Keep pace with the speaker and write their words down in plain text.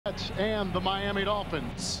Jets and the Miami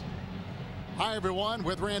Dolphins. Hi everyone,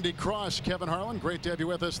 with Randy Cross, Kevin Harlan. Great to have you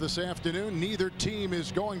with us this afternoon. Neither team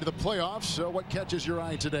is going to the playoffs, so what catches your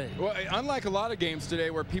eye today? Well, unlike a lot of games today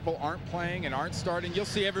where people aren't playing and aren't starting, you'll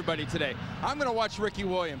see everybody today. I'm going to watch Ricky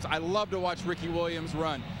Williams. I love to watch Ricky Williams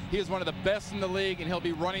run. He is one of the best in the league, and he'll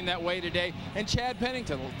be running that way today. And Chad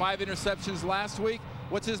Pennington, 5 interceptions last week.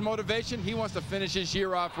 What's his motivation? He wants to finish his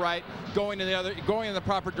year off right, going in the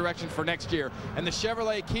proper direction for next year. And the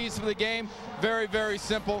Chevrolet keys for the game, very, very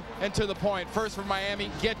simple and to the point. First for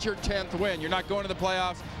Miami, get your 10th win. You're not going to the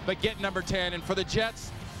playoffs, but get number 10. And for the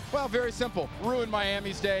Jets, well, very simple. Ruin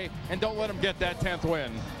Miami's day and don't let them get that 10th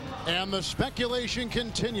win. And the speculation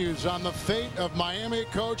continues on the fate of Miami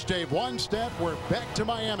coach Dave Wannstedt. We're back to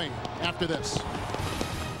Miami after this.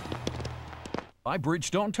 By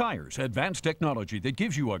Bridgestone Tires, advanced technology that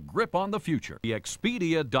gives you a grip on the future. The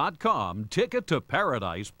Expedia.com Ticket to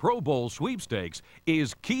Paradise Pro Bowl sweepstakes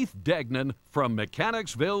is Keith Degnan from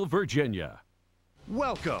Mechanicsville, Virginia.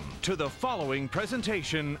 Welcome to the following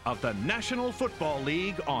presentation of the National Football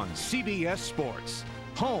League on CBS Sports,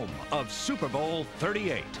 home of Super Bowl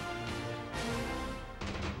 38.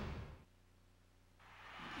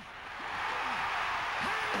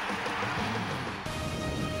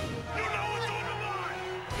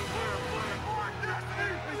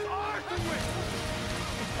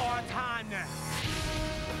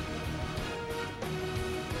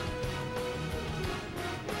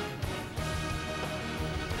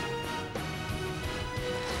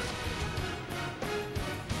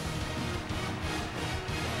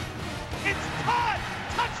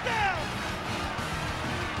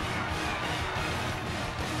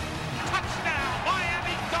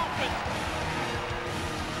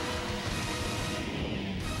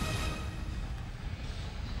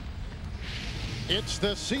 It's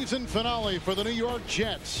the season finale for the New York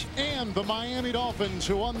Jets and the Miami Dolphins,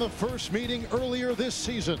 who won the first meeting earlier this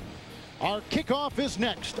season. Our kickoff is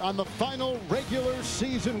next on the final regular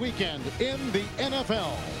season weekend in the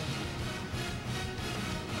NFL.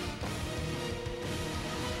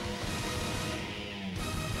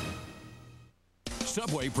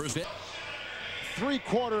 Subway presents.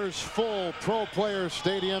 3/4 full Pro Players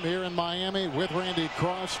Stadium here in Miami with Randy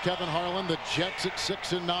Cross, Kevin Harlan. The Jets at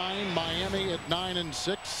 6-9, Miami at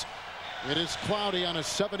 9-6. It is cloudy on a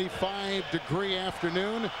 75-degree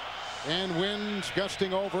afternoon and winds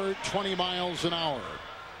gusting over 20 miles an hour.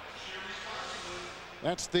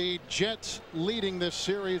 That's the Jets leading this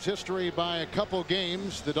series history by a couple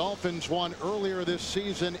games. The Dolphins won earlier this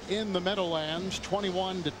season in the Meadowlands,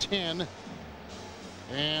 21-10.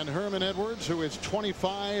 And Herman Edwards, who is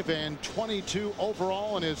 25 and 22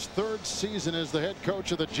 overall in his 3rd season as the head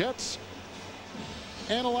coach of the Jets.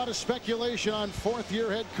 And a lot of speculation on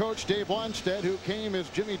 4th-year head coach Dave Wannstedt, who came as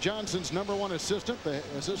Jimmy Johnson's #1 assistant, the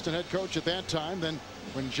assistant head coach at that time. Then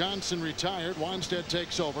when Johnson retired, Wannstedt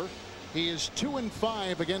takes over. He is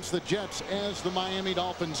 2-5 against the Jets as the Miami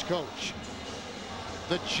Dolphins coach.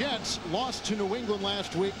 The Jets lost to New England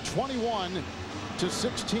last week, 21-16.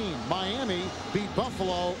 Miami beat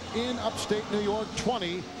Buffalo in upstate New York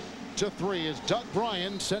 20-3 as Doug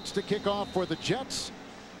Bryan sets to kick off for the Jets.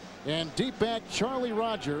 And deep back Charlie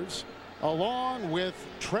Rogers along with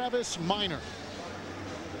Travis Minor.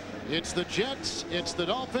 It's the Jets, it's the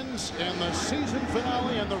Dolphins, and the season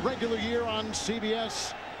finale and the regular year on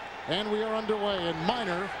CBS. And we are underway, and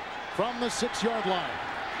Minor from the 6-yard line.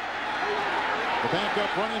 The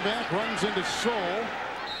backup running back runs into Soule.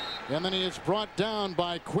 And then he is brought down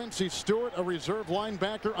by Quincy Stewart, a reserve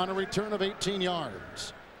linebacker, on a return of 18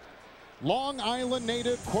 yards. Long Island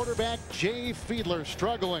native quarterback Jay Fiedler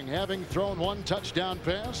struggling, having thrown 1 touchdown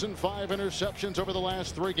pass and 5 interceptions over the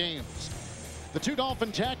last 3 games. The 2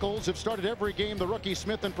 Dolphin tackles have started every game. The rookie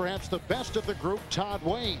Smith and perhaps the best of the group, Todd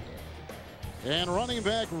Wayne. And running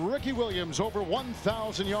back Ricky Williams over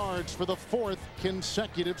 1,000 yards for the 4th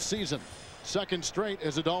consecutive season. 2nd straight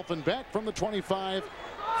as a Dolphin back from the 25.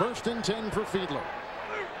 1st and 10 for Fiedler.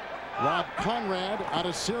 Rob Conrad out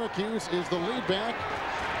of Syracuse is the lead back.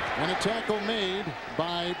 And a tackle made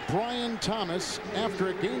by Brian Thomas after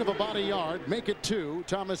a gain of about a yard. Make it 2.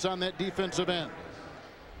 Thomas on that defensive end.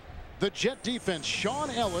 The Jet defense, Sean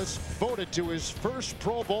Ellis voted to his first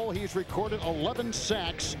Pro Bowl. He's recorded 11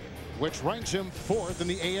 sacks, which ranks him 4th in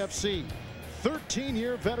the AFC.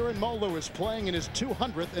 13-year veteran Mo Lewis playing in his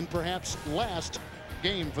 200th and perhaps last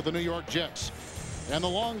game for the New York Jets. And the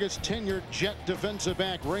longest tenured Jet defensive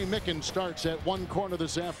back, Ray Mickens, starts at one corner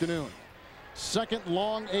this afternoon. Second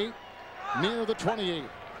long 8 near the 28.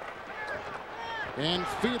 And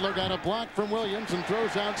Fiedler got a block from Williams and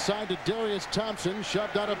throws outside to Darius Thompson,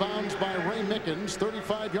 shoved out of bounds by Ray Mickens.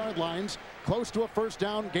 35-yard lines, close to a first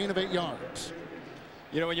down, gain of 8 yards.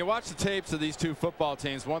 You know, when you watch the tapes of these two football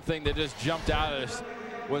teams, one thing that just jumped out at us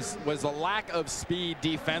was the lack of speed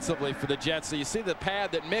defensively for the Jets. So you see the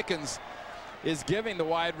pad that Mickens is giving the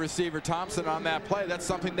wide receiver Thompson on that play. That's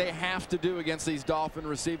something they have to do against these Dolphin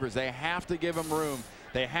receivers. They have to give them room.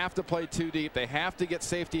 They have to play too deep. They have to get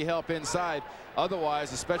safety help inside.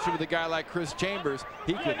 Otherwise, especially with a guy like Chris Chambers,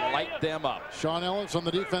 he could light them up. Sean Ellis on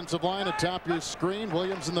the defensive line atop your screen.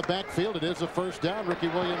 Williams in the backfield. It is a first down. Ricky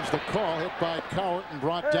Williams the call, hit by Cowart and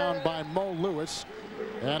brought down by Mo Lewis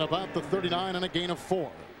at about the 39 and a gain of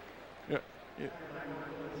 4.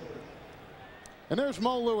 And there's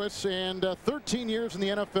Mo Lewis, and 13 years in the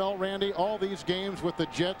NFL, Randy, all these games with the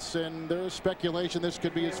Jets, and there's speculation this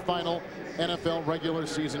could be his final NFL regular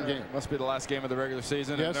season game. Must be the last game of the regular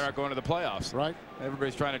season, yes. And they're not going to the playoffs. Right.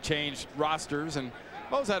 Everybody's trying to change rosters, and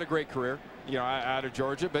Mo's had a great career, you know, out of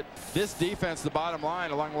Georgia, but this defense, the bottom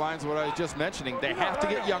line, along the lines of what I was just mentioning, they have to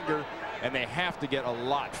get younger, and they have to get a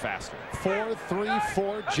lot faster.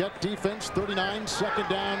 4-3-4 Jet defense, 39, second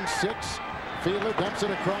down, 6. Fiedler dumps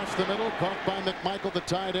it across the middle, caught by McMichael, the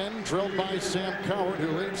tight end, drilled by Sam Cowart,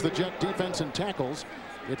 who leads the Jet defense in tackles.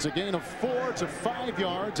 It's a gain of 4. It's a 5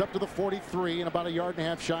 yards up to the 43 and about a yard and a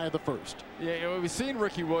half shy of the first. Yeah, you know, we've seen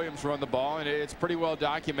Ricky Williams run the ball, and it's pretty well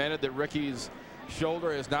documented that Ricky's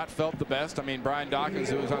shoulder has not felt the best. I mean, Brian Dawkins,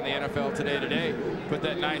 who was on the NFL Today, put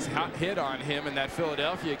that nice hot hit on him in that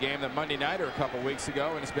Philadelphia game, that Monday nighter a couple weeks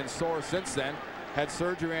ago, and it's been sore since then. Had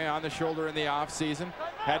surgery on the shoulder in the offseason.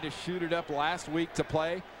 Had to shoot it up last week to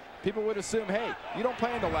play. People would assume, hey, you don't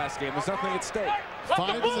play in the last game. There's nothing at stake.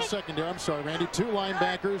 5 in the secondary. I'm sorry, Randy. 2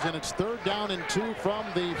 linebackers, and it's 3rd down and 2 from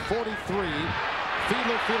the 43.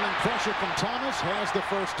 Fiedler feeling pressure from Thomas. Has the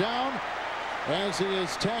first down as he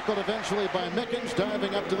is tackled eventually by Mickens,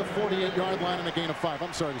 diving up to the 48-yard line and a gain of 5.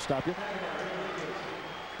 I'm sorry to stop you.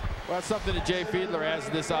 Well, that's something that Jay Fiedler has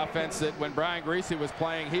in this offense that when Brian Griese was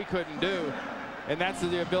playing, he couldn't do. And that's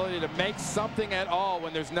the ability to make something at all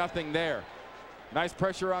when there's nothing there. Nice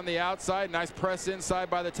pressure on the outside, nice press inside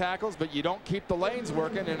by the tackles, but you don't keep the lanes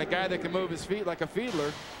working, and a guy that can move his feet like a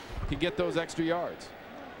Fiedler can get those extra yards.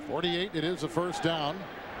 48, it is a first down.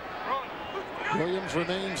 Williams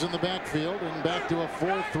remains in the backfield, and back to a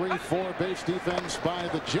 4-3-4 base defense by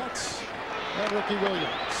the Jets. And Ricky Williams.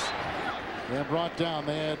 They're brought down.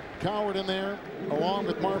 They had Cowart in there, along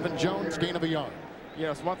with Marvin Jones, gain of a yard. You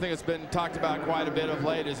know, it's one thing that's been talked about quite a bit of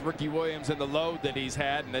late is Ricky Williams and the load that he's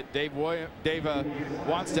had, and that Dave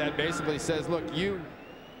Wannstedt basically says, look, you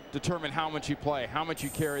determine how much you play, how much you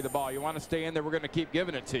carry the ball. You want to stay in there, we're going to keep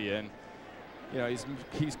giving it to you. And you know,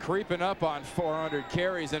 he's creeping up on 400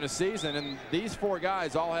 carries in a season, and these 4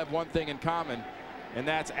 guys all have one thing in common, and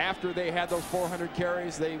that's after they had those 400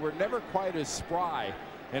 carries, they were never quite as spry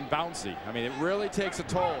and bouncy. I mean, it really takes a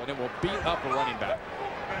toll, and it will beat up a running back.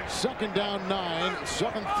 2nd down 9,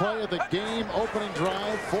 7th play of the game, opening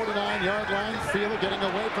drive, 49-yard line. Fiedler getting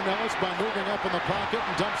away from Ellis by moving up in the pocket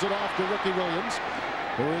and dumps it off to Ricky Williams,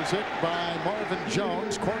 who is hit by Marvin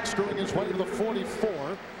Jones, corkscrewing his way to the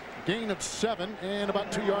 44. Gain of 7 and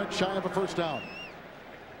about 2 yards shy of a first down.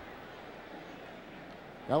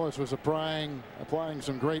 Ellis was applying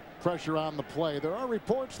some great pressure on the play. There are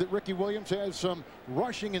reports that Ricky Williams has some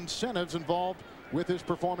rushing incentives involved with his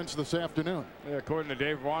performance this afternoon. Yeah, according to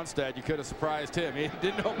Dave Wannstedt, you could have surprised him. He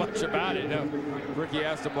didn't know much about it. No, Ricky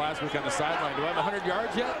asked him last week on the sideline, do I have 100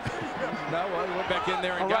 yards yet? No, well, he went back in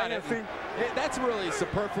there and got it. That's really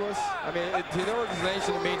superfluous. I mean, to the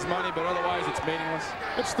organization, it means money, but otherwise it's meaningless.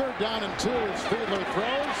 It's 3rd down and 2 as Fiedler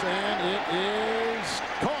throws, and it is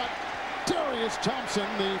caught. Darius Thompson,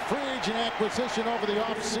 the free agent acquisition over the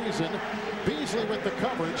offseason. Beasley with the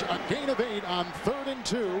coverage, a gain of 8 on 3rd and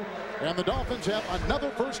 2, and the Dolphins have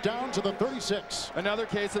another first down to the 36. Another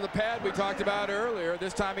case of the pad we talked about earlier,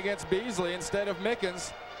 this time against Beasley instead of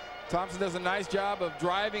Mickens. Thompson does a nice job of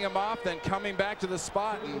driving him off, then coming back to the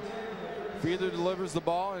spot, and Fiedler delivers the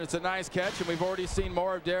ball, and it's a nice catch. And we've already seen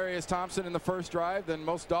more of Darius Thompson in the first drive than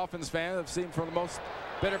most Dolphins fans have seen for the most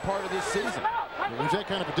better part of this season. It was that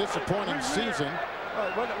kind of a disappointing season.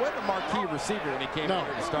 Wasn't a marquee receiver when he came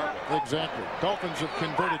over to start with. Exactly. Dolphins have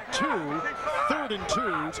converted 2 3rd and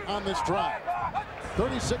 2s on this drive.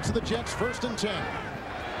 36 of the Jets, 1st and 10.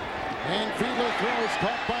 And Fiedler throws,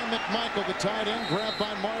 caught by McMichael, the tight end, grabbed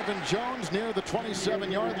by Marvin Jones near the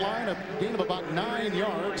 27-yard line, a gain of about 9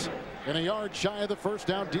 yards, and a yard shy of the first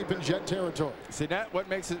down deep in Jet territory. See, that what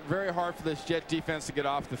makes it very hard for this Jet defense to get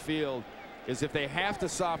off the field is if they have to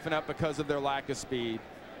soften up because of their lack of speed,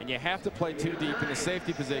 and you have to play too deep in the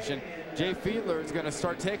safety position. Jay Fiedler is going to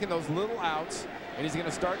start taking those little outs, and he's going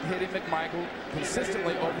to start hitting McMichael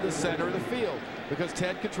consistently over the center of the field, because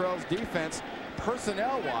Ted Cottrell's defense,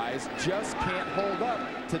 personnel-wise, just can't hold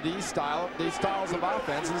up to these styles of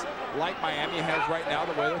offenses like Miami has right now,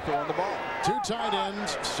 the way they're throwing the ball. Two tight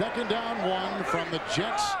ends, second down one from the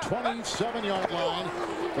Jets' 27-yard line.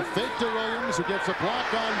 The fake to Williams, who gets a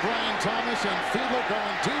block on Brian Thomas, and Fiedler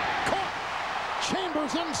going deep. Caught!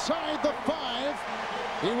 Chambers inside the 5.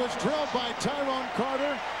 He was drilled by Tyrone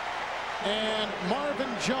Carter and Marvin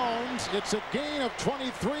Jones. It's a gain of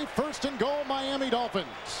 23, first and goal, Miami Dolphins.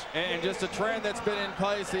 And just a trend that's been in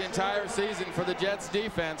place the entire season for the Jets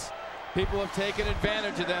defense. People have taken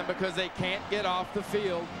advantage of them because they can't get off the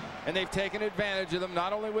field, and they've taken advantage of them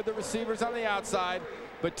not only with the receivers on the outside,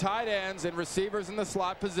 but tight ends and receivers in the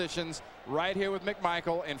slot positions right here with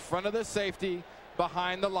McMichael in front of the safety,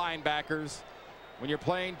 behind the linebackers. When you're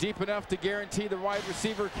playing deep enough to guarantee the wide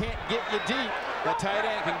receiver can't get you deep, the tight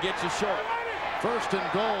end can get you short. First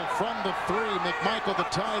and goal from the 3. McMichael, the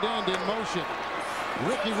tight end, in motion.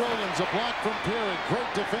 Ricky Williams, a block from Perry.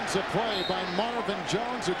 Great defensive play by Marvin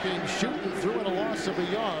Jones, who came shooting through at a loss of a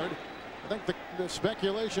yard. I think the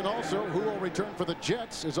speculation also, who will return for the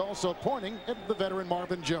Jets, is also pointing at the veteran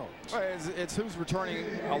Marvin Jones. Well, it's who's returning.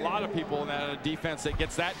 A lot of people in that defense that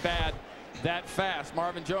gets that bad that fast.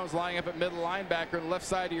 Marvin Jones lying up at middle linebacker on the left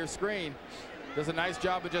side of your screen does a nice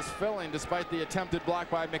job of just filling despite the attempted block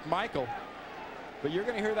by McMichael. But you're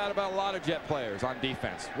going to hear that about a lot of Jet players on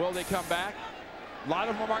defense. Will they come back? A lot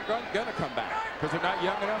of them aren't going to come back because they're not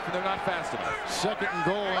young enough and they're not fast enough. Second and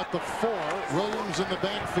goal at the 4. Williams in the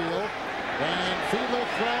backfield. And Fiedler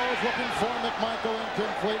throws, looking for McMichael,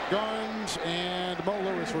 incomplete. Garnes and Mo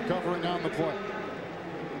Lewis recovering on the play.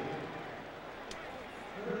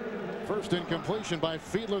 First incompletion by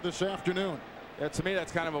Fiedler this afternoon. Yeah, to me,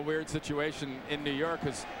 that's kind of a weird situation in New York,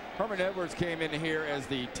 because Herman Edwards came in here as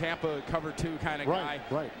the Tampa cover 2 kind of guy.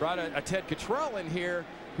 Right. Brought a Ted Cottrell in here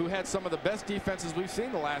who had some of the best defenses we've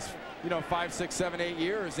seen the last 5, 6, 7, 8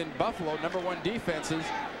 years in Buffalo, #1 defenses.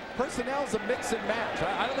 Personnel's a mix and match.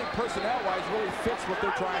 I don't think personnel-wise really fits what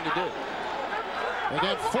they're trying to do. They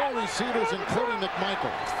got 4 receivers, including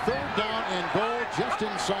McMichael. Third down and goal just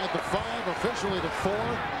inside the 5, officially the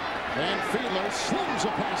 4. And Fiedler slings a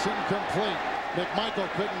pass incomplete. McMichael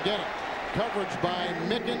couldn't get it. Coverage by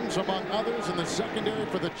Mickens, among others, in the secondary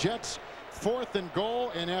for the Jets. Fourth and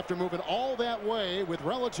goal, and after moving all that way with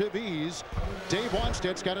relative ease, Dave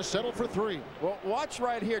Wanstead's got to settle for 3. Well, watch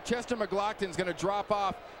right here. Chester McLaughlin's going to drop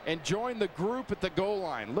off and join the group at the goal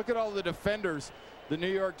line. Look at all the defenders the New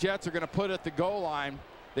York Jets are going to put at the goal line.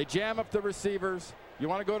 They jam up the receivers. You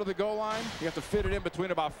want to go to the goal line? You have to fit it in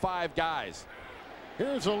between about 5 guys.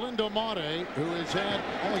 Here's Olindo Mate, who has had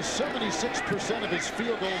only 76% of his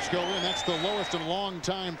field goals go in. That's the lowest in a long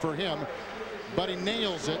time for him, but he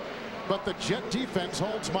nails it. But the Jet defense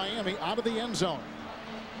holds Miami out of the end zone.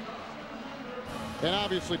 And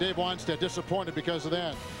obviously Dave Wanstead disappointed because of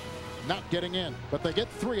that, not getting in. But they get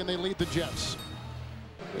 3 and they lead the Jets.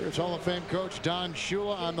 There's Hall of Fame coach Don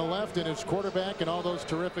Shula on the left, and his quarterback in all those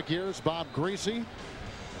terrific years, Bob Greasy.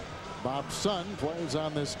 Bob's son plays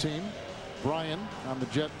on this team. Brian on the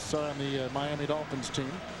Jets, on the Miami Dolphins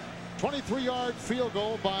team. 23-yard field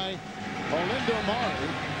goal by Olindo Mate.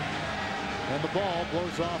 And the ball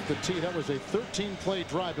blows off the tee. That was a 13-play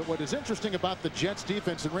drive. But what is interesting about the Jets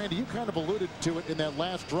defense, and Randy, you kind of alluded to it in that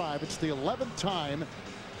last drive, it's the 11th time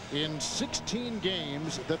in 16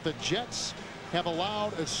 games that the Jets have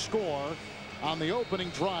allowed a score on the opening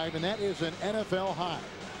drive, and that is an NFL high.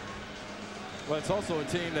 Well, it's also a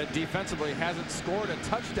team that defensively hasn't scored a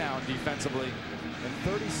touchdown defensively in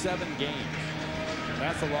 37 games.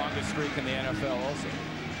 That's the longest streak in the NFL also.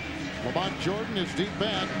 Lamont Jordan is deep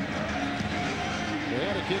back. They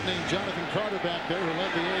had a kid named Jonathan Carter back there who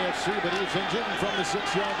led the AFC, but he's injured. And from the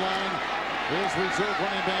 6-yard line is reserve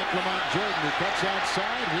running back Lamont Jordan, who cuts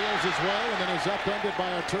outside, heels his way, and then is upended by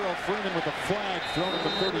Arturo Freeman with a flag thrown at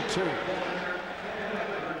the 32.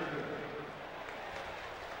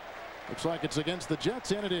 Looks like it's against the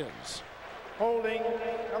Jets, and it is. Holding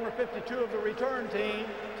number 52 of the return team,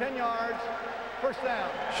 10 yards, first down.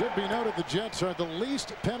 Should be noted the Jets are the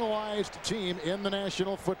least penalized team in the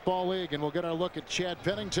National Football League, and we'll get our look at Chad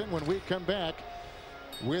Pennington when we come back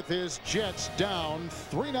with his Jets down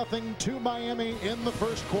 3-0 to Miami in the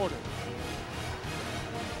first quarter.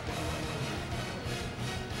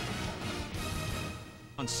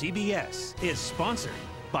 On CBS is sponsored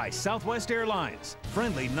by Southwest Airlines.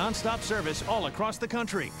 Friendly nonstop service all across the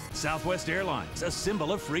country. Southwest Airlines, a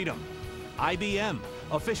symbol of freedom. IBM,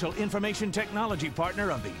 official information technology partner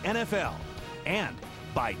of the NFL. And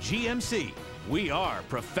by GMC. We are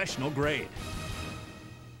professional grade.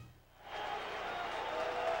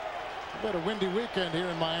 About a windy weekend here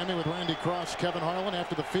in Miami with Randy Cross, Kevin Harlan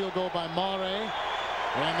after the field goal by Maury.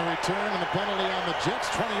 And the return and the penalty on the Jets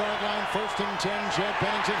 20-yard line. 1st and 10. Chad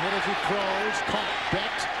Pennington hit as he throws. Caught.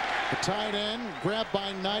 Becht, the tight end, grabbed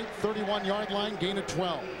by Knight. 31-yard line. Gain of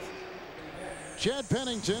 12. Chad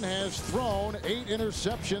Pennington has thrown 8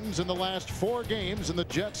 interceptions in the last 4 games, and the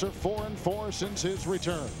Jets are 4-4 since his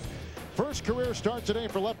return. First career start today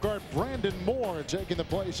for left guard Brandon Moore, taking the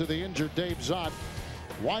place of the injured Dave Zott.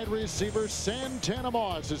 Wide receiver Santana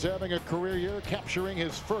Moss is having a career year, capturing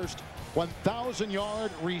his first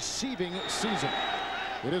 1,000-yard receiving season.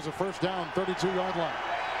 It is a first down, 32-yard line.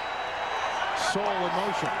 Soul in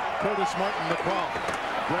motion. Curtis Martin, the call.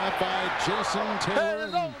 Grabbed by Jason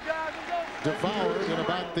Taylor. Devoured at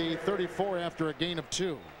about the 34 after a gain of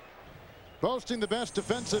 2. Boasting the best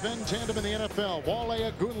defensive end tandem in the NFL.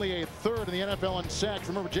 Wale Agunlie, 3rd in the NFL in sacks.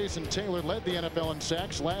 Remember, Jason Taylor led the NFL in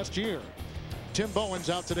sacks last year. Tim Bowen's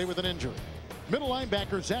out today with an injury. Middle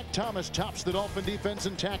linebacker Zach Thomas tops the Dolphin defense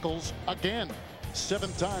in tackles again.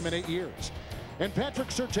 7th time in 8 years. And Patrick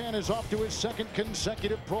Surtain is off to his 2nd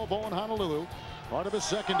consecutive Pro Bowl in Honolulu. Part of his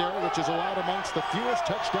secondary, which is allowed amongst the fewest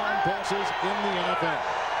touchdown passes in the NFL.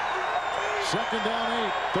 2nd down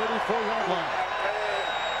 8, 34-yard line.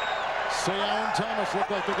 Seau and Thomas look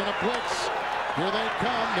like they're going to blitz. Here they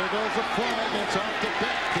come. There goes a flag. It's off the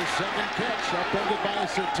Becht. His 2nd catch, upended by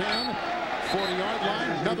Surtain. 40-yard line.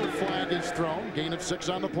 Another flag is thrown. Gain of 6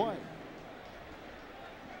 on the play.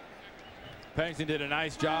 Pennington did a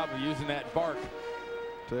nice job of using that bark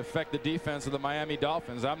to affect the defense of the Miami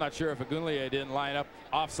Dolphins. I'm not sure if Agunlie didn't line up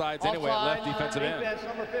offsides anyway at left defensive end. Defense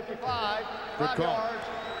number 55. Good 5 call. yards.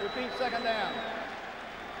 Repeat 2nd down.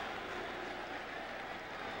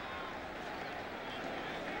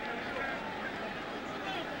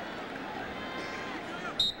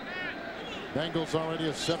 Bengals already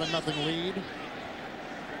a 7-0 lead.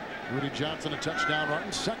 Rudy Johnson a touchdown run.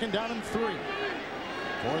 2nd down and 3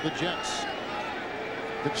 for the Jets.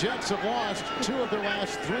 The Jets have lost 2 of their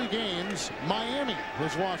last 3 games. Miami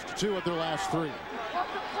has lost 2 of their last 3.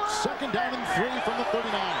 2nd down and 3 from the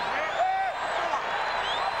 39.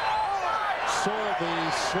 Sold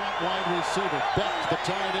the slot wide receiver. Becht, the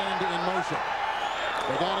tight end, in motion.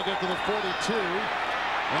 They got to get to the 42.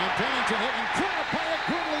 And Pennington hit and caught by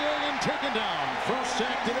Agunlie and taken down. First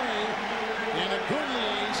sack today. And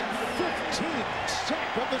Agunlie's 15th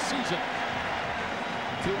sack of the season.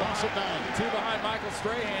 2 behind Michael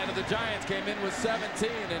Strahan, and the Giants came in with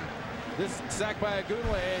 17, and this sack by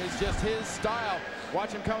Agunlie is just his style.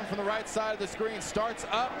 Watch him coming from the right side of the screen. Starts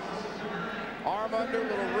up, arm under,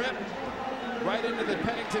 little rip, right into the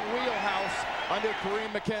Pennington wheelhouse under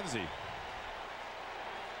Kareem McKenzie.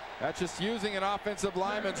 That's just using an offensive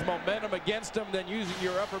lineman's momentum against him, then using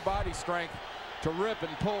your upper body strength to rip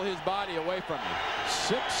and pull his body away from you.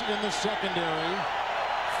 6 in the secondary.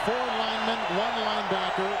 4 linemen, 1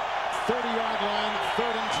 linebacker, 30-yard line,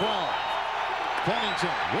 3rd and 12.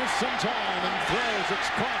 Pennington with some time and throws. It's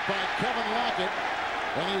caught by Kevin Lockett.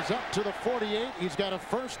 And he's up to the 48. He's got a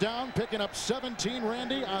first down, picking up 17,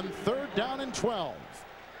 Randy, on 3rd down and 12.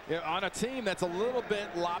 Yeah, on a team that's a little bit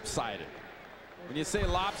lopsided. When you say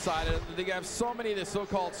lopsided, they have so many of the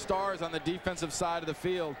so-called stars on the defensive side of the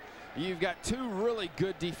field. You've got 2 really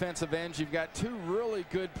good defensive ends. You've got 2 really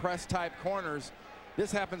good press-type corners. This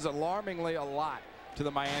happens alarmingly a lot to the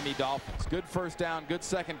Miami Dolphins. Good first down, good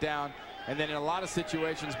 2nd down, and then in a lot of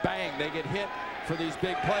situations, bang, they get hit for these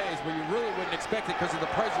big plays where you really wouldn't expect it because of the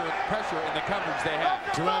pressure and the coverage they have.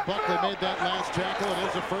 Terrell Buckley made that last tackle. It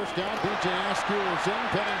is a first down. B.J. Askew is in.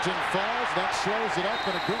 Pennington falls. That slows it up,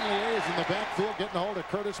 and Agunlie is in the backfield getting a hold of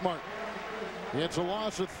Curtis Martin. It's a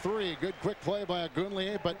loss of 3. Good quick play by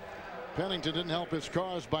Agunlie, but Pennington didn't help his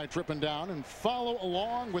cause by tripping down. And follow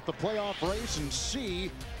along with the playoff race and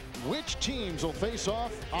see which teams will face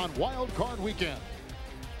off on Wild Card Weekend.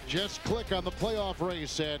 Just click on the playoff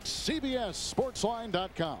race at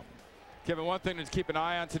CBSSportsline.com. Kevin, one thing to keep an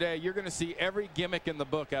eye on today, you're going to see every gimmick in the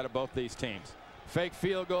book out of both these teams. Fake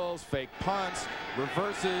field goals, fake punts,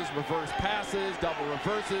 reverses, reverse passes, double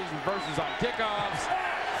reverses, reverses on kickoffs.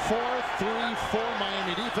 4-3-4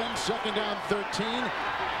 Miami defense. 2nd down, 13.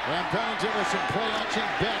 And Pennington with some play action.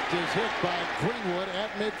 Becht is hit by Greenwood at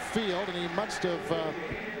midfield, and he must have,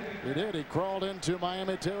 he did. He crawled into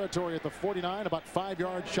Miami territory at the 49, about 5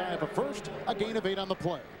 yards shy of a first. A gain of 8 on the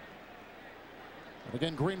play. And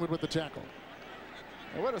again, Greenwood with the tackle.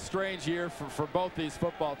 And what a strange year for both these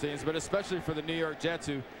football teams, but especially for the New York Jets,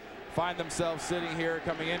 who find themselves sitting here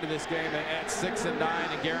coming into this game at 6-9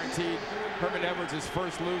 and guaranteed Herman Edwards'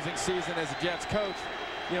 first losing season as a Jets coach.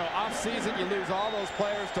 You know, off-season, you lose all those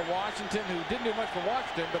players to Washington, who didn't do much for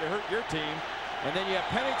Washington, but it hurt your team. And then you have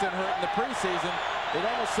Pennington hurt in the preseason. It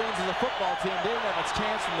almost seems as a football team didn't have much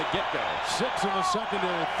chance from the get-go. 6 in the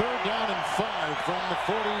secondary, 3rd down and 5 from the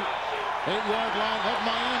 48-yard line of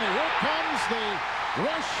Miami. Here comes the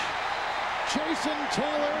rush. Jason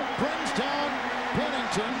Taylor brings down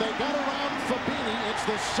Pennington. They got around Fabini. It's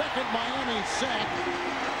the 2nd Miami sack,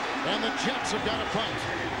 and the Jets have got a punt.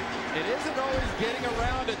 It isn't always getting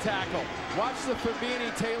around a tackle. Watch the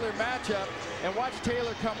Fabini-Taylor matchup and watch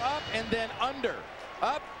Taylor come up and then under.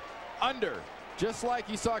 Up, under. Just like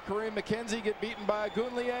you saw Kareem McKenzie get beaten by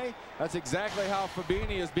Agunlier, that's exactly how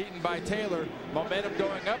Fabini is beaten by Taylor. Momentum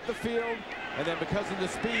going up the field, and then because of the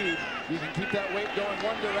speed, you can keep that weight going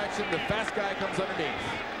one direction. The fast guy comes underneath.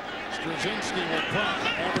 Straczynski will punt,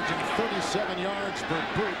 averaging 37 yards per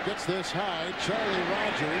boot. Gets this high. Charlie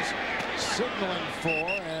Rogers signaling for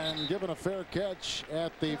and given a fair catch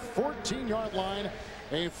at the 14-yard line.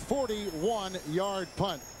 A 41-yard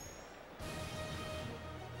punt.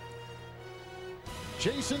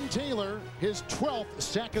 Jason Taylor, his 12th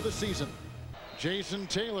sack of the season. Jason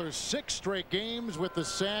Taylor, 6 straight games with the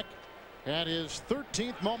sack. Had his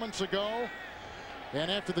 13th moments ago. And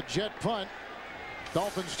after the Jet punt,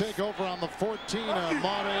 Dolphins take over on the 14.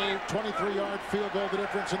 Mare, 23-yard field goal, the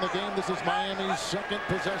difference in the game. This is Miami's 2nd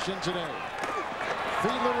possession today.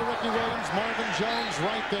 Fiedler to Ricky Williams, Marvin Jones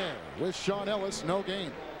right there with Sean Ellis, no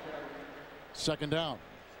gain. 2nd down.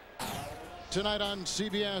 Tonight on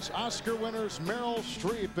CBS, Oscar winners Meryl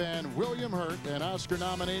Streep and William Hurt, and Oscar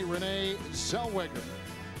nominee Renee Zellweger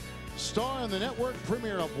star in the network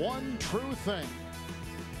premiere of One True Thing.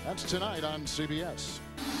 That's tonight on CBS.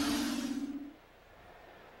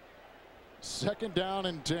 2nd down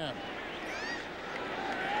and 10.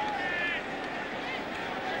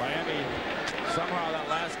 Miami somehow that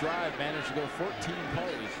last drive managed to go 14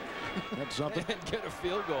 plays. That's something. And get a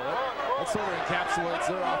field goal. That sort of encapsulates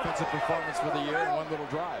their offensive performance for the year in one little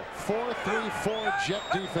drive. 4-3-4 Jet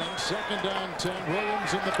defense. 2nd down 10.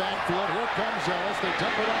 Williams in the backfield. Here comes Ellis. They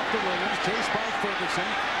dump it off to Williams. Chased by Ferguson.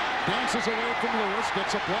 Dances away from Lewis.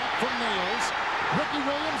 Gets a block from Nails. Ricky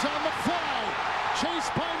Williams on the fly.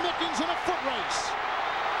 Chased by Mickens in a foot race.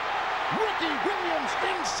 Ricky Williams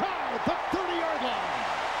inside the 30-yard line.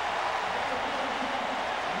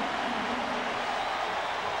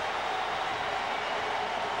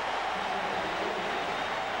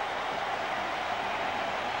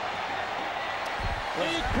 A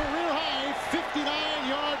career-high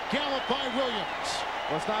 59-yard gallop by Williams.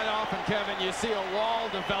 Well, it's not often, Kevin, you see a wall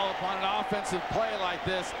develop on an offensive play like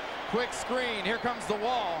this. Quick screen. Here comes the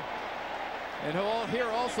wall. And here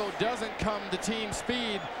also doesn't come the team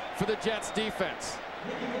speed for the Jets defense.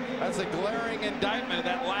 That's a glaring indictment of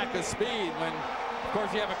that lack of speed when, of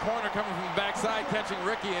course, you have a corner coming from the backside catching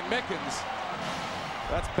Ricky and Mickens.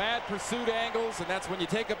 That's bad pursuit angles, and that's when you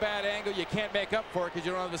take a bad angle, you can't make up for it because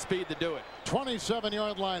you don't have the speed to do it.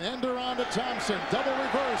 27-yard line, end around to Thompson, double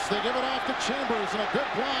reverse. They give it off to Chambers, and a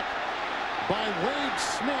good block by Wade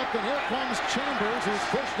Smith. And here comes Chambers, who's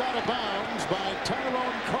pushed out of bounds by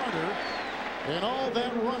Tyrone Carter. And all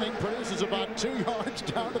that running produces about 2 yards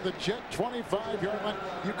down to the Jet 25-yard line.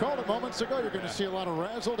 You called it moments ago. You're going to see a lot of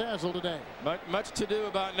razzle-dazzle today. Much to do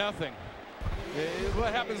about nothing.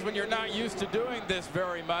 What happens when you're not used to doing this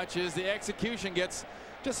very much is the execution gets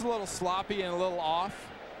just a little sloppy and a little off.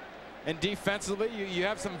 And defensively, you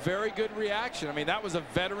have some very good reaction. I mean, that was a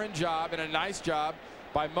veteran job and a nice job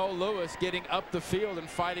by Mo Lewis getting up the field and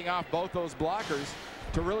fighting off both those blockers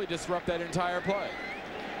to really disrupt that entire play.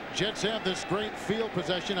 Jets have this great field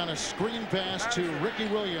possession on a screen pass to Ricky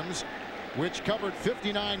Williams, which covered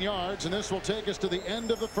 59 yards, and this will take us to the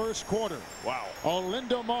end of the 1st quarter. Wow.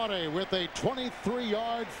 Olindo Mare with a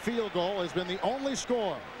 23-yard field goal has been the only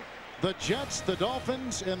score. The Jets, the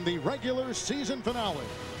Dolphins in the regular season finale.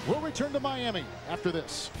 We'll return to Miami after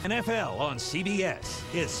this. NFL on CBS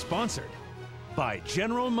is sponsored by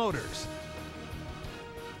General Motors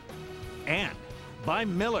and by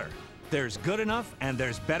Miller. There's good enough and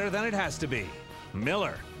there's better than it has to be.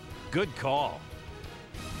 Miller, good call.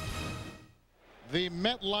 The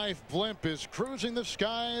MetLife blimp is cruising the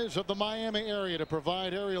skies of the Miami area to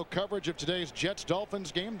provide aerial coverage of today's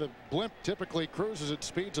Jets-Dolphins game. The blimp typically cruises at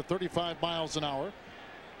speeds of 35 miles an hour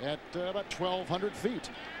at about 1,200 feet.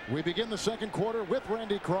 We begin the 2nd quarter with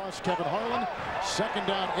Randy Cross, Kevin Harlan. 2nd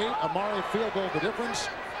down 8. Amari field goal, the difference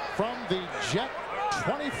from the Jet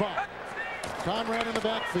 25. Conrad in the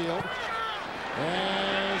backfield.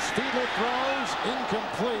 As Fiedler throws,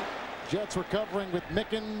 incomplete. Jets were covering with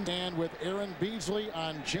Mickens and with Aaron Beasley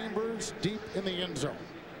on Chambers deep in the end zone.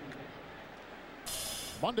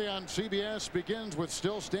 Monday on CBS begins with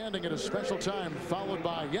Still Standing at a special time, followed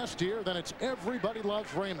by Yes Dear. Then it's Everybody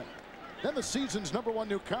Loves Raymond. Then the season's #1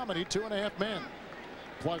 new comedy, 2.5 Men.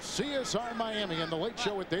 Plus CSI Miami and The Late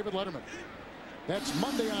Show with David Letterman. That's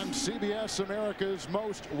Monday on CBS, America's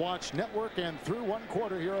most watched network. And through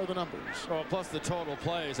 1/4, here are the numbers. Well, plus the total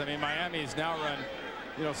plays. I mean, Miami's now run,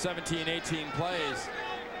 17, 18 plays.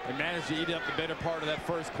 They managed to eat up the better part of that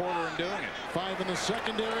first quarter in doing it. 5 in the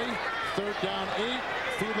secondary. 3rd down 8.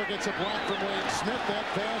 Fiedler gets a block from Wade Smith. That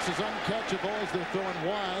pass is uncatchable as they're throwing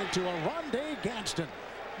wide to a Rondé Gadsden.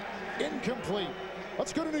 Incomplete.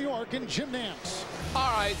 Let's go to New York and Jim Nance.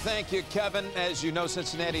 All right, thank you, Kevin. As you know,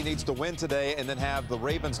 Cincinnati needs to win today and then have the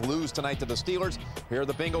Ravens lose tonight to the Steelers. Here are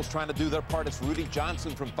the Bengals trying to do their part. It's Rudy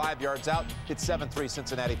Johnson from 5 yards out. It's 7-3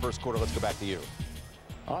 Cincinnati first quarter. Let's go back to you.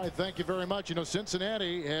 All right, thank you very much.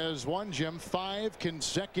 Cincinnati has won, Jim, 5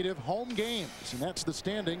 consecutive home games, and that's the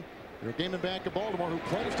standing. They're gaming back at Baltimore, who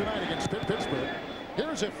plays tonight against Pittsburgh.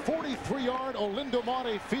 Here's a 43-yard Olindo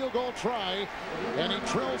Mare field goal try, and he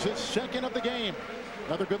drills his 2nd of the game.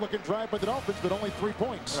 Another good-looking drive by the Dolphins, but only 3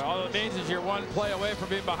 points. Well, all it means is you're 1 play away from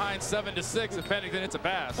being behind 7-6. If Pennington hits a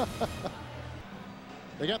pass.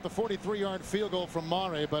 They got the 43-yard field goal from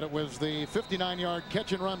Mare, but it was the 59-yard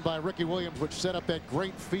catch and run by Ricky Williams which set up that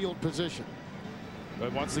great field position.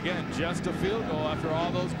 But once again, just a field goal after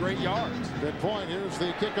all those great yards. Good point. Here's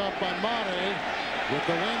the kickoff by Mare with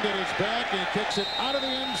the wind at his back, and he kicks it out of the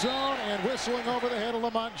end zone and whistling over the head of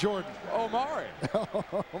Lamont Jordan. Oh, Mare.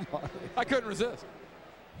 Oh, Mare. I couldn't resist.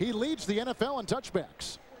 He leads the NFL in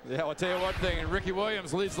touchbacks. Yeah, I'll tell you one thing, and Ricky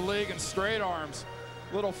Williams leads the league in straight arms.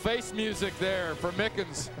 Little face music there for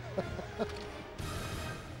Mickens.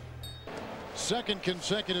 2nd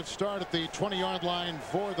consecutive start at the 20-yard line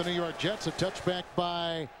for the New York Jets. A touchback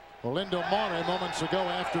by Olindo Mare moments ago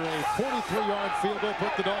after a 43-yard field goal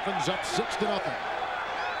put the Dolphins up 6-0.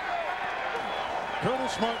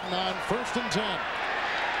 Curtis Martin on 1st and 10.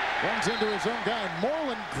 Runs into his own guy.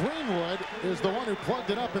 Moreland Greenwood is the one who plugged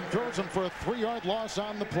it up and throws him for a 3-yard loss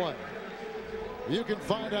on the play. You can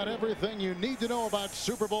find out everything you need to know about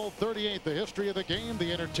Super Bowl 38, the history of the game,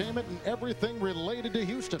 the entertainment, and everything related to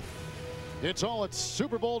Houston. It's all at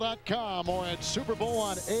SuperBowl.com or at Super Bowl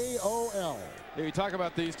on AOL. If you talk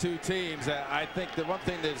about these two teams, I think the one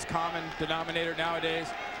thing that's common denominator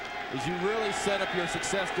nowadays is you really set up your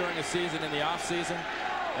success during a season in the offseason.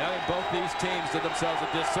 And I think both these teams did themselves a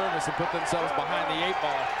disservice and put themselves behind the 8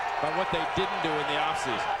 ball by what they didn't do in the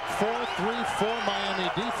offseason. 4-3-4 Miami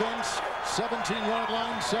defense. 17-yard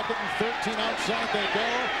line, 2nd and 13 outside they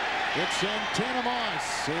go. It's Santana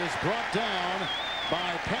Moss is brought down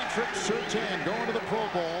by Patrick Surtain going to the Pro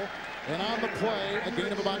Bowl. And on the play, a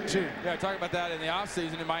gain of about 2. Yeah, talking about that in the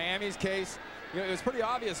offseason. In Miami's case, it was pretty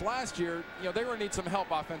obvious last year, they were going to need some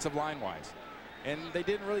help offensive line-wise. And they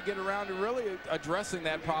didn't really get around to really addressing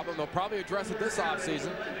that problem. They'll probably address it this offseason,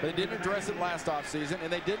 but they didn't address it last offseason, and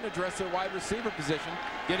they didn't address their wide receiver position,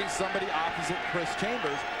 getting somebody opposite Chris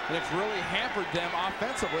Chambers, and it's really hampered them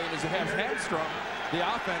offensively, and has hamstrung the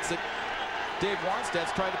offense that Dave Warnstedt's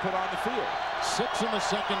tried to put on the field. 6 in the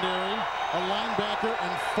secondary, a linebacker,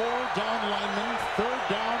 and 4 down linemen. 3rd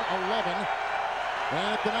down, 11. And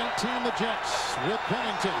at the 19, the Jets with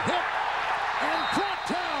Pennington. Hit and brought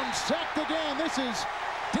down, sacked again. This is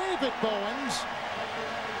David Bowens,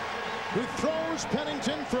 who throws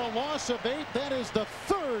Pennington for a loss of 8. That is the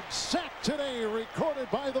 3rd sack today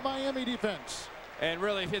recorded by the Miami defense. And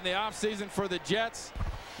really, in the offseason for the Jets,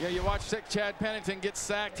 you watch Chad Pennington get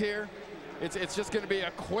sacked here. It's just going to be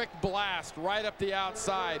a quick blast right up the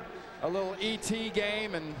outside. A little ET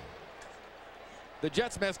game, and the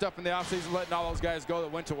Jets messed up in the offseason letting all those guys go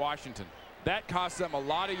that went to Washington. That cost them a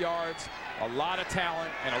lot of yards, a lot of talent,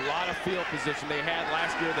 and a lot of field position they had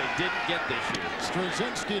last year they didn't get this year.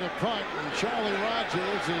 Straczynski to punt, and Charlie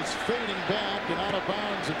Rogers is fading back, and out of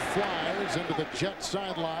bounds it flies into the Jets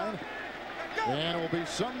sideline. And it will be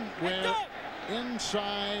somewhere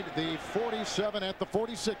inside the 47 at the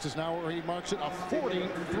 46 is now where he marks it. A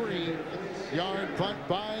 43-yard punt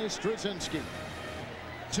by Straczynski.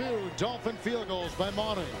 2 Dolphin field goals by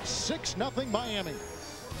Monty. 6-0 Miami.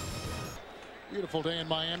 Beautiful day in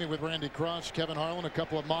Miami with Randy Cross, Kevin Harlan, a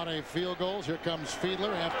couple of Monty field goals. Here comes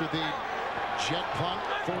Fiedler after the jet punt,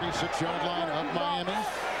 46-yard line of Miami.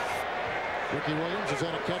 Ricky Williams has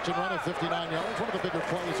had a catch and run of 59 yards. One of the bigger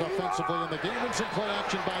plays offensively in the game, and some play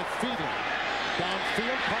action by Fiedler.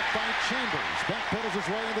 Downfield, caught by Chambers. Backpedals his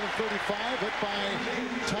way into the 35, hit by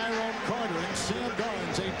Tyrone Carter and Sam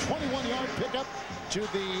Garnes. A 21-yard pickup to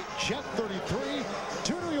the Jet 33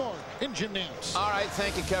 to New York in Jim Nance. All right,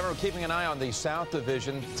 thank you, Kevin. We're keeping an eye on the South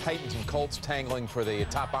Division. Titans and Colts tangling for the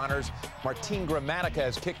top honors. Martin Gramatica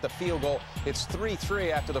has kicked the field goal. It's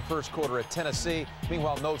 3-3 after the first quarter at Tennessee.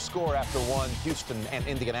 Meanwhile, no score after one. Houston and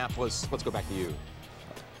Indianapolis. Let's go back to you.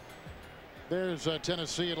 There's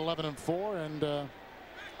Tennessee at 11-4 and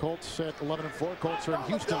Colts at 11-4. Colts are in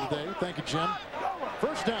Houston today. Thank you, Jim.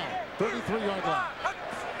 First down, 33-yard line.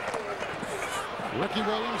 Ricky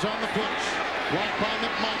Williams on the pitch. Blocked by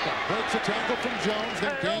McMichael. Breaks a tackle from Jones.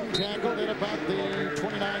 Then gang tackled at about the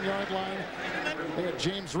 29-yard line. They had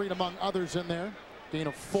James Reed among others in there. Gain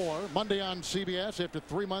of 4. Monday on CBS after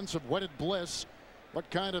 3 months of wedded bliss.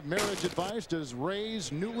 What kind of marriage advice does Ray's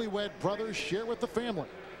newlywed brother share with the family?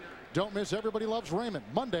 Don't miss Everybody Loves Raymond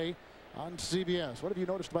Monday on CBS. What have you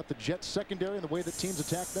noticed about the Jets secondary and the way that teams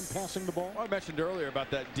attack them passing the ball? Well, I mentioned earlier about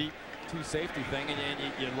that deep two-safety thing,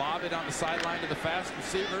 and you lob it on the sideline to the fast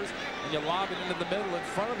receivers, and you lob it into the middle in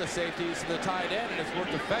front of the safeties to the tight end, and it's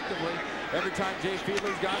worked effectively every time Jay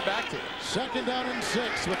Fiedler's gone back to it. Second down and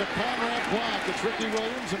 6 with a Conrad block. It's Ricky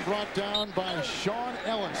Williams and brought down by Sean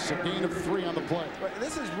Ellis. A gain of 3 on the play. But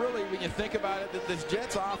this is really, when you think about it, that this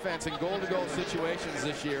Jets offense in goal-to-goal situations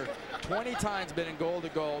this year, 20 times been in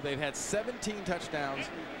goal-to-goal. They've had 17 touchdowns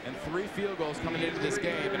and 3 field goals coming into this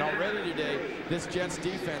game. And already today, this Jets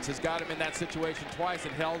defense has got them in that situation twice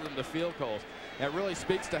and held them to field goals. That really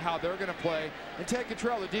speaks to how they're going to play. And Ted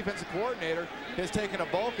Cottrell, the defensive coordinator, has taken a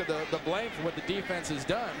bulk of the blame for what the defense has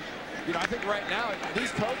done. You know, I think right now, these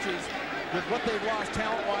coaches, with what they've lost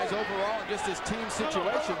talent-wise overall and just this team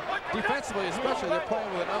situation, defensively especially, they're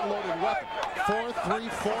playing with an unloaded weapon.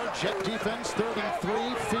 4-3-4 Jet defense, 3rd and 3,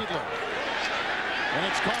 Fiedler. And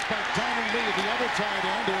it's caught by Donald Lee. The other tight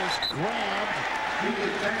end is grabbed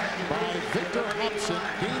by Victor Hobson.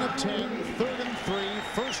 Gain of 10, 3rd and 3,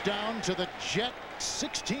 first down to the Jet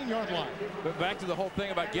 16-yard line. But back to the whole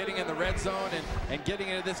thing about getting in the red zone and getting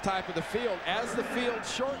into this type of the field. As the field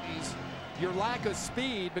shortens, your lack of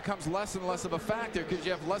speed becomes less and less of a factor because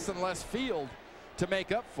you have less and less field to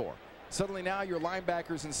make up for. Suddenly now your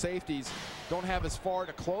linebackers and safeties don't have as far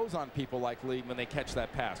to close on people like Lee when they catch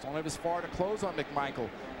that pass. Don't have as far to close on McMichael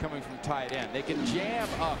coming from tight end. They can jam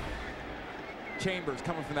up Chambers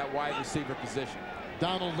coming from that wide receiver position.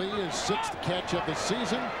 Donald Lee, his 6th catch of the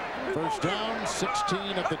season. First down, 16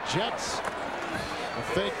 of the Jets. A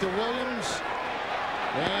fake to Williams.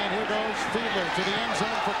 And here goes Fiedler to the end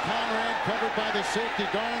zone for Conrad, covered by the safety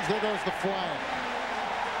Garnes. There goes the flag.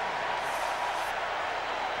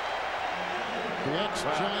 The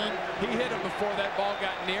ex-Giant. He hit him before that ball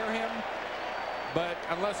got near him. But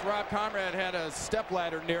unless Rob Conrad had a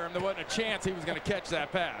stepladder near him, there wasn't a chance he was going to catch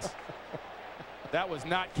that pass. That was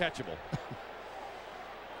not catchable.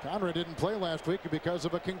 Conrad didn't play last week because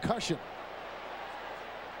of a concussion.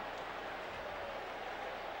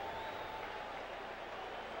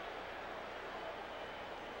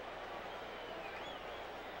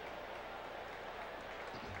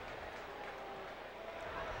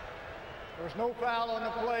 There's no foul on the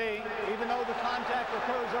play. Even though the contact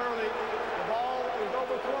occurs early, the ball is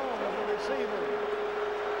overthrown of the receiver.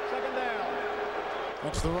 Second down.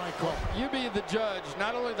 That's the right call. You be the judge,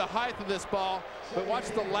 not only the height of this ball, but watch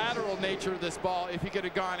the lateral nature of this ball if he could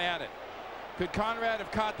have gone at it. Could Conrad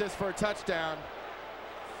have caught this for a touchdown?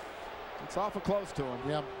 It's awful close to him.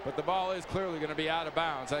 Yeah. But the ball is clearly going to be out of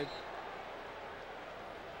bounds. I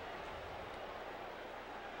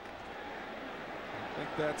think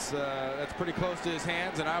that's pretty close to his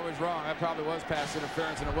hands, and I was wrong. That probably was pass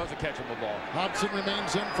interference, and it was a catchable ball. Hobson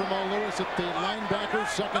remains in for Mo Lewis at the linebacker.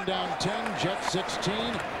 Second down 10, Jet 16.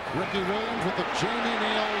 Ricky Williams with the Jamie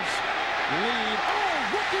Nails lead. Oh,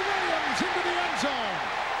 Ricky Williams into the end zone.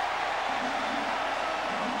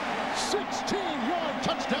 16-yard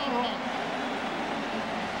touchdown run.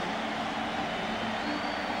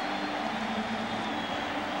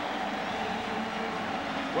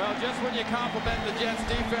 Well, just when you compliment the Jets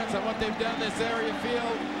defense on what they've done this area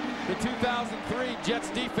field, the 2003 Jets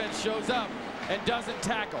defense shows up and doesn't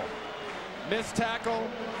tackle. Missed tackle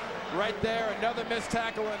right there, another missed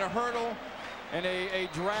tackle and a hurdle, and a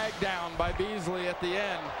drag down by Beasley at the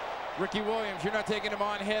end. Ricky Williams, you're not taking him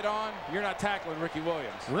on head on, you're not tackling Ricky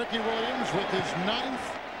Williams. Ricky Williams with his 9th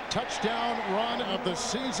touchdown run of the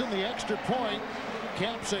season. The extra point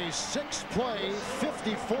caps a 6-play,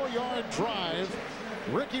 54-yard drive.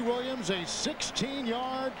 Ricky Williams, a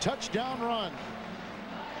 16-yard touchdown run.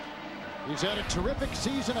 He's had a terrific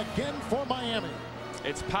season again for Miami.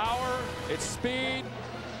 It's power, it's speed,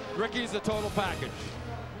 Ricky's the total package.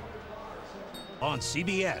 On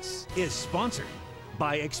CBS is sponsored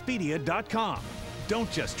by Expedia.com.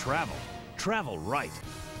 Don't just travel, travel right.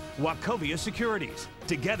 Wachovia Securities.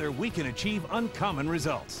 Together we can achieve uncommon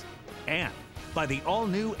results. And by the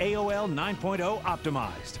all-new AOL 9.0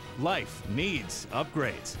 Optimized. Life needs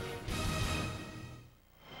upgrades.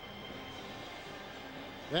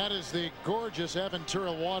 That is the gorgeous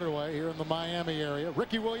Aventura Waterway here in the Miami area.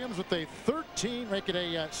 Ricky Williams with a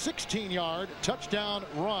 16-yard touchdown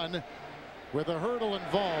run with a hurdle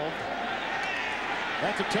involved.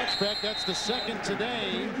 That's a touchback. That's the second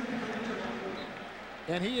today.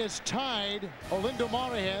 And he has tied, Olindo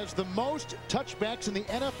Mare has the most touchbacks in the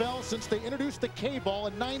NFL since they introduced the K-ball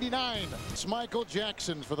in '99. It's Michael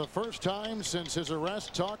Jackson, for the first time since his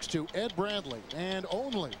arrest, talks to Ed Bradley, and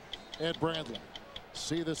only Ed Bradley.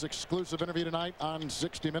 See this exclusive interview tonight on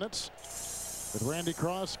 60 Minutes with Randy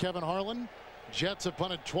Cross, Kevin Harlan. Jets have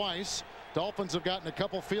punted twice. Dolphins have gotten a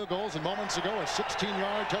couple field goals, and moments ago a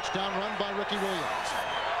 16-yard touchdown run by Ricky Williams.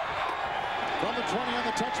 From the 20 on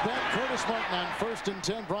the touchback, Curtis Martin on 1st and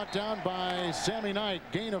 10, brought down by Sammy Knight.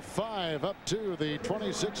 Gain of 5 up to the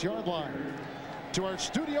 26-yard line. To our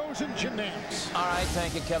studios in Jim Nance. All right,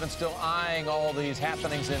 thank you, Kevin. Still eyeing all these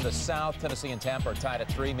happenings in the South. Tennessee and Tampa are tied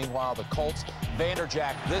at 3. Meanwhile, the Colts,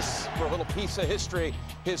 Vanderjack, this for a little piece of history,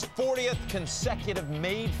 his 40th consecutive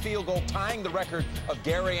made field goal, tying the record of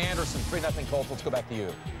Gary Anderson. 3-0 Colts. Let's go back to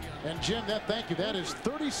you. And Jim, thank you. That is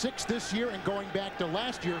 36 this year, and going back to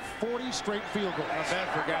last year, 40 straight field goals. Not bad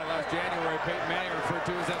for a guy last January Peyton Manning referred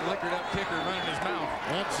to as that liquored up kicker running his mouth.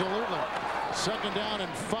 Absolutely. 2nd down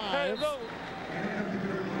and 5.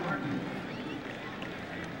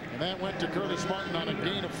 And that went to Curtis Martin on a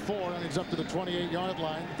gain of 4, and he's up to the 28-yard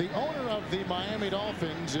line. The owner of the Miami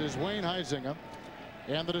Dolphins is Wayne Huizinga.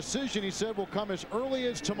 And the decision, he said, will come as early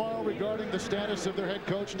as tomorrow regarding the status of their head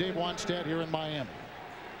coach, Dave Wannstedt, here in Miami.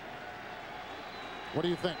 What do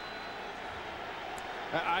you think?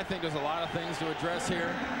 I think there's a lot of things to address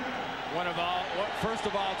here. First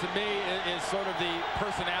of all, to me, is sort of the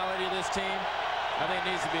personality of this team. I think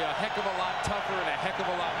it needs to be a heck of a lot tougher and a heck of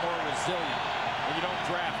a lot more resilient. And you don't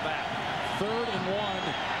draft that. 3rd and 1.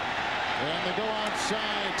 And they go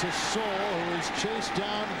outside to Soul, who is chased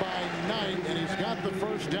down by Knight, and he's got the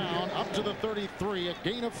first down up to the 33. A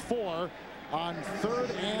gain of 4 on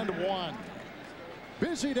 3rd and 1.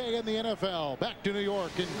 Busy day in the NFL. Back to New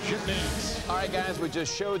York in Jim Nance. All right, guys, we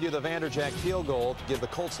just showed you the Vanderjack field goal to give the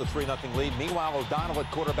Colts the 3-0 lead. Meanwhile, O'Donnell at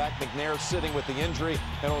quarterback, McNair sitting with the injury,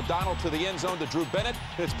 and O'Donnell to the end zone to Drew Bennett.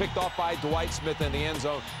 It's picked off by Dwight Smith in the end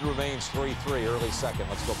zone. It remains 3-3, early second.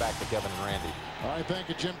 Let's go back to Kevin and Randy. All right, thank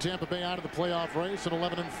you, Jim. Tampa Bay out of the playoff race at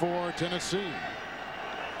 11-4 Tennessee.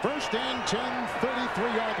 1st and 10,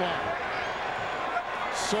 33-yard line.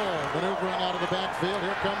 Soul maneuvering out of the backfield.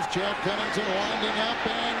 Here comes Chad Pennington winding up,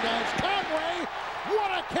 and guys, Conway!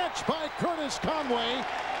 What a catch by Curtis Conway!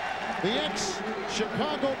 The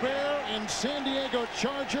ex-Chicago Bear and San Diego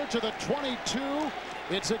Charger to the 22.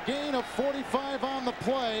 It's a gain of 45 on the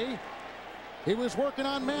play. He was working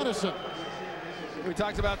on Madison. We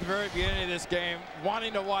talked about at the very beginning of this game,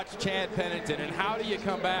 wanting to watch Chad Pennington, and how do you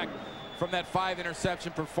come back from that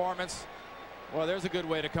 5-interception performance? Well, there's a good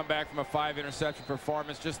way to come back from a 5-interception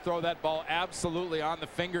performance. Just throw that ball absolutely on the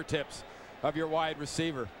fingertips of your wide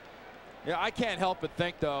receiver. Yeah, I can't help but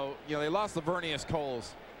think, though, they lost Lavernius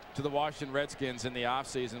Coles to the Washington Redskins in the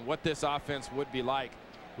offseason. What this offense would be like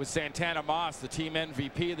with Santana Moss, the team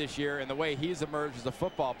MVP this year, and the way he's emerged as a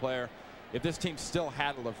football player. If this team still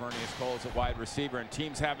had Lavernius Coles at wide receiver, and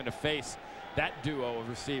teams having to face that duo of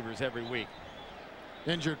receivers every week.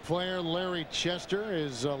 Injured player Larry Chester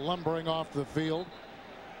is lumbering off the field.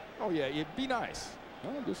 Oh, yeah, it'd be nice. Oh,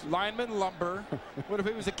 just lineman lumber. What if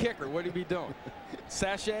he was a kicker? What would he be doing?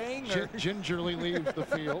 Sashaying? Gingerly leaves the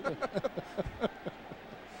field.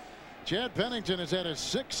 Chad Pennington has had a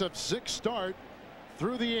 6 of 6 start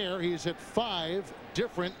through the air. He's hit 5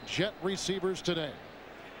 different Jet receivers today.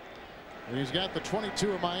 And he's got the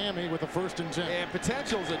 22 of Miami with the 1st and 10. And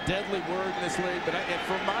potential is a deadly word in this league, but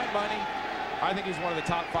for my money, I think he's one of the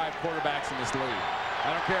top 5 quarterbacks in this league.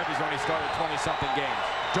 I don't care if he's only started 20-something games.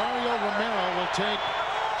 Dario Romero will take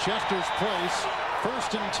Chester's place.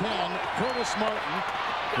 1st and 10. Curtis Martin,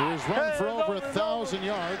 who has run for over 1,000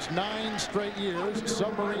 yards, 9 straight years.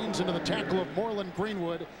 Submarines into the tackle of Moreland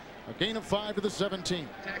Greenwood. A gain of 5 to the 17.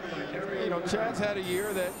 Chad's had a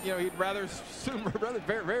year that he'd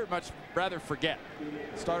very much rather forget.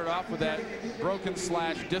 Started off with that broken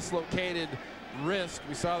 / dislocated wrist.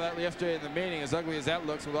 We saw that yesterday in the meeting, as ugly as that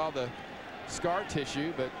looks with all the scar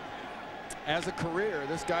tissue, but As a career,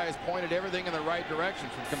 this guy has pointed everything in the right direction,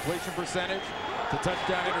 from completion percentage to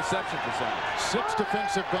touchdown interception percentage. 6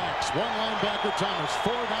 defensive backs, 1 linebacker Thomas,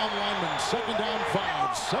 4 down linemen, 2nd down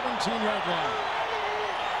 5, 17-yard line.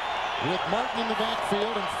 With Martin in the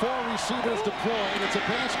backfield and 4 receivers deployed, it's a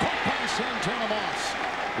pass caught by Santana Moss.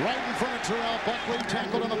 Right in front of Terrell Buckley,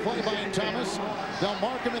 tackled on the play by Thomas. They'll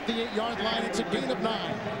mark him at the 8-yard line. It's a gain of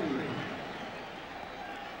 9.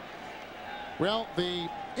 Well, the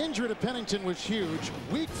injury to Pennington was huge.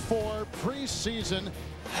 Week 4 preseason,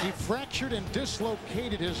 he fractured and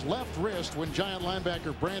dislocated his left wrist when Giant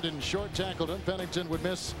linebacker Brandon Short tackled him. Pennington would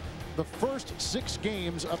miss the first 6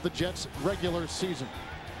 games of the Jets' regular season.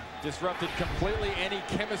 Disrupted completely any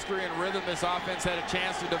chemistry and rhythm this offense had a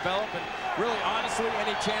chance to develop, and really, honestly,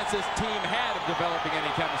 any chance this team had of developing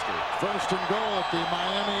any chemistry. 1st and goal at the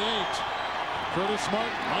Miami 8. Curtis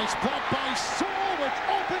Martin, nice block by Sewell, which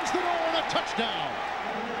opens the door and a touchdown.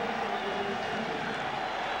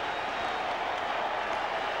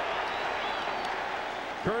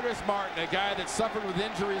 Curtis Martin, a guy that suffered with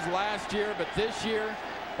injuries last year, but this year,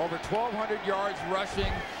 over 1,200 yards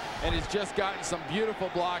rushing, and has just gotten some beautiful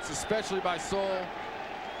blocks, especially by Sewell.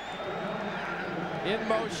 In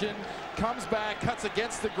motion, comes back, cuts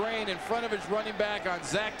against the grain in front of his running back on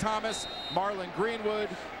Zach Thomas. Marlon Greenwood,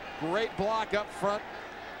 great block up front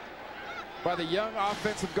by the young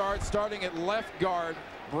offensive guard, starting at left guard,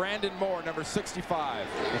 Brandon Moore, number 65.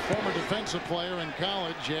 The former defensive player in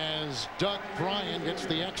college, as Doug Bryan gets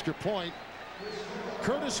the extra point.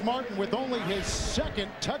 Curtis Martin with only his 2nd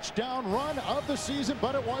touchdown run of the season,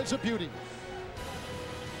 but it was a beauty.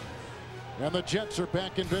 And the Jets are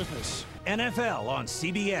back in business. NFL on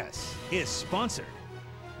CBS is sponsored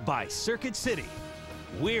by Circuit City.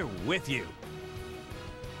 We're with you.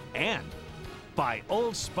 And by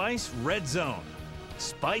Old Spice Red Zone.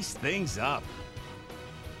 Spice things up.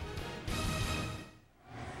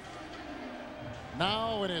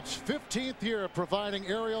 Now in its 15th year of providing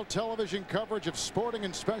aerial television coverage of sporting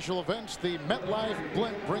and special events, the MetLife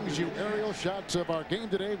Blimp brings you aerial shots of our game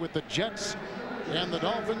today with the Jets and the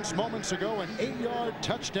Dolphins. Moments ago, an 8-yard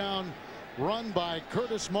touchdown run by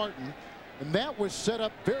Curtis Martin, and that was set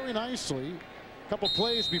up very nicely a couple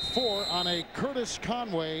plays before on a Curtis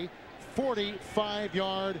Conway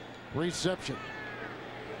 45-yard reception.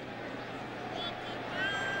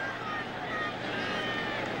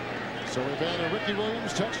 So we've had a Ricky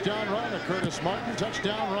Williams touchdown run, a Curtis Martin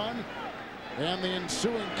touchdown run, and the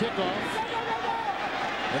ensuing kickoff.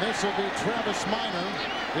 And this will be Travis Minor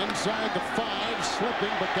inside the 5,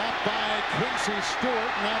 slipping, but got by Quincy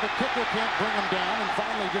Stewart. Now the kicker can't bring him down, and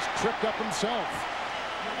finally just tripped up himself.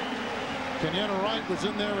 Kenyatta Wright was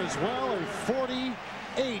in there as well, a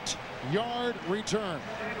 48-yard return.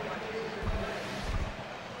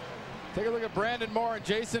 Take a look at Brandon Moore and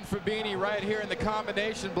Jason Fabini right here in the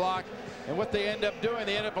combination block. And what they end up doing,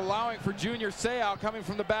 they end up allowing for Junior Seau coming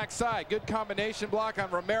from the backside. Good combination block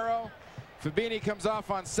on Romero. Fabini comes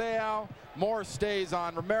off on Seau. Moore stays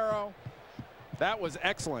on Romero. That was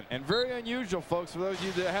excellent and very unusual, folks, for those of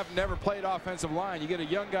you that have never played offensive line. You get a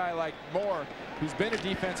young guy like Moore, who's been a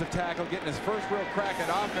defensive tackle, getting his first real crack at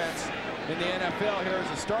offense in the NFL here as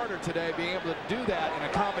a starter today, being able to do that in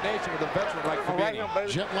a combination with a veteran like Fabini.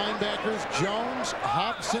 Jet linebackers Jones,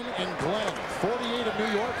 Hobson, and Glenn. 48 of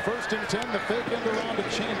New York, 1st and 10, the fake end around to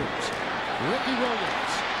Chambers. Ricky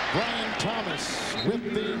Williams, Brian Thomas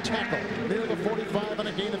with the tackle near the 45 and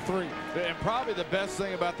a gain of 3. And probably the best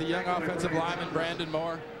thing about the young offensive lineman, Brandon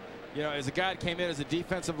Moore, you know, is a guy that came in as a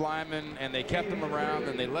defensive lineman, and they kept him around,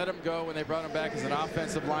 and they let him go when they brought him back as an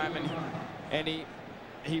offensive lineman. And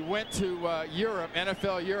he went to Europe,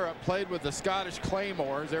 NFL Europe, played with the Scottish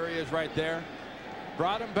Claymores. There he is right there.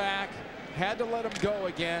 Brought him back, had to let him go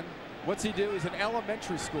again. What's he do? He's an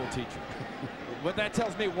elementary school teacher. But that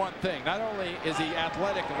tells me one thing. Not only is he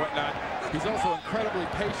athletic and whatnot, he's also incredibly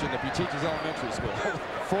patient if he teaches elementary school.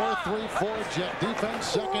 4-3-4 Jet defense.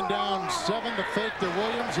 2nd down 7. The fake to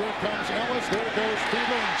Williams. Here comes Ellis. There goes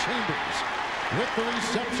Fiedler and Chambers. With the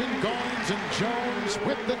reception, Goins and Jones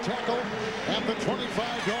with the tackle at the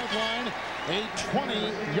 25-yard line. A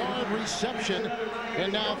 20-yard reception.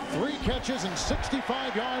 And now 3 catches and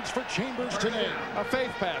 65 yards for Chambers today. A faith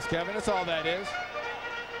pass, Kevin. That's all that is.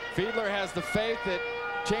 Fiedler has the faith that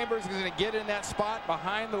Chambers is going to get in that spot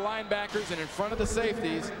behind the linebackers and in front of the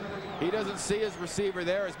safeties. He doesn't see his receiver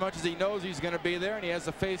there as much as he knows he's going to be there, and he has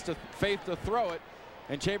the faith to throw it,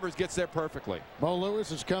 and Chambers gets there perfectly. Mo Lewis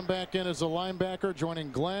has come back in as a linebacker,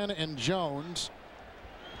 joining Glenn and Jones.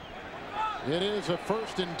 It is a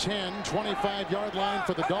 1st and 10, 25-yard line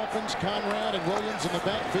for the Dolphins. Conrad and Williams in the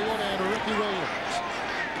backfield, and Ricky Williams.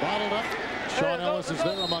 Bottled up. Sean Ellis is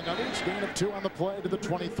there among others. Gain of 2 on the play to the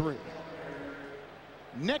 23.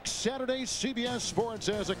 Next Saturday, CBS Sports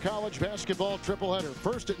has a college basketball tripleheader.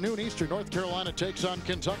 First at noon Eastern, North Carolina takes on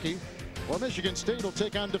Kentucky, or Michigan State will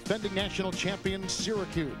take on defending national champion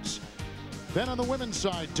Syracuse. Then on the women's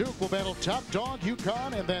side, Duke will battle top dog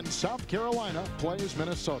UConn, and then South Carolina plays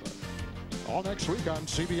Minnesota. All next week on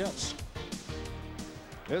CBS.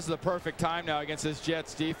 This is the perfect time now against this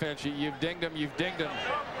Jets defense. You've dinged them, you've dinged them.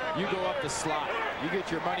 You go up the slot. You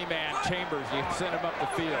get your money man, Chambers, you send him up the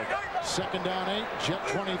field. Second down 8, Jet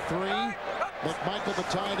 23. McMichael, the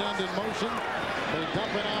tight end, in motion. They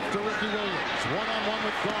dump it off to Ricky Williams. One-on-one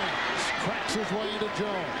with Grimes. Cracks his way into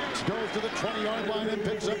Jones. Goes to the 20-yard line and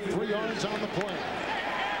picks up 3 yards on the play.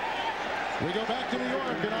 We go back to New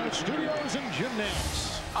York in our studios in Jim Nance.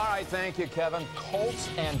 All right, thank you, Kevin. Colts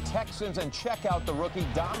and Texans, and check out the rookie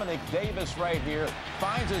Dominic Davis right here.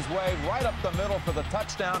 Finds his way right up the middle for the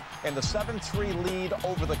touchdown and the 7-3 lead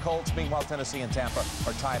over the Colts. Meanwhile, Tennessee and Tampa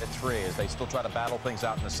are tied at 3 as they still try to battle things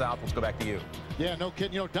out in the South. Let's go back to you. Yeah, no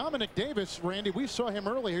kidding. You know, Dominic Davis, Randy, we saw him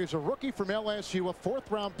earlier. He's a rookie from LSU, a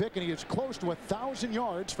 4th-round pick, and he is close to 1,000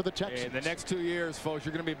 yards for the Texans. In the next 2 years, folks,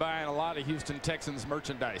 you're going to be buying a lot of Houston Texans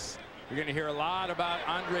merchandise. You're going to hear a lot about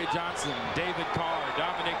Andre Johnson, David Carr,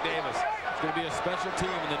 Dominic Davis. It's going to be a special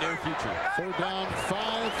team in the near future. 3rd down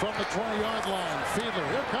 5 from the 20-yard line. Fiedler,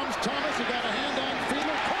 here comes Thomas. He got a hand on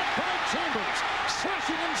Fiedler. Caught by Chambers.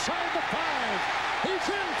 Slashing inside the 5. He's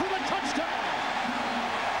in for the touchdown.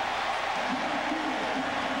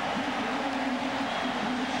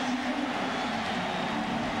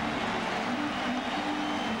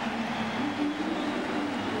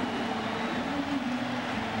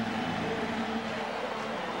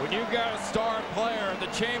 When you've got a star player,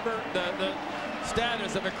 the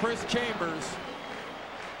status of a Chris Chambers,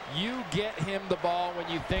 you get him the ball when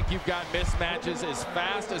you think you've got mismatches as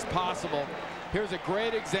fast as possible. Here's a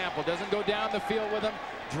great example. Doesn't go down the field with him,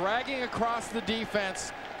 dragging across the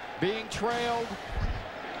defense, being trailed.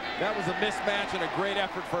 That was a mismatch and a great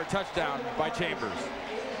effort for a touchdown by Chambers.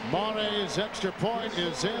 Mare's extra point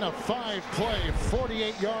is in a 5-play,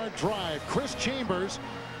 48-yard drive. Chris Chambers,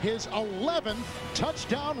 his 11th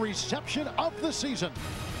touchdown reception of the season.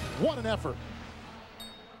 What an effort.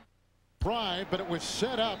 Drive, but it was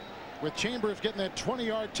set up with Chambers getting that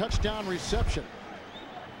 20-yard touchdown reception.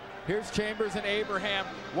 Here's Chambers and Abraham.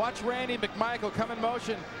 Watch Randy McMichael come in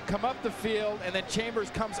motion, come up the field, and then Chambers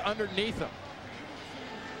comes underneath him.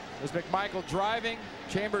 There's McMichael driving,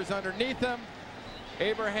 Chambers underneath him.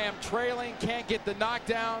 Abraham trailing, can't get the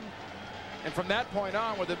knockdown. And from that point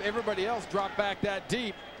on, with everybody else dropped back that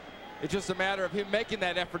deep, it's just a matter of him making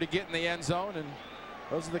that effort to get in the end zone. And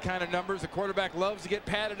those are the kind of numbers the quarterback loves to get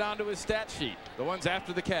padded onto his stat sheet, the ones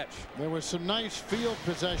after the catch. There was some nice field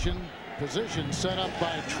position set up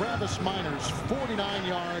by Travis Minor's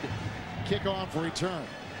 49-yard kickoff return.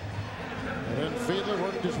 And then Fiedler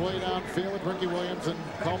worked his way downfield with Ricky Williams, and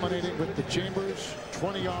culminating with the Chambers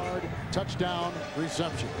 20-yard touchdown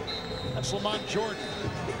reception. That's Lamont Jordan,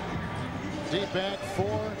 deep back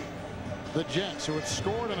for the Jets, who had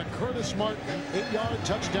scored on a Curtis Martin 8-yard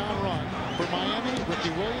touchdown run for Miami. Ricky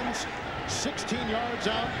Williams 16 yards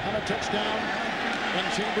out on a touchdown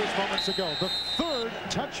and Chambers moments ago. The 3rd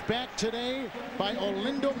touchback today by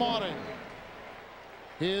Olindo Mare.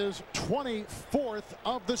 His 24th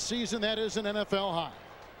of the season. That is an NFL high.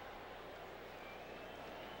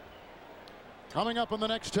 Coming up on the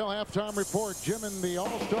Nextel halftime report, Jim and the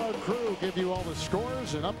All-Star crew give you all the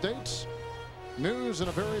scores and updates, news, and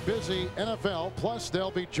a very busy NFL. Plus,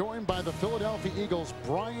 they'll be joined by the Philadelphia Eagles'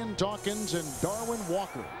 Brian Dawkins and Darwin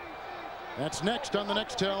Walker. That's next on the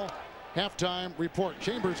Nextel halftime report.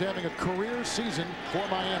 Chambers having a career season for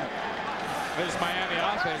Miami. This Miami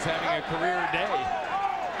offense having a career day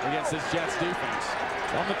against this Jets defense.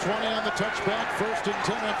 On the 20 on the touchback, 1st and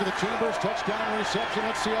 10 after the Chambers touchdown reception.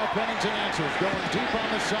 Let's see how Pennington answers. Going deep on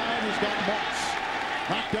the side, he's got Moss.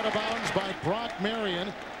 Knocked out of bounds by Brock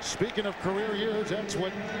Marion. Speaking of career years, that's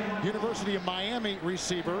what University of Miami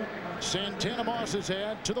receiver Santana Moss has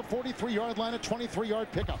had to the 43-yard line, a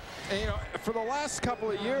 23-yard pickup. And, you know, for the last couple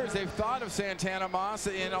of years, they've thought of Santana Moss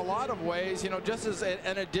in a lot of ways, you know, just as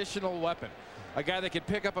an additional weapon. A guy that could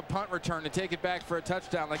pick up a punt return and take it back for a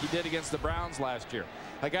touchdown like he did against the Browns last year.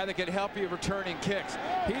 A guy that could help you returning kicks.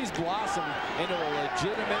 He's blossomed into a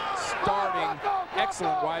legitimate, starting,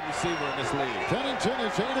 excellent wide receiver in this league. Pennington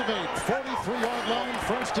is 8 of 8, 43-yard line,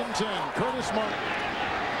 1st and 10. Curtis Martin.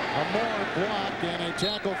 A more block and a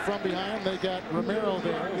tackle from behind. They got Romero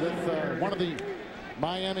there with one of the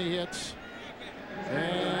Miami hits.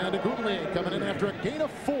 And Agudli coming in after a gain of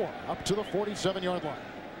 4 up to the 47-yard line.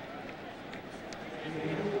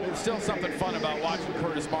 there's still something fun about watching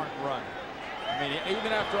Curtis Martin run. I mean,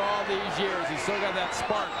 even after all these years, he's still got that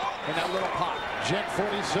spark and that little pop. Jet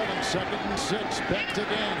 47, second and 6. Backed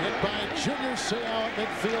again, hit by Junior Seau at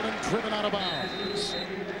midfield and driven out of bounds.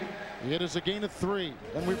 It is a gain of 3,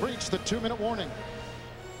 and we've reached the 2-minute warning.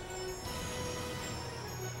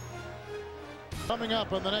 Coming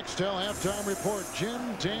up on the Nextel halftime report,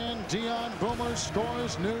 Jim, Dan, Dion, Boomer,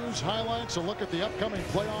 scores, news, highlights, a look at the upcoming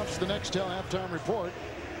playoffs. The Nextel halftime report.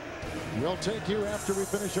 We'll take you after we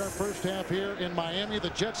finish our first half here in Miami. The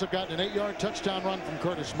Jets have gotten an 8-yard touchdown run from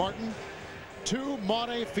Curtis Martin. 2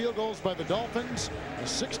 Maude field goals by the Dolphins. A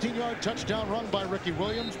 16-yard touchdown run by Ricky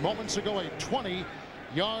Williams. Moments ago, a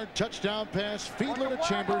 20-yard touchdown pass. Fiedler to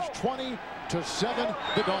Chambers, 20-7,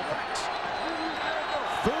 the Dolphins.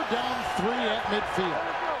 3rd down, 3 at midfield.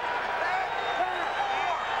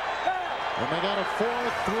 And they got a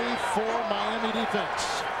 4-3-4 Miami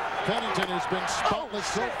defense. Pennington has been spotless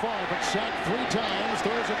so far, but sacked 3 times.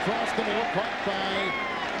 Throws across the middle, caught by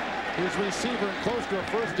his receiver and close to a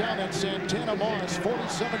 1st down. That's Santana Moss,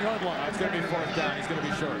 47-yard line. It's going to be 4th down. He's going to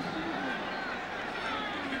be short.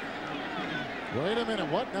 Wait a minute,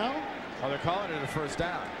 what now? Oh, they're calling it a 1st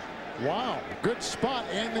down. Wow, good spot,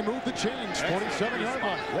 and they moved the chains. 47-yard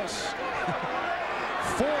line. Yes.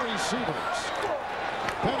 4 receivers.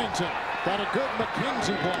 Pennington got a good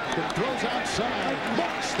McKenzie block and throws outside.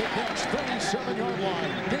 Marks the catch, 37-yard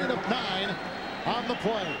line. Gain of 9 on the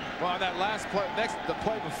play. Well, that last play, the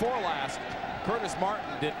play before last, Curtis Martin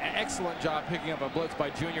did an excellent job picking up a blitz by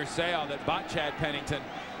Junior Seau that bought Chad Pennington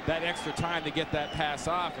that extra time to get that pass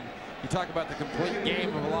off. And you talk about the complete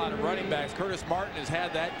game of a lot of running backs. Curtis Martin has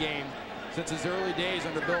had that game since his early days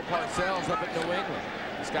under Bill Parcells up at New England.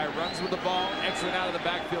 This guy runs with the ball, exiting out of the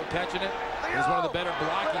backfield, catching it. He's one of the better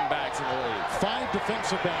blocking backs in the league. 5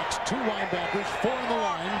 defensive backs, 2 linebackers, 4 in the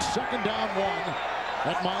line. 2nd down, 1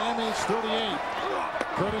 at Miami's 38.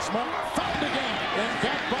 Curtis Martin found again and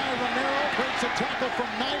got by Romero. Breaks a tackle from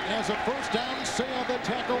Knight. Has a 1st down. Seau the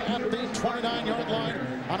tackle at the 29-yard line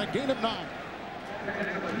on a gain of 9.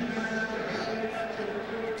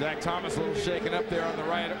 Zach Thomas a little shaken up there on the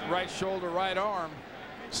right shoulder, right arm.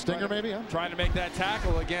 Stinger maybe, huh? Trying to make that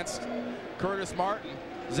tackle against Curtis Martin.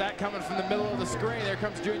 Zach coming from the middle of the screen. There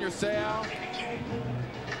comes Junior Seau.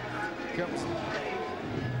 Comes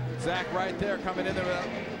Zach right there coming in there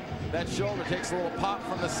with that shoulder. Takes a little pop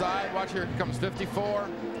from the side. Watch here comes 54.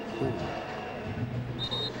 Ooh.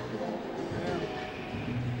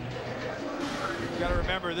 You got to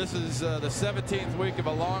remember, this is the 17th week of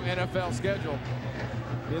a long NFL schedule.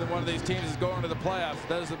 Neither one of these teams is going to the playoffs.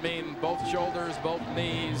 That doesn't mean both shoulders, both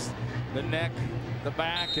knees, the neck, the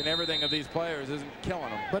back, and everything of these players isn't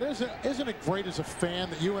killing them. But isn't it great as a fan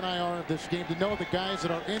that you and I are of this game to know the guys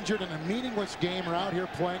that are injured in a meaningless game are out here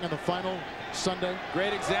playing on the final Sunday?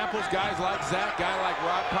 Great examples, guys like Zach, guy like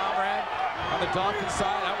Rob Conrad on the Dolphins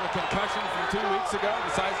side, out with a concussion from 2 weeks ago,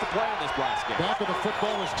 decides to play in this last game. Back of the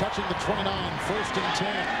football is touching the 29, 1st and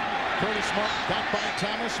 10. Curtis Martin got by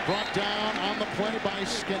Thomas, brought down on the play by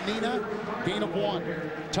Scanina. Gain of 1.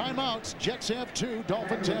 Timeouts. Jets have 2,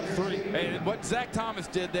 Dolphins have 3. And what Zach Thomas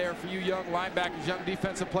did there for you young linebackers, young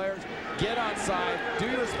defensive players, get onside, do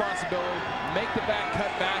your responsibility, make the back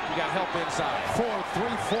cut back, you got help inside.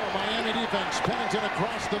 4-3-4 Miami defense. Pennington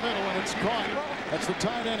across the middle, and it's caught. That's the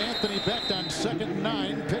tight end Anthony Becht on 2nd and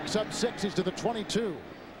 9. Picks up 6. He's to the 22.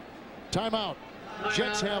 Timeout.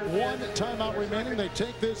 Jets have 1 timeout remaining. They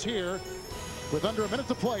take this here with under a minute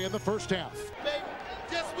to play in the first half.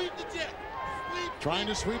 Just sweep the Jets. Trying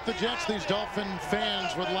to sweep the Jets, these Dolphin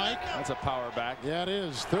fans would like. That's a power back. Yeah, it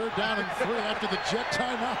is. 3rd down and 3 after the Jet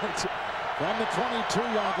timeout from the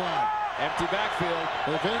 22-yard line. Empty backfield.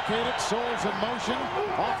 They vacate it. Souls in motion.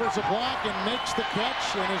 Offers a block and makes the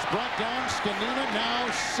catch and is brought down. Scanina, now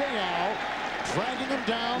Seau dragging him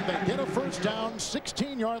down. They get a 1st down.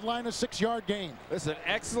 16-yard line, a 6-yard gain. This is an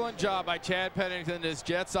excellent job by Chad Pennington and his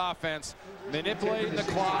Jets offense. Manipulating the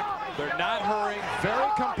clock. They're not hurrying.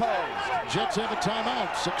 Very composed. Jets have a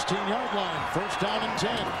timeout. 16-yard line. 1st down and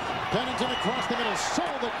 10. Pennington across the middle.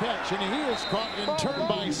 Saw the catch, and he is caught in turn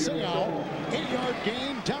by Seau. 8-yard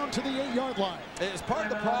gain down to the 8-yard line. It's part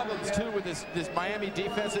of the problems, too, with this Miami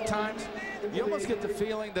defense at times. You almost get the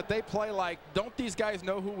feeling that they play like, don't these guys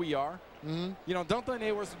know who we are? Mm-hmm. You know, don't they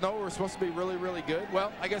know we're supposed to be really, really good?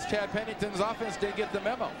 Well, I guess Chad Pennington's offense didn't get the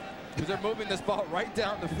memo, because they're moving this ball right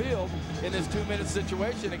down the field in this 2-minute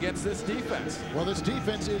situation against this defense. Well, this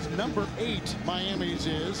defense is number 8, Miami's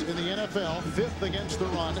is, in the NFL. 5th against the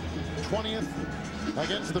run, 20th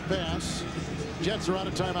against the pass. Jets are out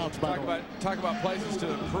of timeouts. Talk about places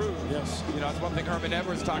to improve. Yes. You know, that's one thing Herman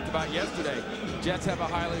Edwards talked about yesterday. Jets have a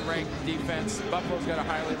highly ranked defense. Buffalo's got a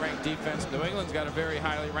highly ranked defense. New England's got a very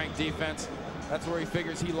highly ranked defense. That's where he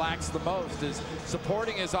figures he lacks the most, is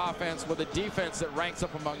supporting his offense with a defense that ranks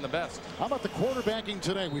up among the best. How about the quarterbacking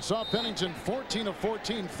today? We saw Pennington 14 of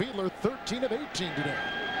 14, Fiedler 13 of 18 today.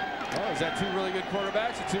 Oh, is that two really good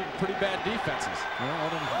quarterbacks or two pretty bad defenses? Well,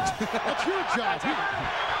 that's your job.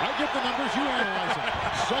 I get the numbers, you analyze them.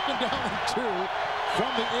 Second down and 2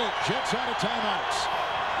 from the 8. Jets out of timeouts.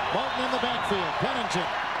 Martin in the backfield. Pennington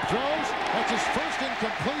throws. That's his first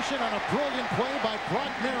incompletion on a brilliant play by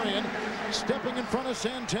Brock Marion, stepping in front of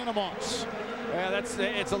Santana Moss. Yeah,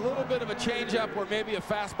 it's a little bit of a changeup where maybe a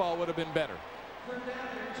fastball would have been better.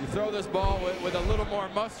 You throw this ball with a little more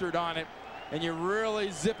mustard on it, and you really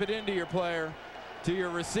zip it into your player, to your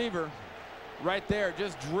receiver. Right there,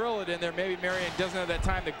 just drill it in there. Maybe Marion doesn't have that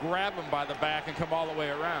time to grab him by the back and come all the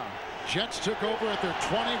way around. Jets took over at their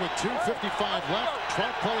 20 with 2:55 left.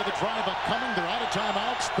 12th play of the drive upcoming. They're out of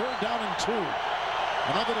timeouts. Third down and 2.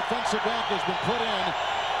 Another defensive back has been put in.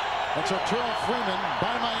 That's Arturo Freeman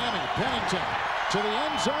by Miami. Pennington to the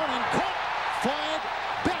end zone and caught. Flag.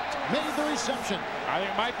 Beck made the reception. I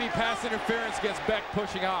think it might be pass interference against Beck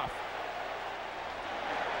pushing off.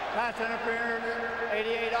 Pass interference,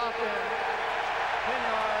 88 offense. 10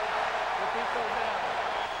 yards. Repeat those down.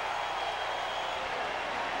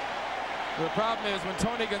 The problem is when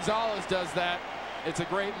Tony Gonzalez does that, it's a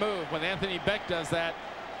great move. When Anthony Beck does that,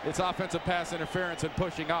 it's offensive pass interference and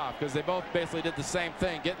pushing off, because they both basically did the same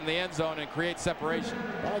thing, get in the end zone and create separation.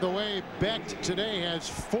 By the way, Beck today has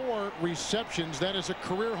 4 receptions. That is a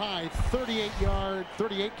career high,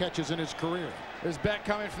 38 catches in his career. There's Beck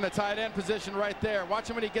coming from the tight end position right there. Watch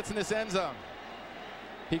him when he gets in this end zone.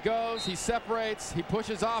 He goes, he separates, he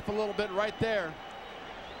pushes off a little bit right there.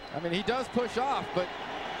 I mean, he does push off, but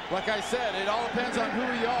like I said, it all depends on who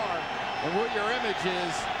you are and what your image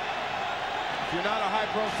is. If you're not a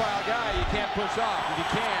high-profile guy, you can't push off. If you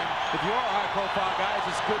can, if you are a high-profile guy,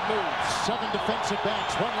 it's just good moves. 7 defensive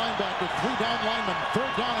backs, 1 linebacker, 3 down linemen,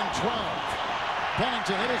 3rd down and 12.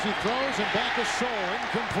 Pennington hit as he throws, and back is Soul,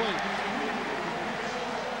 incomplete.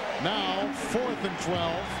 Now 4th and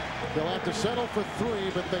 12. They'll have to settle for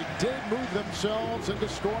 3, but they did move themselves into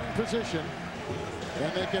scoring position.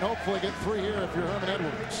 And they can hopefully get 3 here if you're Herman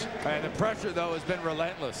Edwards. And the pressure, though, has been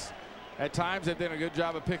relentless. At times, they've done a good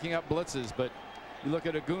job of picking up blitzes, but you look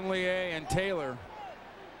at Agunlier and Taylor.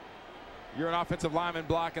 You're an offensive lineman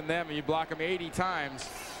blocking them, and you block them 80 times.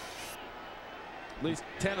 At least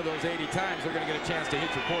 10 of those 80 times, they're going to get a chance to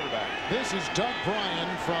hit your quarterback. This is Doug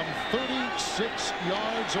Bryan from 36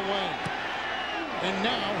 yards away. And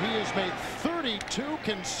now he has made 32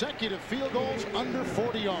 consecutive field goals under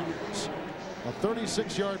 40 yards. A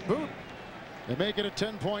 36-yard boot. They make it a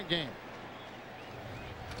 10-point game.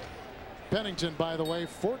 Pennington, by the way,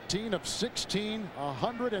 14 of 16,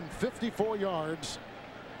 154 yards.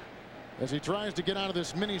 As he tries to get out of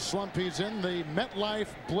this mini slump he's in, the MetLife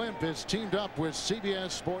Blimp has teamed up with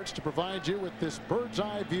CBS Sports to provide you with this bird's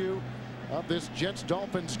eye view of this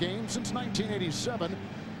Jets-Dolphins game. Since 1987,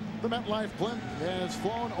 the MetLife Blimp has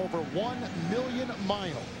flown over 1 million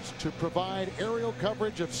miles to provide aerial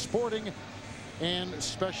coverage of sporting and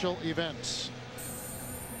special events.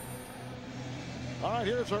 All right,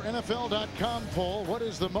 here's our NFL.com poll. What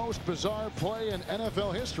is the most bizarre play in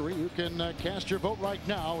NFL history? You can cast your vote right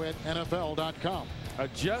now at NFL.com.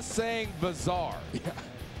 Just saying bizarre. Yeah.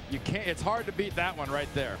 You can't. It's hard to beat that one right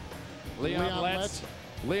there. Leon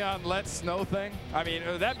Letts snow thing. I mean,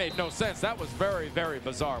 that made no sense. That was very, very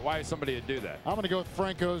bizarre. Why is somebody to do that? I'm going to go with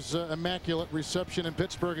Franco's immaculate reception in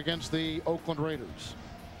Pittsburgh against the Oakland Raiders,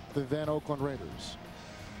 the then Oakland Raiders.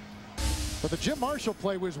 But the Jim Marshall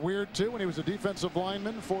play was weird, too, when he was a defensive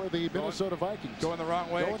lineman for the Minnesota Vikings. Going the wrong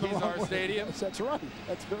way at Kezar Stadium. Yes, that's right.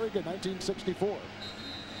 That's very good. 1964.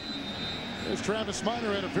 There's Travis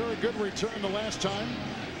Minor had a very good return the last time.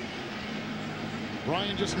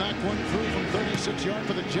 Ryan just knocked one through from 36 yards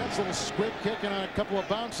for the Jets. A little squib kick and a couple of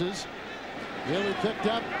bounces. Nearly picked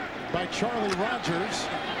up by Charlie Rogers.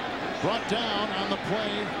 Brought down on the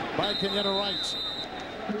play by Kenyatta Wright.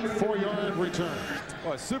 4-yard return.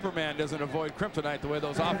 Well, Superman doesn't avoid kryptonite the way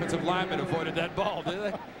those offensive linemen avoided that ball, did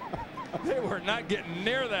they? They were not getting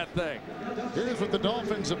near that thing. Here's what the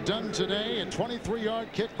Dolphins have done today. A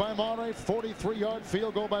 23-yard kick by Maury, 43-yard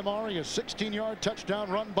field goal by Maury, a 16-yard touchdown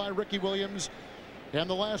run by Ricky Williams, and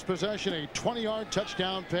the last possession, a 20-yard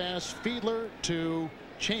touchdown pass, Fiedler to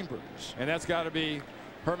Chambers. And that's got to be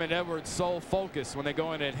Herman Edwards' sole focus when they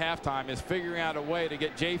go in at halftime, is figuring out a way to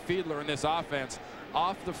get Jay Fiedler in this offense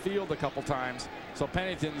off the field a couple times, so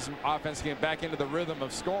Pennington's offense can get back into the rhythm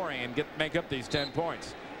of scoring and make up these 10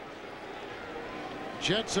 points.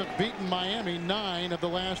 Jets have beaten Miami 9 of the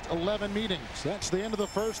last 11 meetings. That's the end of the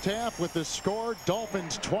first half with the score: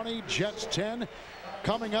 Dolphins 20, Jets 10.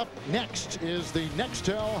 Coming up next is the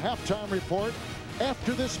Nextel halftime report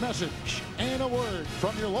after this message and a word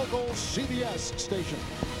from your local CBS station.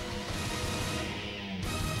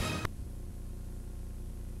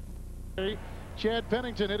 Chad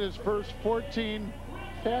Pennington hit his first 14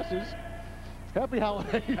 passes. Happy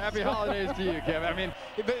holidays. Happy holidays to you, Kevin. I mean,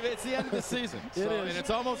 it's the end of the season. So, it is. And it's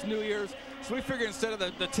almost New Year's. So we figure instead of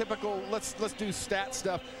the typical let's do stat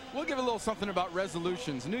stuff, we'll give a little something about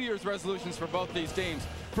resolutions. New Year's resolutions for both these teams.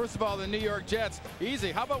 First of all, the New York Jets,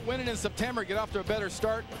 easy. How about winning in September, get off to a better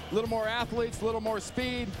start, a little more athletes, a little more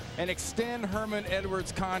speed, and extend Herman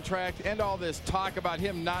Edwards' contract, and all this talk about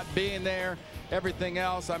him not being there, everything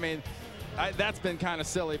else. I mean, that's been kind of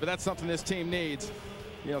silly, but that's something this team needs.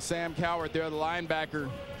 You know, Sam Cowart there, the linebacker,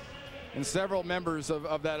 and several members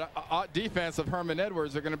of that defense of Herman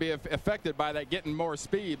Edwards are going to be affected by that, getting more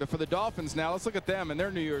speed. But for the Dolphins now, let's look at them and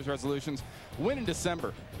their New Year's resolutions. Win in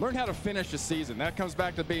December. Learn how to finish a season. That comes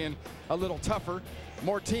back to being a little tougher.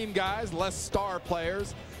 More team guys, less star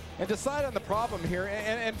players. And decide on the problem here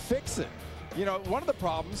and fix it. You know, one of the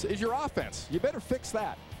problems is your offense. You better fix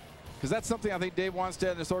that, because that's something I think Dave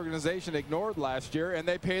Wanstead and this organization ignored last year, and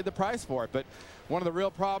they paid the price for it. But one of the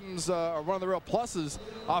real problems, or one of the real pluses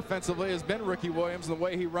offensively, has been Ricky Williams and the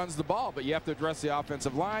way he runs the ball. But you have to address the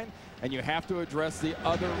offensive line, and you have to address the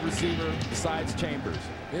other receiver besides Chambers.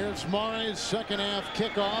 Here's Murray's second half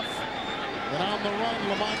kickoff. And on the run,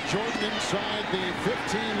 Lamont Jordan inside the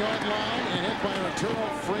 15-yard line and hit by Arturo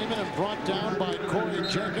Freeman and brought down by Corey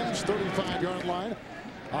Jenkins, 35-yard line,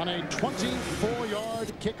 on a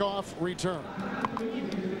 24-yard kickoff return.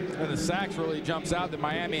 And the sacks really jumps out that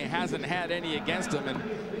Miami hasn't had any against them,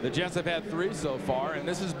 and the Jets have had 3 so far, and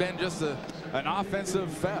this has been just an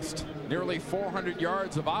offensive fest. Nearly 400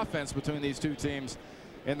 yards of offense between these two teams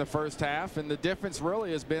in the first half, and the difference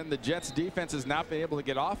really has been the Jets defense has not been able to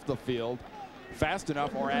get off the field fast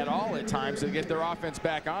enough or at all at times to get their offense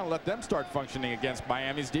back on and let them start functioning against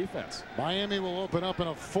Miami's defense. Miami will open up in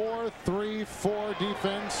a 4-3-4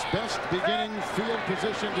 defense. Best beginning field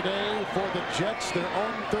position today for the Jets, their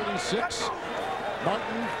own 36.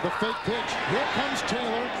 Martin, the fake pitch. Here comes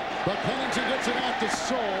Taylor, but Pennington gets it out to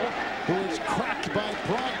Soule, who is cracked by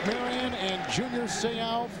Brock Marion and Junior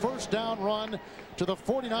Seau. First down run to the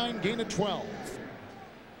 49, gain of 12.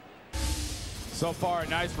 So far, a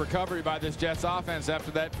nice recovery by this Jets offense after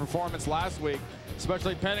that performance last week,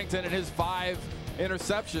 especially Pennington and his 5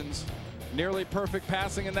 interceptions. Nearly perfect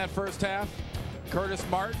passing in that first half. Curtis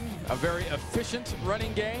Martin, a very efficient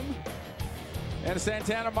running game. And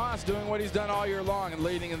Santana Moss doing what he's done all year long and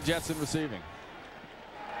leading the Jets in receiving.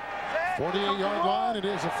 48-yard line, it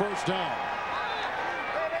is a first down.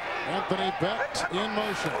 Anthony Becht in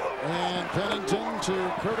motion, and Pennington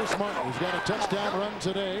to Curtis Martin, who's got a touchdown run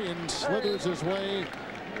today and slithers his way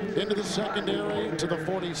into the secondary to the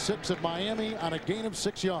 46 of Miami on a gain of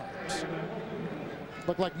 6 yards.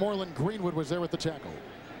 Looked like Moreland Greenwood was there with the tackle.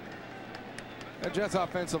 The Jets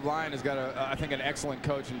offensive line has got, I think, an excellent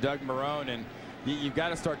coach in Doug Marrone, and you've got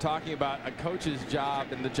to start talking about a coach's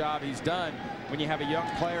job and the job he's done when you have a young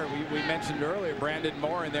player. We mentioned earlier Brandon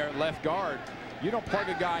Moore in there at left guard. You don't plug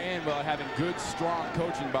a guy in without having good, strong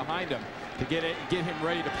coaching behind him to get him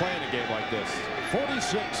ready to play in a game like this.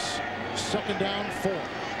 46, second down 4.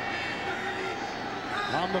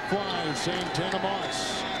 On the fly, Santana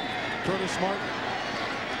Moss. Curtis Martin.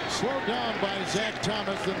 Slowed down by Zach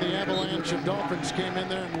Thomas, and the Avalanche and Dolphins came in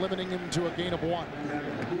there and limiting him to a gain of 1.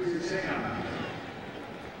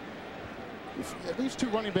 These two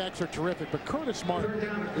running backs are terrific, but Curtis Martin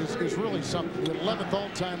is really something. The 11th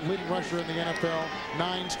all-time leading rusher in the NFL,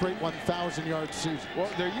 9 straight 1,000-yard seasons. Well,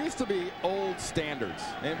 there used to be old standards,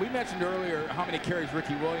 and we mentioned earlier how many carries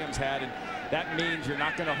Ricky Williams had, and that means you're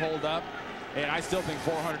not going to hold up. And I still think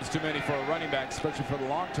 400 is too many for a running back, especially for the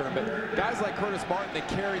long term. But guys like Curtis Martin, they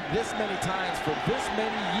carried this many times for this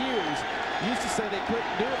many years. Used to say they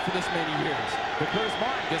couldn't do it for this many years. But Curtis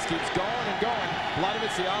Martin just keeps going and going. A lot of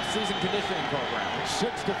it's the off-season conditioning program. 6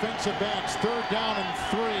 defensive backs, 3rd down and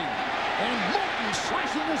 3. And Martin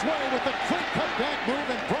slashing his way with a quick cutback move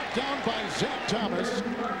and brought down by Zach Thomas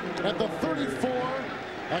at the 34.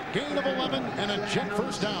 A gain of 11 and a Jet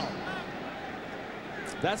first down.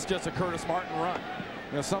 That's just a Curtis Martin run.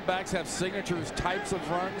 You know, some backs have signatures types of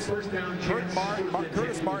runs.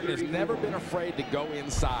 Curtis Martin has never been afraid to go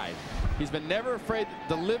inside. He's been never afraid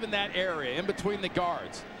to live in that area in between the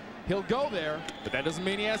guards. He'll go there, but that doesn't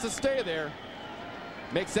mean he has to stay there.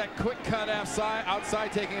 Makes that quick cut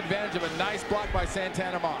outside, taking advantage of a nice block by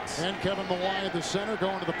Santana Moss. And Kevin Mawai at the center,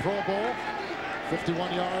 going to the Pro Bowl.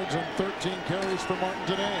 51 yards and 13 carries for Martin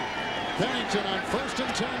today. Pennington on 1st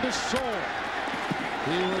and 10 to Soul.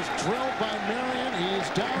 He was drilled by Marion. He's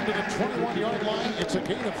down to the 21-yard line. It's a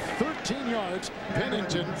gain of 13 yards.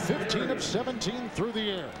 Pennington 15 of 17 through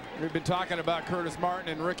the air. We've been talking about Curtis Martin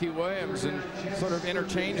and Ricky Williams, and sort of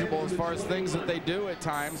interchangeable as far as things that they do at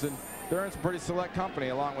times. And they're in some pretty select company,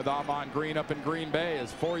 along with Ahman Green up in Green Bay.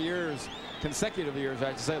 As 4 years, consecutive years, I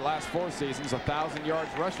should say, last 4 seasons, 1,000 yards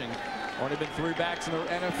rushing. Only been 3 backs in the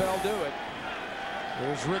NFL do it.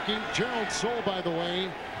 There's Ricky. Gerald Soul, by the way,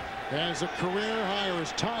 has a career high, or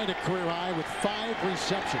is tied a career high with 5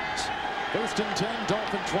 receptions. 1st and 10,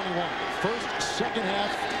 Dolphin 21. First, second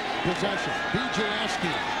half possession. B.J. Askew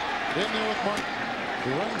in there with Martin.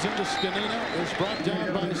 He runs into Scanina, is brought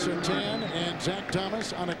down by Sertan and Zach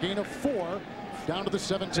Thomas on a gain of 4 down to the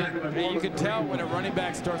 17. You can tell when a running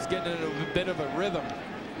back starts getting in a bit of a rhythm.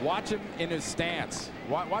 Watch him in his stance.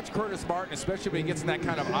 Watch Curtis Martin, especially when he gets in that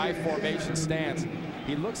kind of I formation stance.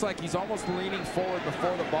 He looks like he's almost leaning forward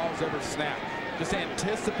before the ball's ever snapped, just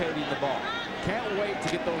anticipating the ball. Can't wait to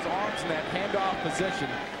get those arms in that handoff position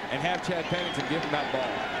and have Chad Pennington give him that ball.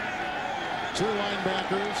 2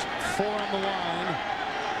 linebackers, 4 on the line,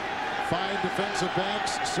 5 defensive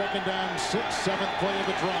backs, 2nd down, 6, 7th play of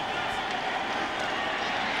the drive.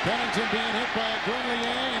 Pennington being hit by Grenier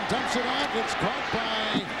and dumps it off. It's caught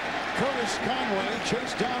by Curtis Conway,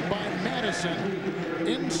 chased down by Madison.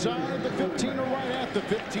 Inside the 15 or right at the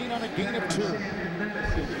 15 on a gain of 2.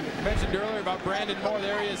 Mentioned earlier about Brandon Moore.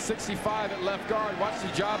 There he is, 65 at left guard. Watch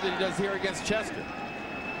the job that he does here against Chester.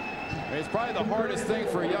 It's probably the hardest thing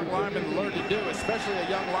for a young lineman to learn to do, especially a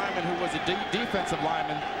young lineman who was a defensive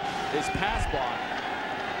lineman, is pass block.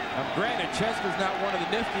 Granted, Chester's not one of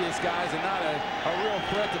the niftiest guys and not a real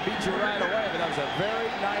threat to beat you right away, but that was a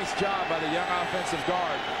very nice job by the young offensive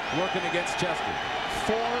guard working against Chester.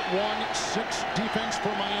 4-1-6 defense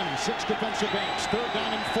for Miami. 6 defensive backs. 3rd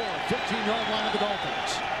down and 4. 15-yard line of the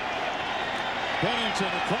Dolphins.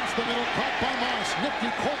 Pennington across the middle, caught by Moss. Nifty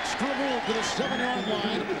corkscrew move to the 7-yard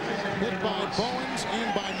line. Hit by Bowens and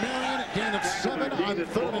by Marion. Gain of 7 on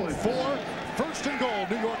 3rd and 4. 1st and goal,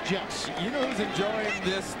 New York Jets. You know who's enjoying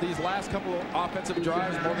these last couple of offensive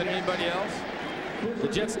drives more than anybody else? The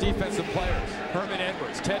Jets' defensive players. Herman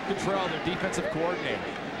Edwards, Ted Cottrell, their defensive coordinator.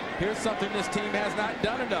 Here's something this team has not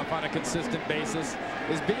done enough on a consistent basis,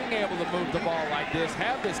 is being able to move the ball like this,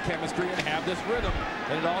 have this chemistry, and have this rhythm.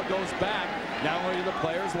 And it all goes back not only to the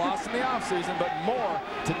players lost in the offseason, but more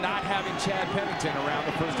to not having Chad Pennington around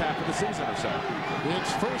the first half of the season or so.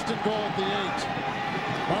 It's 1st and goal at the 8.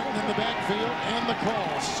 Martin in the backfield and the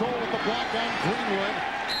call. Soul with the block on Greenwood.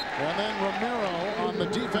 And then Romero on the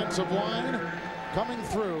defensive line coming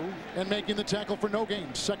through and making the tackle for no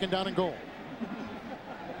gain. 2nd down and goal.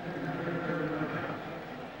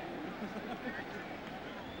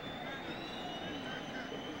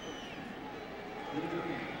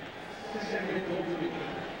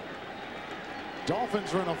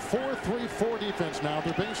 Dolphins are in a 4-3-4 defense now.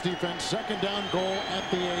 Their base defense, 2nd down goal at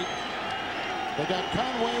the 8. They got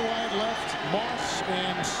Conway wide left, Moss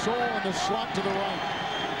and Soul in the slot to the right.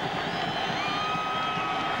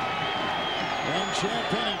 And Chad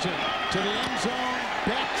Pennington to the end zone,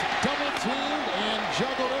 backed, double teamed, and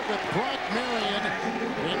juggled it with Brock Marion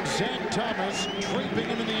and Zach Thomas draping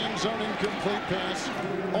him in the end zone. Incomplete pass.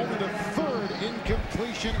 Only the 3rd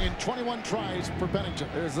incompletion in 21 tries for Pennington.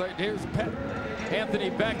 Here's Anthony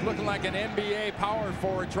Beck looking like an NBA power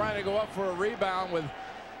forward, trying to go up for a rebound with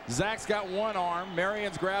Zach's got one arm.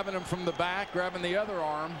 Marion's grabbing him from the back, grabbing the other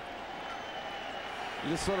arm.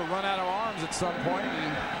 You just sort of run out of arms at some point,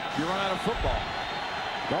 and you run out of football.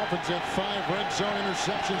 Dolphins have 5 red zone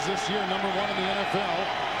interceptions this year, #1 in the NFL.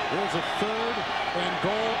 There's a 3rd and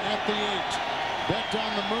goal at the 8. Beck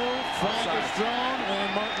on the move, flag is thrown,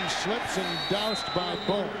 and Martin slips and doused by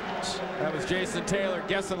Bowens. That was Jason Taylor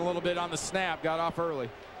guessing a little bit on the snap, got off early.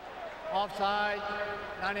 Offside,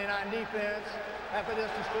 99 defense, half a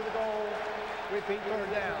distance to the goal, repeat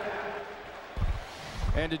 3rd down.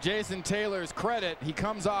 And to Jason Taylor's credit, he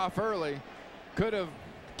comes off early. Could have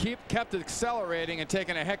kept accelerating and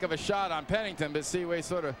taken a heck of a shot on Pennington, but Seaway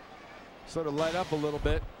sort of let up a little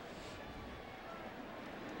bit.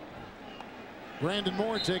 Brandon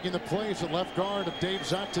Moore taking the place at left guard of Dave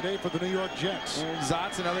Zott today for the New York Jets. And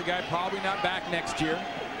Zott's another guy probably not back next year.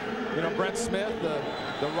 You know, Brent Smith, the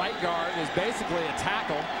right guard, is basically a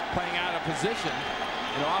tackle playing out of position.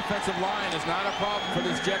 You know, offensive line is not a problem for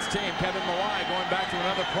this Jets team. Kevin Mawai going back to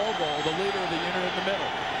another Pro Bowl, the leader of the unit in the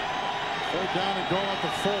middle. 3rd down and goal at the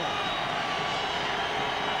 4.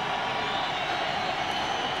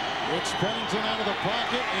 It's Pennington out of the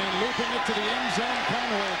pocket and looping it to the end zone.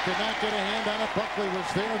 Conway could not get a hand on it. Buckley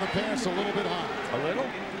was there. The pass a little bit high. A little?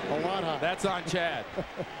 A lot high. That's on Chad.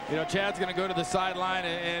 You know, Chad's going to go to the sideline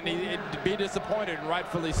and he'd be disappointed, and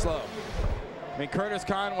rightfully so. I mean, Curtis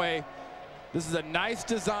Conway, this is a nice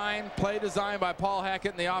design, play design by Paul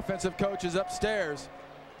Hackett and the offensive coaches upstairs.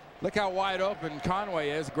 Look how wide open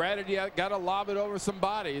Conway is. Granted, he got to lob it over some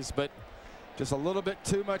bodies, but just a little bit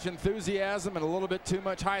too much enthusiasm and a little bit too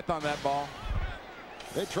much height on that ball.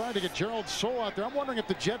 They tried to get Gerald Soule out there. I'm wondering if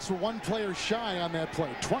the Jets were one player shy on that play.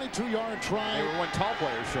 22-yard try. They were one tall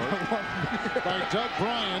player short. By Doug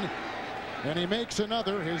Bryan. And he makes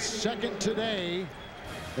another, his second today.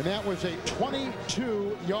 And that was a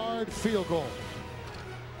 22-yard field goal.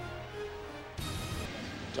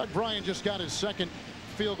 Doug Bryan just got his second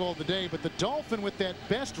field goal of the day, but the Dolphin with that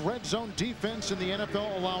best red zone defense in the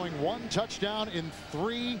NFL, allowing 1 touchdown in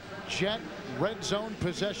 3 Jet red zone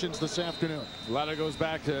possessions this afternoon. A lot of it goes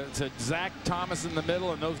back to Zach Thomas in the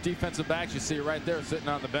middle and those defensive backs you see right there sitting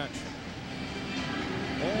on the bench.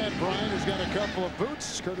 And Bryan has got a couple of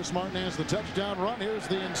boots. Curtis Martin has the touchdown run. Here's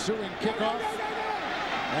the ensuing kickoff.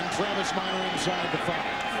 And Travis Minor inside the 5.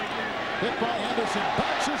 Hit by Henderson,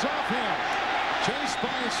 bounces off him. Chased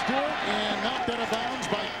by Stewart and knocked out of bounds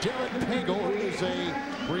by Derek Pagel, who is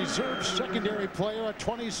a reserve secondary player, a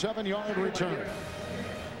 27-yard return.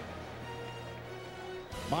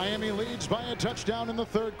 Miami leads by a touchdown in the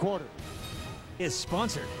 3rd quarter. Is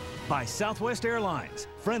sponsored by Southwest Airlines.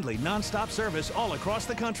 Friendly nonstop service all across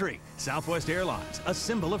the country. Southwest Airlines, a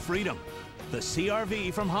symbol of freedom. The CR-V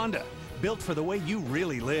from Honda, built for the way you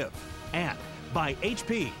really live. And by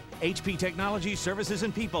HP. HP Technology, services,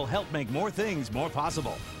 and people help make more things more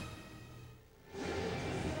possible.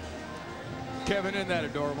 Kevin, isn't that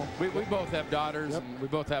adorable? We both have daughters, and we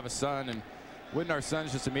both have a son, and wouldn't our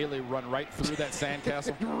sons just immediately run right through that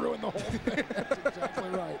sandcastle? Ruin the whole thing. That's exactly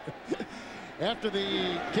right. After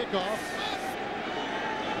the kickoff,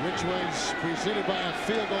 which was preceded by a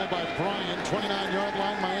field goal by Bryan, 29-yard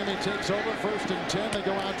line, Miami takes over, 1st and 10. They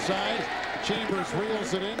go outside. Chambers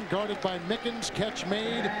reels it in, guarded by Mickens. Catch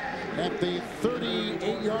made at the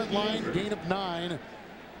 38-yard line. Gain of 9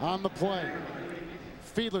 on the play.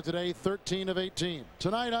 Fiedler today, 13 of 18.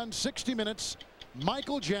 Tonight on 60 Minutes,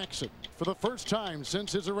 Michael Jackson, for the first time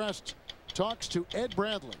since his arrest, talks to Ed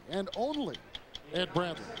Bradley, and only Ed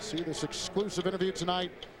Bradley. See this exclusive interview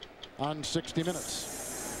tonight on 60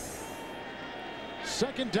 Minutes.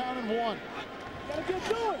 2nd down and 1. Gotta get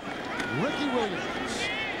going. Ricky Williams,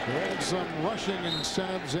 who had some rushing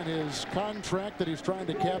incentives in his contract that he's trying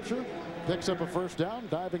to capture, picks up a 1st down,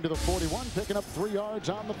 diving to the 41, picking up 3 yards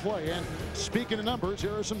on the play. And speaking of numbers,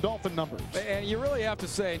 here are some Dolphin numbers. And you really have to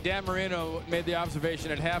say, Dan Marino made the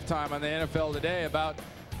observation at halftime on the NFL Today about,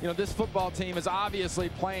 you know, this football team is obviously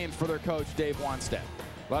playing for their coach, Dave Wannstedt.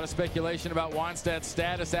 A lot of speculation about Wannstedt's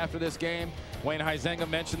status after this game. Wayne Huizenga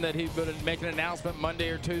mentioned that he would make an announcement Monday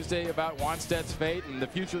or Tuesday about Wannstedt's fate and the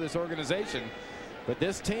future of this organization. But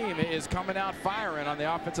this team is coming out firing on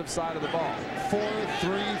the offensive side of the ball.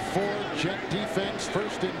 4-3-4 Jet defense,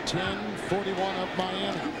 1st and 10, 41 of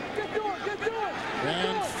Miami. Get going, get going.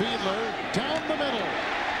 And Fiedler down the middle.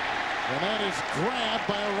 And that is grabbed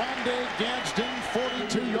by Oronde Gadsden,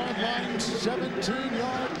 42-yard line,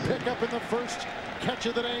 17-yard pickup in the first catch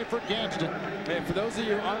of the day for Gadsden. And for those of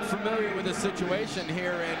you unfamiliar with the situation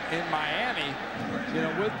here in Miami, you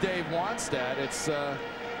know, with Dave Wannstedt,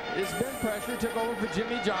 it's been pressure. Took over for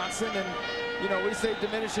Jimmy Johnson, and you know, we say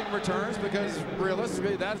diminishing returns because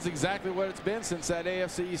realistically that's exactly what it's been since that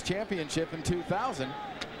AFC East championship in 2000.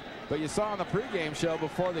 But you saw on the pregame show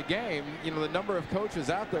before the game, you know, the number of coaches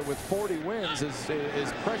out there with 40 wins is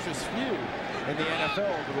precious few in the NFL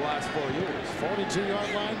over the last 4 years.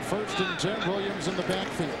 42-yard line, 1st and 10. Williams in the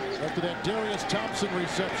backfield. After that Darius Thompson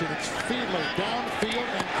reception, it's Fiedler downfield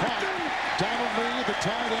and caught. Donald Lee, the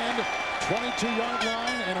tight end, 22-yard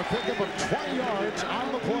line, and a pickup of 20 yards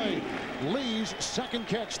on the play. Lee's 2nd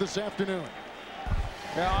catch this afternoon.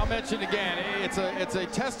 Now, I'll mention again, it's a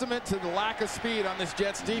testament to the lack of speed on this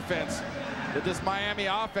Jets defense that this Miami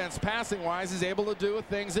offense, passing-wise, is able to do the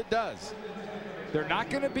things it does. They're not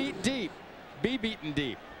going to be beaten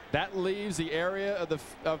deep. That leaves the area of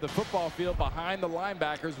the football field behind the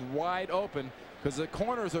linebackers wide open because the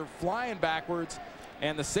corners are flying backwards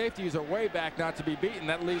and the safeties are way back not to be beaten.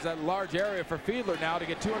 That leaves that large area for Fiedler now to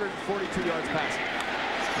get 242 yards passing.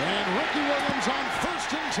 And Ricky Williams on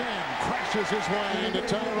 1st and 10 crashes his way into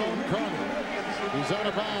Tyrone Carter. He's out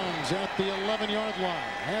of bounds at the 11-yard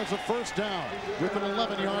line. Has a 1st down with an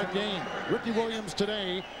 11-yard gain. Ricky Williams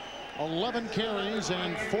today, 11 carries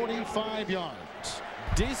and 45 yards.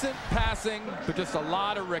 Decent passing, but just a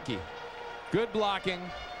lot of Ricky. Good blocking.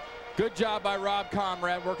 Good job by Rob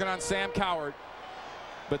Comrade working on Sam Cowart.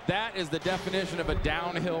 But that is the definition of a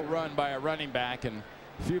downhill run by a running back, and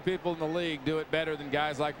few people in the league do it better than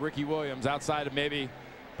guys like Ricky Williams, outside of maybe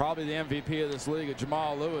probably the MVP of this league,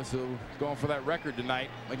 Jamal Lewis, who's going for that record tonight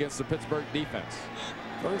against the Pittsburgh defense.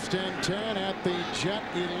 1st and 10 at the Jet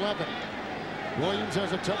 11. Williams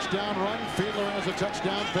has a touchdown run. Fiedler has a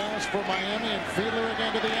touchdown pass for Miami, and Fiedler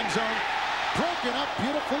again to the end zone. Broken up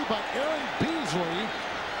beautifully by Aaron Beasley.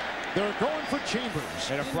 They're going for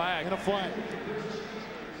Chambers. And a flag. And a flag.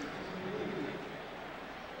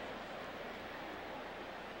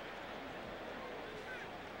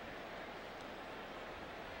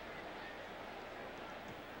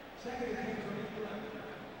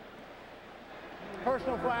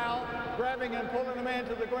 Personal foul, grabbing and pulling the man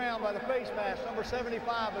to the ground by the face mask, number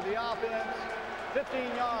 75 of the offense,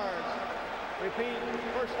 15 yards. Repeat,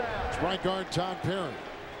 first down. It's right guard Todd Perry.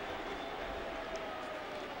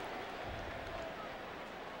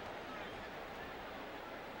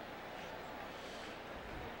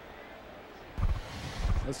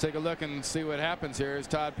 Let's take a look and see what happens here. Is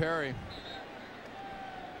Todd Perry.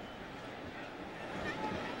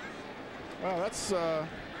 Well,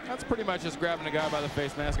 that's pretty much just grabbing a guy by the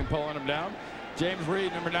face mask and pulling him down. James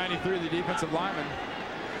Reed, number 93, the defensive lineman.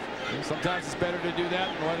 Sometimes it's better to do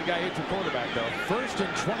that than let a guy hit your quarterback, though. 1st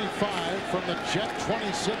and 25 from the Jet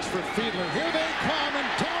 26 for Fiedler. Here they come, and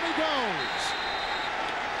down he goes.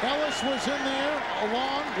 Ellis was in there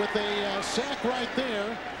along with a sack right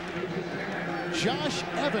there. Josh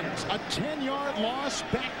Evans, a 10-yard loss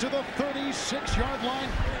back to the 36-yard line.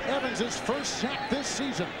 Evans' first sack this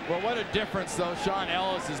season. Well, what a difference, though, Sean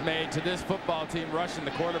Ellis has made to this football team rushing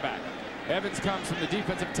the quarterback. Evans comes from the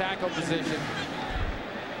defensive tackle position.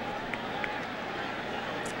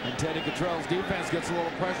 And Teddy Cottrell's defense gets a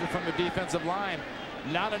little pressure from the defensive line.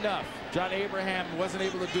 Not enough. John Abraham wasn't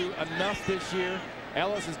able to do enough this year.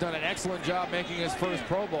 Ellis has done an excellent job making his first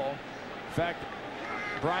Pro Bowl. In fact,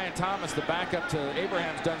 Brian Thomas, the backup to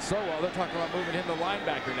Abraham's done so well. They're talking about moving him to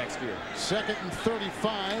linebacker next year. 2nd and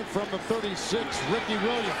 35 from the 36, Ricky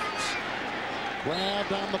Williams.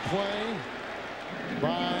 Grabbed on the play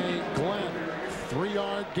by Glenn.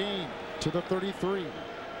 3-yard gain to the 33.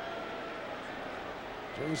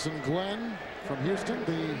 Jason Glenn from Houston,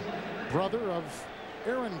 the brother of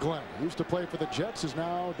Aaron Glenn, who used to play for the Jets, is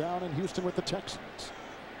now down in Houston with the Texans.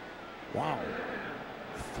 Wow.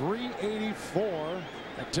 384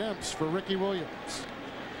 attempts for Ricky Williams.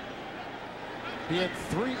 He had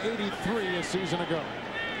 383 a season ago.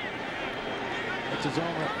 That's his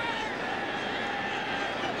own record.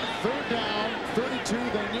 3rd down, 32.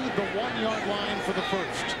 They need the 1-yard line for the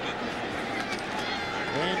first.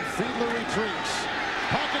 And Fiedler retreats.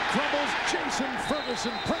 Pocket crumbles. Jason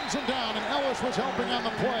Ferguson brings him down, and Ellis was helping on the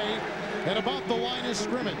play at about the line of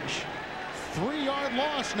scrimmage. 3-yard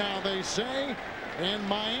loss now, they say, and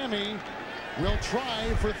Miami will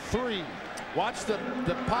try for 3. Watch the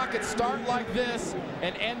pocket start like this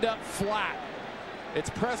and end up flat. It's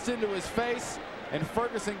pressed into his face, and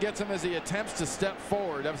Ferguson gets him as he attempts to step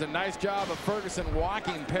forward. That was a nice job of Ferguson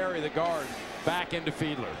walking Perry, the guard, back into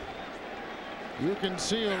Fiedler. You can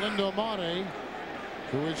see Olindo Mate,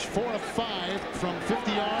 who is 4 of 5 from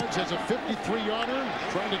 50 yards, has a 53-yarder,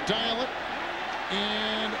 trying to dial it,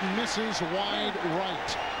 and misses wide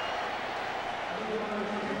right.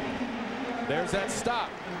 There's that stop.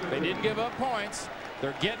 They didn't give up points.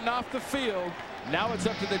 They're getting off the field. Now it's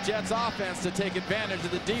up to the Jets offense to take advantage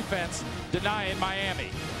of the defense denying Miami.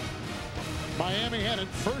 Miami had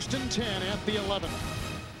it 1st and 10 at the 11.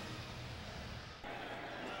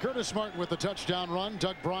 Curtis Martin with the touchdown run.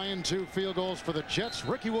 Doug Bryan 2 field goals for the Jets.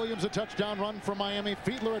 Ricky Williams a touchdown run for Miami.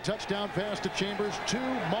 Fiedler a touchdown pass to Chambers. 2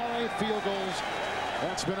 Mare field goals.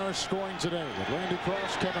 That's been our scoring today with Randy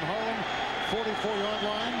Cross, Kevin Harlan, 44-yard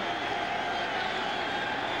line.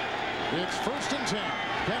 It's 1st and 10.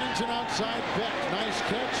 Pennington outside Beck. Nice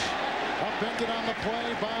catch. Upended on the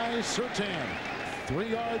play by Surtain.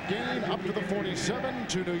 3-yard gain up to the 47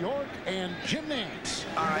 to New York and Jim Nantz.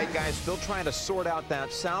 All right, guys, still trying to sort out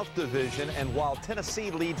that South Division. And while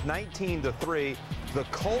Tennessee leads 19-3, the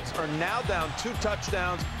Colts are now down 2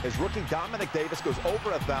 touchdowns as rookie Dominic Davis goes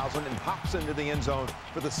over 1,000 and hops into the end zone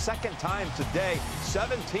for the 2nd time today.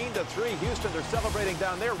 17-3, Houston. They're celebrating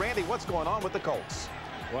down there. Randy, what's going on with the Colts?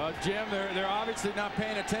 Well, Jim, they're obviously not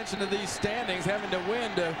paying attention to these standings, having to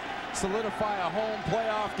win to solidify a home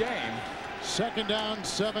playoff game. 2nd down,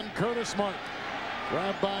 7, Curtis Martin.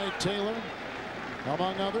 Grabbed by Taylor,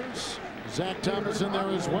 among others. Zach Thomas in there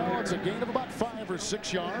as well. It's a gain of about 5 or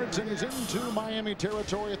 6 yards, and he's into Miami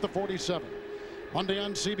territory at the 47. Monday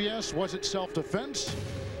on CBS, was it self-defense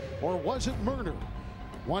or was it murder?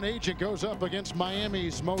 One agent goes up against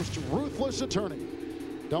Miami's most ruthless attorney.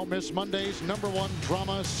 Don't miss Monday's #1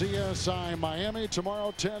 drama, CSI Miami,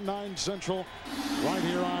 tomorrow 10/9 Central, right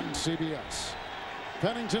here on CBS.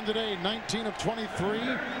 Pennington today, 19 of 23,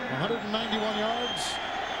 191 yards.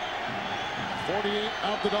 48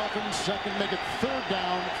 out the Dolphins. Second, make it third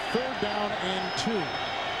down and 2.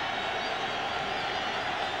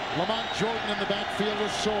 Lamont Jordan in the backfield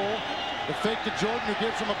with Soule. The fake to Jordan, who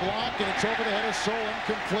gives him a block, and it's over the head of Soule,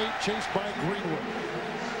 incomplete, chased by Greenwood.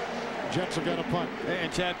 Jets have got a punt.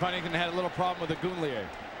 And Chad Pennington had a little problem with the Goonlier.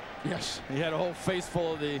 Yes. He had a whole face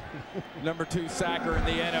full of the #2 sacker in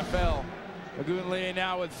the NFL. Goonlier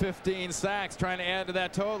now with 15 sacks, trying to add to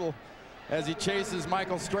that total as he chases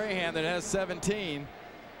Michael Strahan that has 17.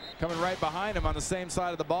 Coming right behind him on the same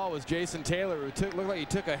side of the ball was Jason Taylor, who looked like he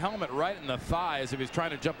took a helmet right in the thigh as he was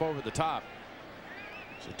trying to jump over the top.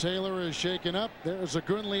 So Taylor is shaken up. There's a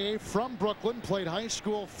Goonlier from Brooklyn, played high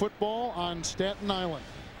school football on Staten Island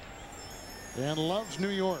and loves New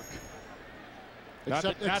York.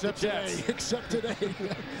 Except today.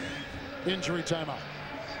 Injury timeout.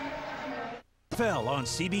 NFL on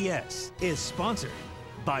CBS is sponsored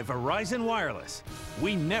by Verizon Wireless.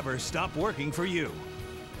 We never stop working for you.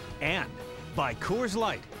 And by Coors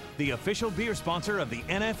Light, the official beer sponsor of the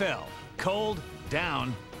NFL. Cold,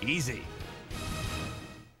 down, easy.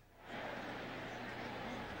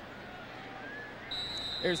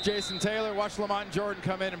 Here's Jason Taylor. Watch Lamont Jordan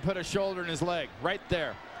come in and put a shoulder in his leg right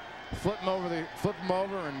there. Flip him over,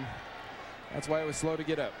 and that's why it was slow to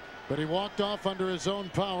get up. But he walked off under his own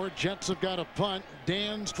power. Jets have got a punt.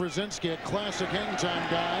 Dan Straczynski, a classic hang time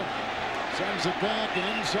guy, sends it back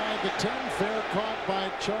and inside the 10. Fair caught by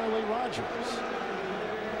Charlie Rogers.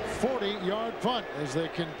 40-yard punt as they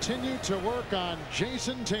continue to work on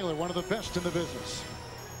Jason Taylor, one of the best in the business.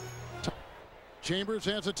 Chambers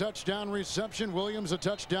has a touchdown reception. Williams a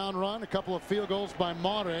touchdown run. A couple of field goals by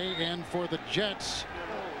Maury. And for the Jets,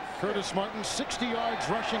 Curtis Martin, 60 yards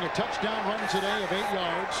rushing, a touchdown run today of 8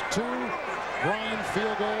 yards. 2 Bryant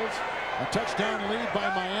field goals. A touchdown lead by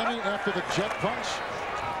Miami after the jet punch.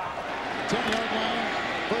 10-yard line,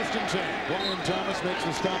 1st and 10. Brian Thomas makes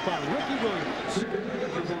the stop on Ricky Williams.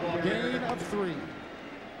 Gain of 3.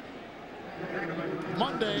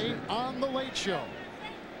 Monday on The Late Show.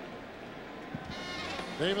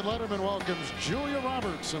 David Letterman welcomes Julia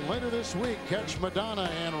Roberts, and later this week catch Madonna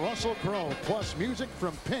and Russell Crowe, plus music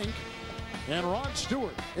from Pink and Rod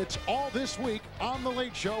Stewart. It's all this week on The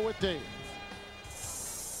Late Show with Dave.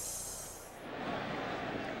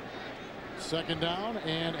 2nd down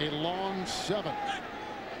and a long 7.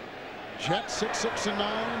 Jets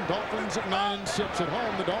 6-6-9. Dolphins at 9-6 at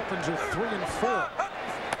home. The Dolphins are 3-4.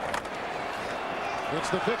 It's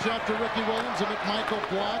the pitch out to Ricky Williams, a McMichael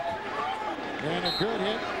block. And a good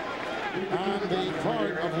hit on the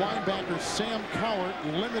part of linebacker Sam Cowart,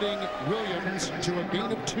 limiting Williams to a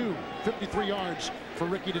gain of 2. 53 yards for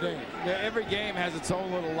Ricky today. Yeah, every game has its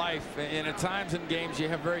own little life, and at times in games you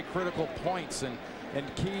have very critical points and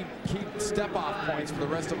key step-off points for the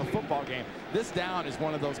rest of a football game. This down is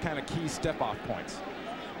one of those kind of key step-off points.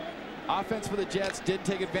 Offense for the Jets did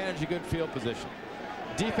take advantage of good field position.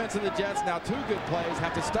 Defense of the Jets, now 2 good plays,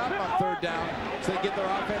 have to stop on 3rd down so they get their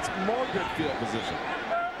offense more good field position.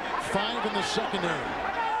 5 in the secondary.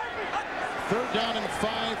 3rd down and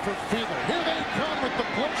 5 for Fiedler. Here they come with the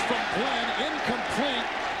blitz from Glenn, incomplete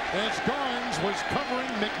as Garnes was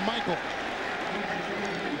covering McMichael.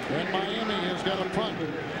 And Miami has got a punt.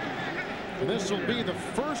 And this will be the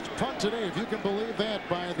first punt today, if you can believe that,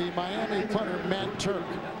 by the Miami punter, Matt Turk.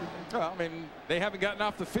 Well, I mean, they haven't gotten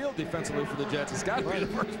off the field defensively for the Jets. It's got to be the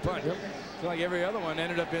first punt. Yep. It's like every other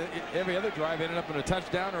drive ended up in a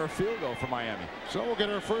touchdown or a field goal for Miami. So we'll get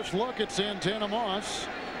our first look at Santana Moss,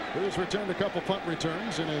 who's returned a couple punt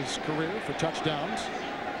returns in his career for touchdowns.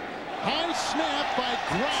 High snap by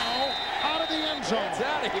Grau out of the end zone. It's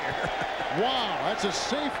out of here. Wow, that's a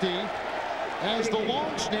safety as the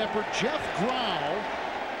long snapper Jeff Grau,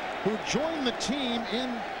 who joined the team in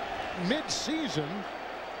mid-season,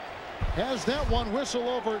 has that one whistle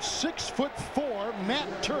over 6'4"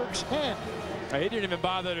 Matt Turk's head. He didn't even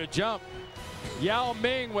bother to jump. Yao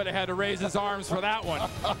Ming would have had to raise his arms for that one.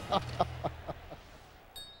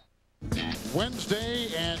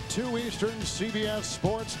 Wednesday at 2 Eastern, CBS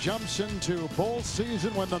Sports jumps into bowl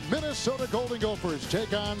season when the Minnesota Golden Gophers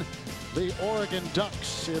take on the Oregon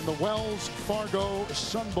Ducks in the Wells Fargo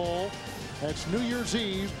Sun Bowl. That's New Year's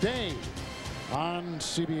Eve day on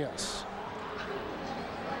CBS.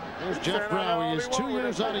 There's Jeff Grau. He is 2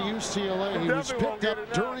 years out of UCLA. He was picked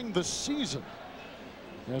up during the season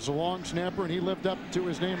as a long snapper, and he lived up to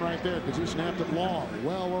his name right there because he snapped it long,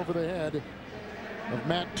 well over the head of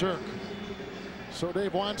Matt Turk. So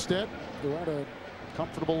Dave Wanstead, who had a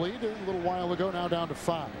comfortable lead a little while ago, now down to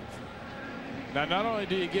 5. Now, not only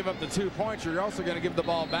do you give up the 2 points, you're also going to give the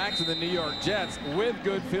ball back to the New York Jets with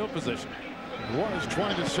good field position. It was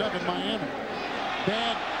 20-7 Miami.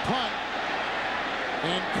 Bad punt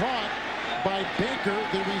and caught by Baker,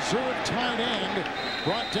 the reserve tight end,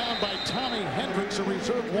 brought down by Tommy Hendricks, a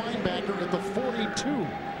reserve linebacker at the 42.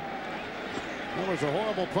 That was a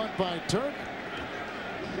horrible punt by Turk.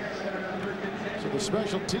 So the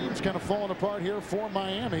special teams kind of falling apart here for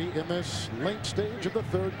Miami in this late stage of the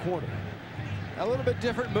 3rd quarter. A little bit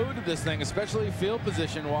different mood to this thing, especially field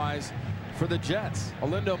position wise for the Jets.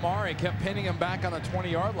 Olindo Mare kept pinning him back on the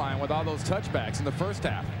 20-yard line with all those touchbacks in the first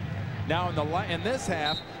half. Now in this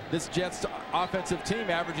half, this Jets offensive team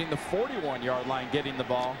averaging the 41-yard line getting the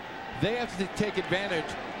ball. They have to take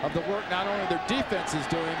advantage of the work not only their defense is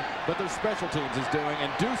doing, but their special teams is doing,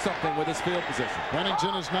 and do something with his field position.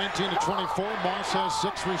 Pennington is 19-24. Moss has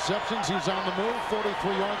 6 receptions. He's on the move.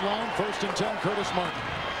 43-yard line. 1st and 10. Curtis Martin.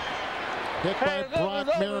 Hit by Brock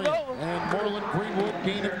Marion and Moreland Greenwood.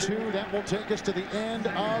 Gain of 2. That will take us to the end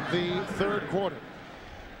of the 3rd quarter.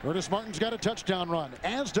 Curtis Martin's got a touchdown run,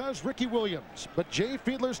 as does Ricky Williams. But Jay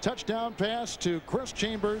Fiedler's touchdown pass to Chris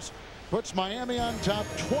Chambers puts Miami on top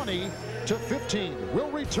 20-15. We'll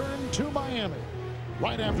return to Miami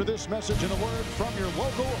right after this message and a word from your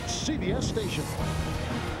local CBS station.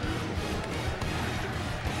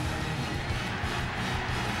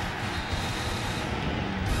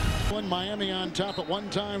 Miami on top at one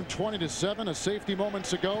time 20-7. A safety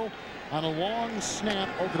moments ago on a long snap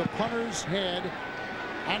over the punter's head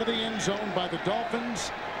out of the end zone by the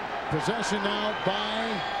Dolphins. Possession now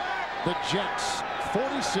by the Jets.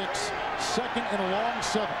 46, 2nd and a long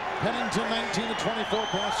 7. Pennington 19-24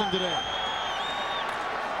 passing today.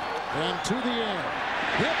 And to the air.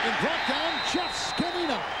 Hit and brought down Jeff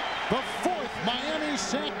Scanina. The 4th Miami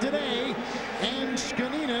sack today and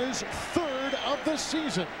Scanina's 3rd of the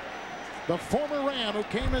season. The former Ram who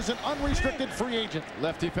came as an unrestricted free agent.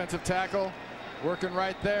 Left defensive tackle working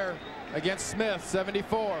right there against Smith,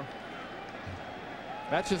 74.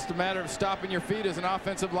 That's just a matter of stopping your feet as an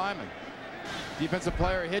offensive lineman. Defensive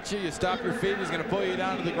player hits you, you stop your feet, he's going to pull you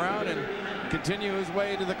down to the ground and continue his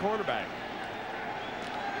way to the quarterback.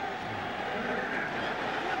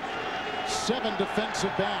 7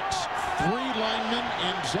 defensive backs, 3 linemen,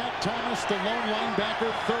 and Zach Thomas, the lone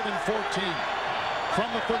linebacker, 3rd and 14. From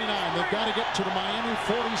the 39, they've got to get to the Miami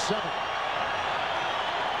 47.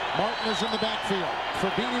 Martin is in the backfield.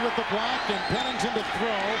 Fabini with the block and Pennington to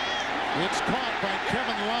throw. It's caught by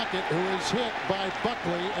Kevin Lockett, who is hit by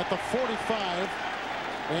Buckley at the 45.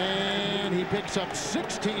 And he picks up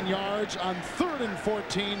 16 yards on 3rd and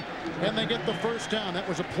 14. And they get the first down. That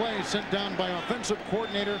was a play sent down by offensive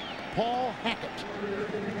coordinator Paul Hackett.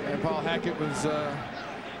 And Paul Hackett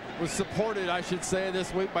was supported, I should say,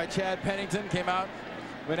 this week by Chad Pennington. Came out,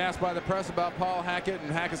 been asked by the press about Paul Hackett,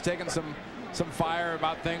 and Hackett's taken some fire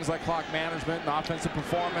about things like clock management and offensive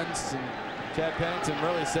performance. And Chad Pennington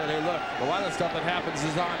really said, hey, look, a lot of the stuff that happens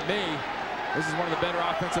is on me. This is one of the better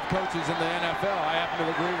offensive coaches in the NFL. I happen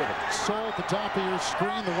to agree with it. So at the top of your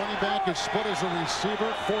screen, the running back is split as a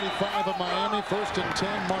receiver. 45 of Miami, 1st and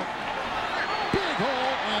 10. Martin. Big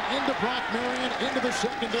hole and into Brock Marion, into the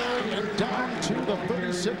secondary, and down to the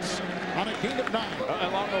 36 on a gain of 9.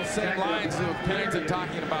 Along those same lines of Pennington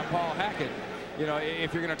talking about Paul Hackett, you know,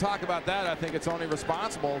 if you're going to talk about that, I think it's only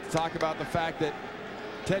responsible to talk about the fact that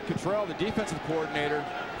Ted Cottrell, the defensive coordinator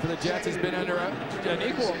for the Jets, has been under an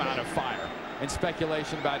equal amount of fire and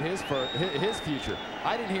speculation about his future.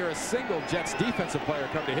 I didn't hear a single Jets defensive player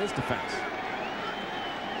come to his defense.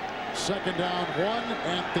 2nd down, 1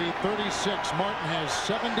 at the 36. Martin has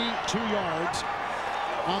 72 yards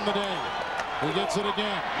on the day. He gets it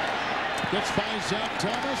again. Gets by Zach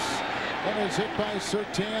Thomas. And is hit by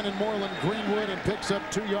Surtain and Moreland Greenwood and picks up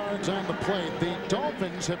 2 yards on the play. The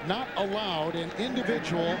Dolphins have not allowed an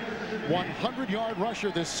individual 100-yard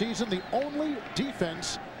rusher this season. The only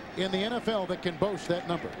defense in the NFL that can boast that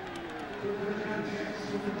number.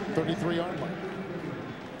 33-yard line.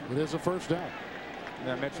 It is a first down.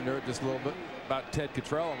 I mentioned just a little bit about Ted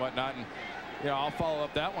Cottrell and whatnot, and you know, I'll follow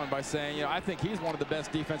up that one by saying, you know, I think he's one of the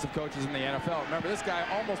best defensive coaches in the NFL. Remember, this guy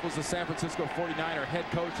almost was the San Francisco 49er head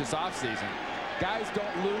coach this offseason. Guys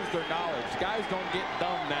don't lose their knowledge. Guys don't get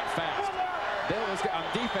dumb that fast. On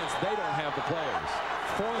defense, they don't have the players.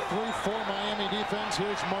 4-3-4 Miami defense.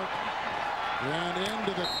 Here's Martin. And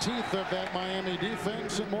into the teeth of that Miami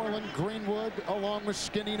defense, and Moreland Greenwood along with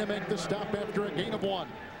Skinny to make the stop after a gain of 1.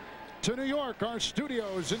 to New York, our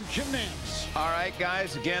studios in Jim Nance. All right,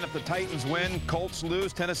 guys, again, if the Titans win, Colts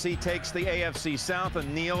lose, Tennessee takes the AFC South,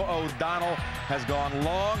 and Neil O'Donnell has gone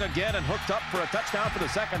long again and hooked up for a touchdown for the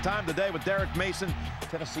second time today with Derek Mason.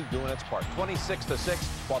 Tennessee doing its part, 26-6,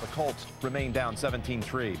 while the Colts remain down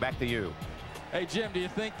 17-3. Back to you. Hey, Jim, do you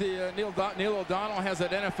think the Neil O'Donnell has that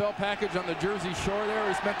NFL package on the Jersey Shore there?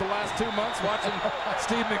 He spent the last 2 months watching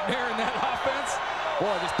Steve McNair in that offense.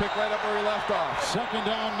 Boy, just picked right up where he left off. Second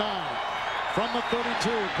down 9 from the 32.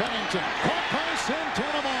 Pennington caught by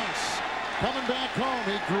Santana Moss. Coming back home.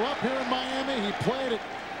 He grew up here in Miami. He played at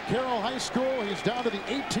Carroll High School. He's down to the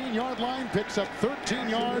 18-yard line. Picks up 13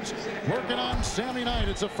 yards. Working on Sammy Knight.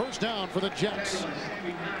 It's a first down for the Jets.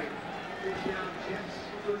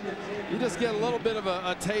 You just get a little bit of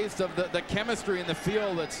a taste of the chemistry in the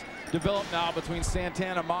field that's developed now between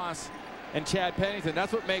Santana Moss and Chad Pennington.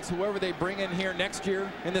 That's what makes whoever they bring in here next year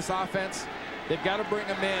in this offense, they've got to bring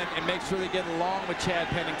them in and make sure they get along with Chad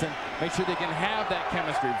Pennington, make sure they can have that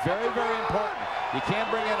chemistry. Very, very important. You can't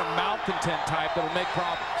bring in a malcontent type that'll make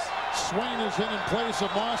problems. Swain is in place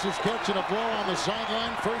of Moss, who's catching a blow on the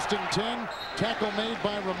sideline. 1st and 10. Tackle made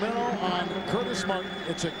by Romero on Curtis Martin.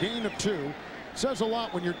 It's a gain of 2. Says a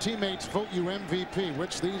lot when your teammates vote you MVP,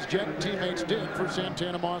 which these Jet teammates did for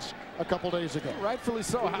Santana Moss a couple days ago. Rightfully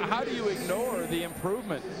so. How do you ignore the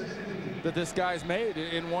improvement that this guy's made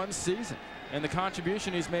in one season and the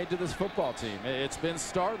contribution he's made to this football team? It's been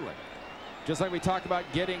startling. Just like we talked about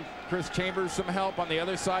getting Chris Chambers some help on the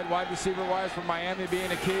other side, wide receiver wise, for Miami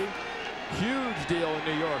being a key. Huge deal in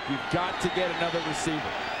New York. You've got to get another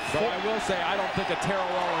receiver. Though I will say I don't think a Terrell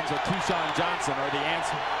Owens or Keyshawn Johnson are the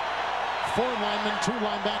answer. 4 linemen, 2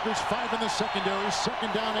 linebackers, 5 in the secondary.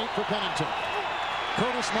 Second down 8 for Pennington.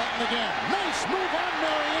 Curtis Martin again. Nice move on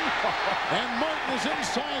Marion. And Martin is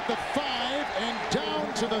inside the 5 and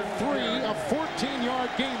down to the 3. A 14-yard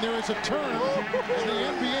gain. There is a term in the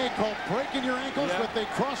NBA called breaking your ankles, but they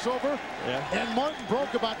cross over. And Martin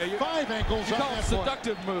broke about 5 ankles on that play.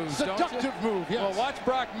 Seductive moves. Seductive move, yes. Well, watch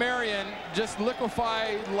Brock Marion just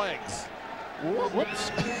liquefy legs.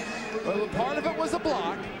 Whoops. Well, part of it was a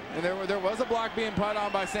block, and there was a block being put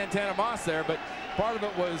on by Santana Moss there, but part of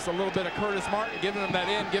it was a little bit of Curtis Martin giving him that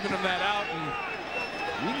in, giving him that out,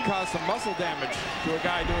 and you can cause some muscle damage to a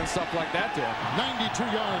guy doing stuff like that to him. 92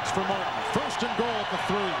 yards for Martin. 1st and goal at the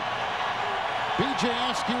 3. B.J.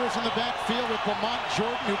 Askew is in the backfield with Lamont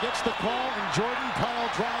Jordan, who gets the call, and Jordan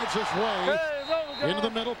Kyle drives his way into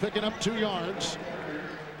the middle, picking up 2 yards.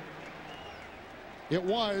 It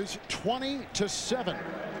was 20-7.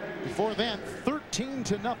 Before then,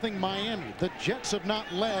 13-0 Miami. The Jets have not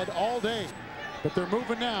led all day, but they're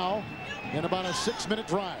moving now in about a 6-minute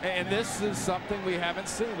drive. And this is something we haven't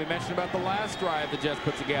seen. We mentioned about the last drive the Jets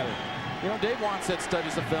put together. You know, Dave Wannstedt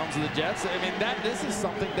studies the films of the Jets. I mean, this is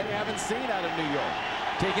something they haven't seen out of New York.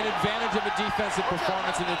 Taking advantage of a defensive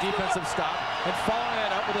performance and a defensive stop and following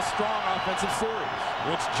that up with a strong offensive series.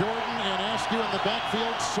 It's Jordan and Askew in the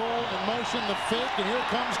backfield. Soul in motion, the fake, and here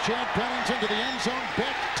comes Chad Pennington to the end zone.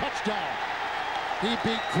 Beck, touchdown. He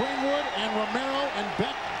beat Greenwood and Romero, and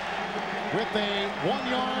Beck with a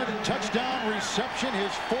 1-yard touchdown reception,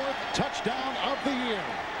 his 4th touchdown of the year.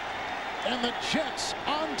 And the Jets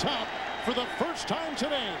on top for the first time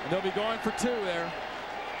today. And they'll be going for 2 there.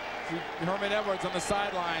 Herman Edwards on the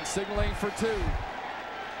sideline signaling for 2.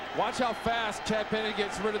 Watch how fast Chad Pennington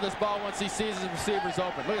gets rid of this ball once he sees his receivers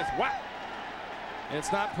open. Look at this, whack!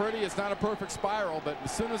 It's not pretty, it's not a perfect spiral, but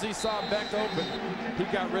as soon as he saw Beck open, he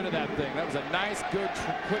got rid of that thing. That was a nice, good,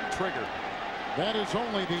 quick trigger. That is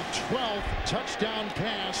only the 12th touchdown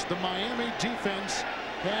pass the Miami defense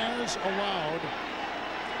has allowed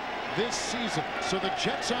this season. So the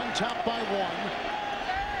Jets on top by 1.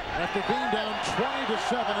 After being down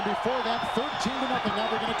 20-7, and before that 13-0.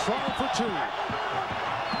 Now they're going to try for 2.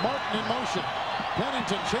 Martin in motion.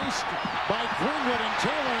 Pennington chased by Greenwood and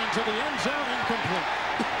Taylor into the end zone, incomplete.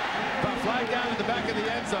 Flag down in the back of the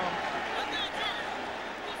end zone.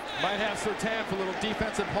 Might have Surtain for a little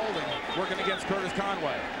defensive holding, working against Curtis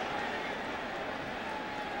Conway.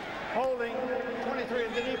 Holding, 23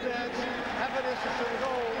 of the defense. Half of distance to the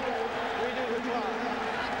goal. Redo the clock.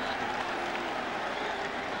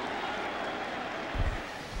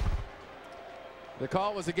 The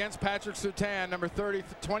call was against Patrick Surtain, number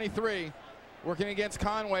 23, working against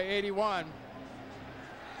Conway, 81.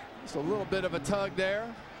 Just a little bit of a tug there,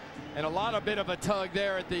 and a lot of bit of a tug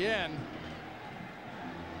there at the end.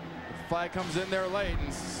 The flag comes in there late, and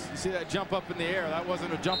you see that jump up in the air. That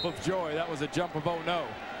wasn't a jump of joy, that was a jump of oh no.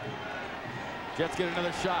 Jets get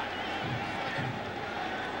another shot.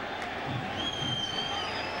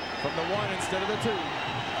 From the 1 instead of the 2.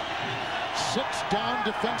 6 down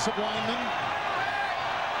defensive linemen.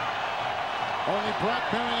 Only Brock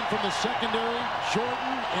Marion from the secondary.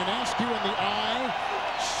 Jordan and Askew in the eye.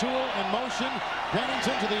 Sewell in motion.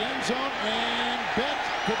 Pennington to the end zone. And Beck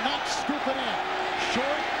could not scoop it in.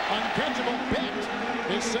 Short, uncatchable. Beck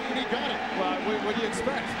is saying he got it. Well, what do you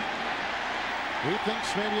expect? He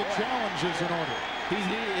thinks maybe a challenge is in order.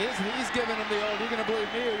 He's giving him the old, "You're going to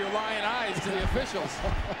believe me or your lying eyes" to the officials.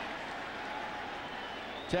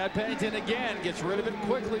 Chad Pennington again gets rid of it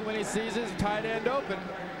quickly when he sees his tight end open.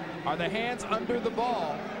 Are the hands under the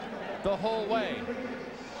ball the whole way?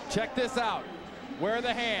 Check this out. Where are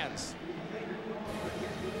the hands?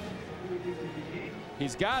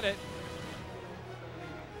 He's got it.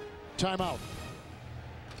 Timeout.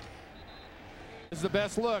 This is the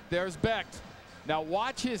best look. There's Becht. Now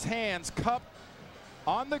watch his hands cup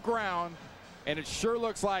on the ground, and it sure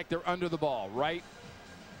looks like they're under the ball right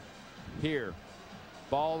here.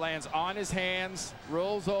 Ball lands on his hands,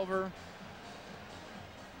 rolls over.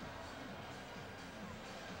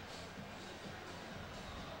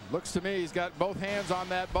 Looks to me he's got both hands on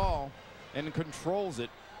that ball and controls it.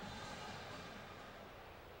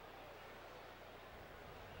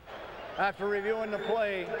 After reviewing the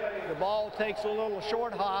play, the ball takes a little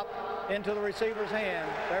short hop into the receiver's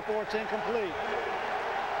hand. Therefore, it's incomplete.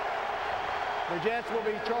 The Jets will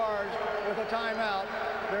be charged with a timeout.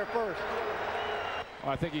 Their first.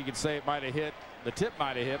 Well, I think you could say it might have hit. The tip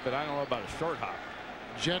might have hit, but I don't know about a short hop.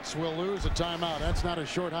 Jets will lose a timeout. That's not a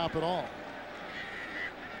short hop at all.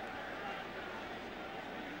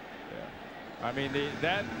 Yeah. I mean,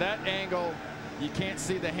 that angle, you can't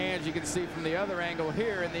see the hands. You can see from the other angle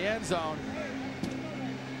here in the end zone.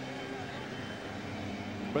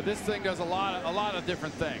 But this thing does a lot of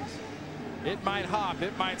different things. It might hop,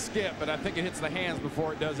 it might skip, but I think it hits the hands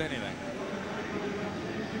before it does anything.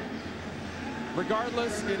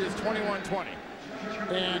 Regardless, it is 21-20.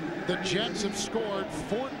 And the Jets have scored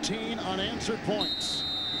 14 unanswered points.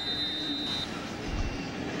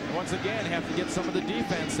 And once again, have to get some of the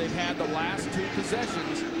defense they've had the last 2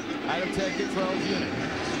 possessions out of Ted Kittrell's unit.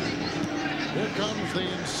 Here comes the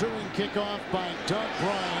ensuing kickoff by Doug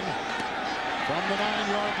Bryan. From the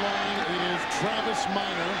 9-yard line, it is Travis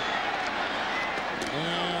Minor.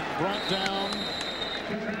 And brought down,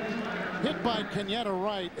 hit by Kenyatta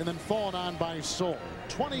Wright, and then fallen on by Soul.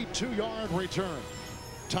 22-yard return.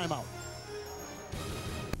 Timeout.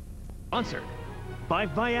 Sponsored by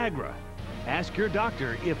Viagra. Ask your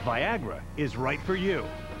doctor if Viagra is right for you.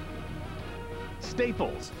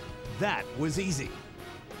 Staples. That was easy.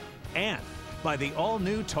 And by the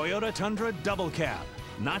all-new Toyota Tundra Double Cab.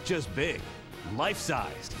 Not just big,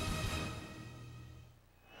 life-sized.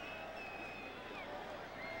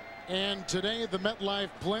 And today, the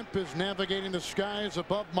MetLife Blimp is navigating the skies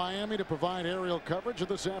above Miami to provide aerial coverage of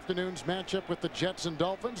this afternoon's matchup with the Jets and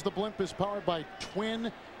Dolphins. The Blimp is powered by twin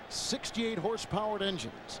 68-horsepowered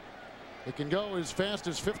engines. It can go as fast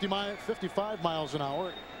as 55 miles an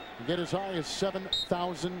hour and get as high as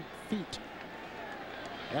 7,000 feet.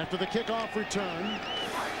 After the kickoff return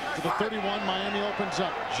to the 31, Miami opens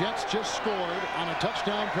up. Jets just scored on a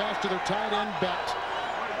touchdown pass to their tight end, Becht.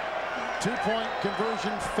 2-point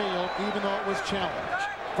conversion failed, even though it was challenged.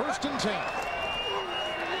 1st and 10.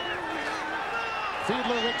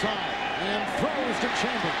 Fiedler with time and throws to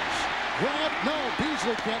Chambers. Grab, no,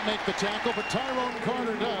 Beasley can't make the tackle, but Tyrone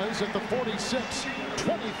Carter does at the 46.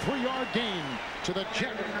 23-yard gain to the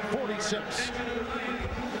Jet 46.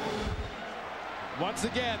 Once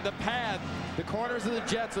again, the pad, the corners of the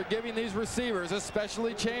Jets are giving these receivers,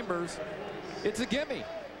 especially Chambers, it's a gimme.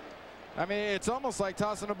 I mean, it's almost like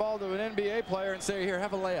tossing a ball to an NBA player and say, "Here,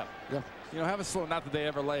 have a layup." Yeah. You know, have a slow. Not that they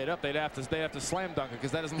ever lay it up. They'd have to slam dunk it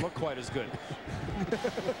because that doesn't look quite as good.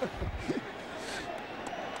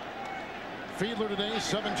 Fiedler today,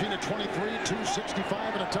 17 of 23,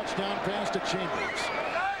 265, and a touchdown pass to Chambers.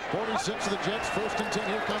 46 of the Jets, 1st and 10.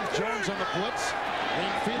 Here comes Jones on the blitz,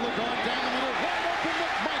 and Fiedler going down the middle. Wide open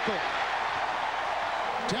McMichael.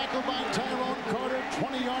 Tackled by Tyrone Carter,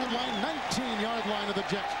 20-yard line, 19-yard line of the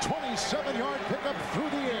Jets. 27-yard pickup through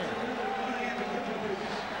the air.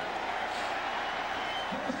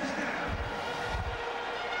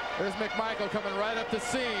 There's McMichael coming right up the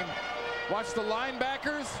seam. Watch the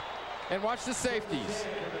linebackers and watch the safeties.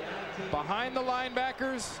 Behind the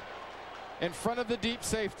linebackers, in front of the deep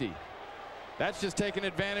safety. That's just taking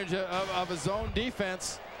advantage of a zone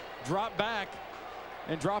defense. Drop back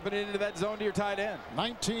and dropping it into that zone to your tight end.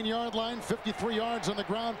 19-yard line, 53 yards on the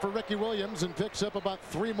ground for Ricky Williams, and picks up about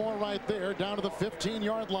 3 more right there down to the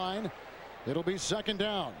 15-yard line. It'll be 2nd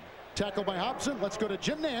down. Tackle by Hobson. Let's go to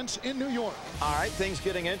Jim Nance in New York. All right, things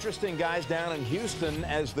getting interesting, guys, down in Houston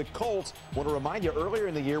as the Colts, want to remind you, earlier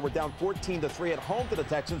in the year, were down 14-3 at home to the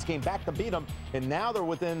Texans, came back to beat them, and now they're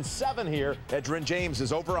within 7 here. Edgerrin James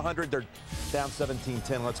is over 100. They're down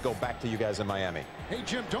 17-10. Let's go back to you guys in Miami. Hey,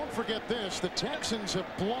 Jim, don't forget this. The Texans have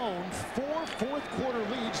blown 4 fourth-quarter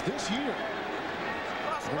leads this year.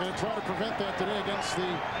 They're going to try to prevent that today against the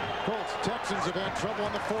Colts. Texans have had trouble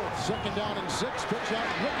on the 4th. 2nd down and 6. Pitch out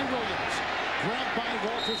Ricky Williams. Grabbed by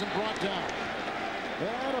Walters and brought down.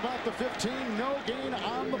 At about the 15. No gain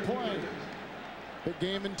on the play. Big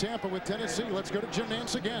game in Tampa with Tennessee. Let's go to Jim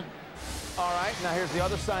Nance again. All right, now here's the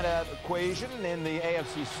other side of that equation in the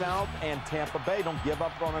AFC South, and Tampa Bay don't give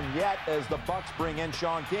up on them yet as the Bucs bring in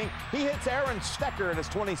Sean King. He hits Aaron Stecker and it's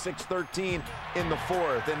 26-13 in the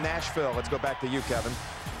 4th in Nashville. Let's go back to you, Kevin.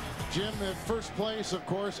 Jim, in first place, of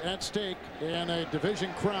course, at stake in a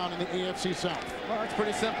division crown in the AFC South. Well, it's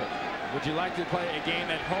pretty simple. Would you like to play a game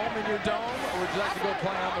at home in your dome, or would you like to go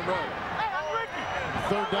play on the road?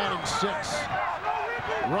 3rd down and 6.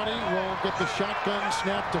 Running will get the shotgun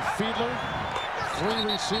snap to Fiedler.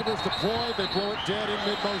 3 receivers deployed. They blow it dead in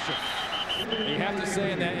mid-motion. You have to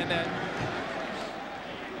say in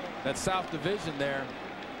that South Division there,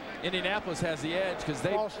 Indianapolis has the edge because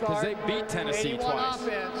they beat Tennessee twice.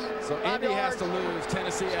 Offense. So Indy has to lose,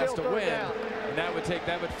 Tennessee has to win, and that would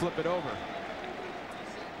flip it over.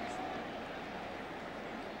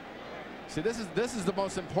 See, this is the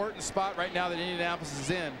most important spot right now that Indianapolis is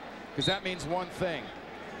in, because that means one thing.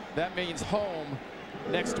 That means home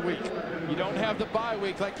next week. You don't have the bye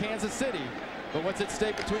week like Kansas City, but what's at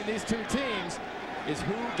stake between these two teams is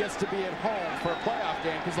who gets to be at home for a playoff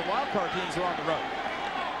game, because the wild card teams are on the road.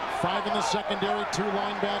 5 in the secondary, 2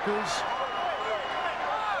 linebackers,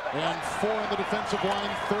 and 4 in the defensive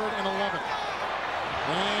line, 3rd and 11.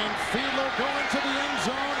 And Fiedler going to the end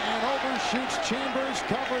zone and overshoots Chambers.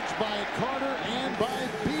 Coverage by Carter and by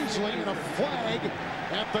Beasley, and a flag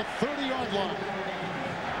at the 30-yard line.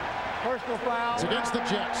 Personal foul. It's against the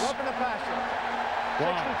Jets. Roughing the passer.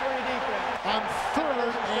 Wow. 63 defense. On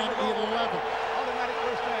 3rd and 11. Automatic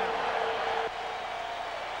first down.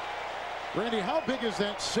 Randy, how big is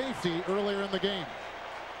that safety earlier in the game?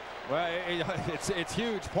 Well, it's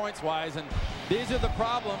huge points-wise, and these are the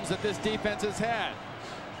problems that this defense has had.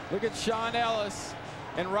 Look at Sean Ellis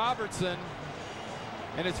and Robertson,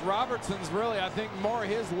 and it's Robertson's really, I think, more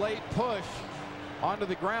his late push onto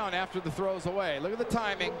the ground after the throws away. Look at the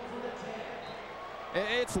timing.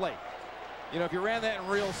 It's late. You know, if you ran that in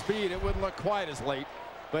real speed, it wouldn't look quite as late,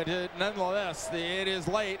 but nonetheless, it is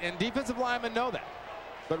late, and defensive linemen know that.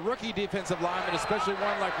 But rookie defensive linemen, especially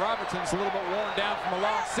one like Robertson's a little bit worn down from a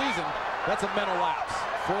long season, that's a mental lapse.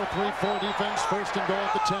 4-3-4 defense, 1st and goal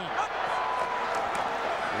at the 10.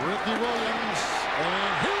 Ricky Williams,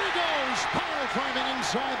 and here he goes, pile driving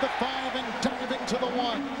inside the 5 and diving to the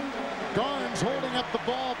 1. Garnes holding up the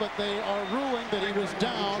ball, but they are ruling that he was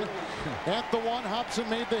down at the 1. Hobson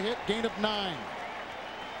made the hit, gain of 9.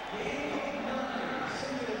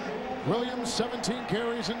 Williams, 17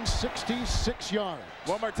 carries and 66 yards.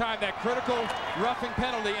 One more time, that critical roughing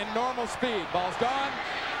penalty in normal speed. Ball's gone.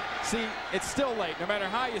 See, it's still late, no matter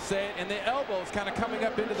how you say it, and the elbow's kind of coming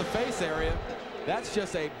up into the face area. That's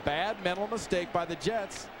just a bad mental mistake by the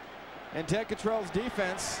Jets. And Ted Cottrell's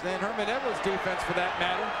defense, and Herman Edwards' defense for that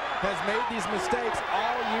matter, has made these mistakes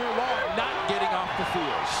all year long, not getting off the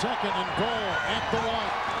field. 2nd and goal at the 1.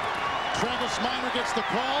 Travis Minor gets the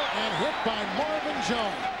call and hit by Marvin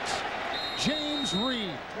Jones. James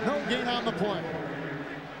Reed, no gain on the play.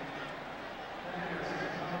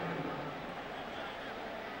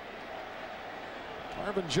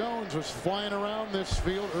 Marvin Jones was flying around this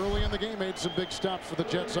field early in the game, made some big stops for the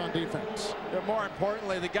Jets on defense. But more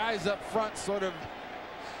importantly, the guys up front sort of,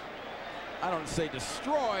 I don't say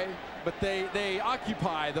destroy, but they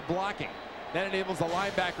occupy the blocking. That enables a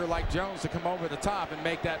linebacker like Jones to come over the top and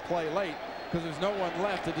make that play late, because there's no one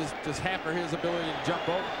left to just hamper his ability to jump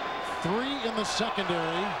over. 3 in the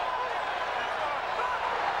secondary.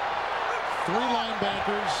 3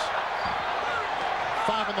 linebackers.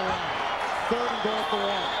 5 in the line. 3rd and goal at the 1.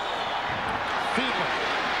 Fiedler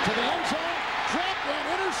to the end zone. Dropped and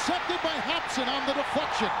intercepted by Hobson on the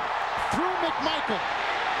deflection. Through McMichael.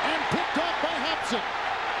 And picked off by Hobson.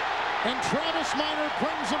 And Travis Minor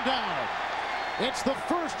brings him down. It's the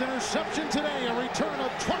 1st interception today. A return of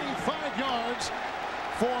 25 yards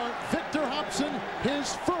for Victor Hobson,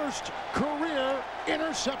 his 1st career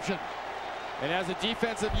interception. And as a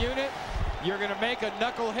defensive unit, you're going to make a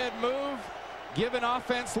knucklehead move, give an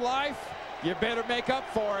offense life, you better make up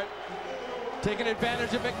for it. Taking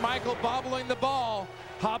advantage of McMichael bobbling the ball.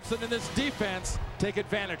 Hobson and this defense take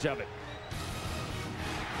advantage of it.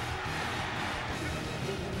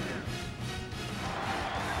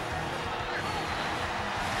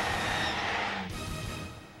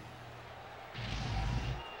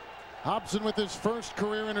 Hobson with his first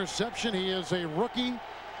career interception. He is a rookie.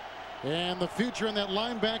 And the future in that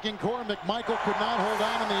linebacking core. McMichael could not hold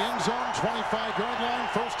on in the end zone. 25-yard line,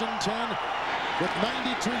 1st and 10 with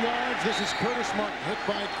 92 yards. This is Curtis Martin hit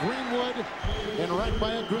by Greenwood and right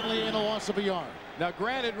by a Goodley and a loss of a yard. Now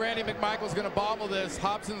granted, Randy McMichael's going to bobble this.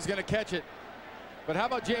 Hobson's going to catch it. But how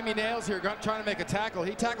about Jamie Nails here trying to make a tackle?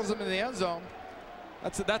 He tackles him in the end zone.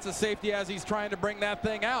 That's a safety as he's trying to bring that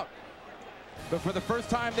thing out. But for the first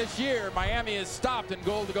time this year, Miami is stopped in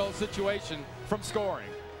goal-to-goal situation from scoring.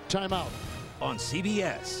 Timeout. On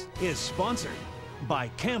CBS is sponsored by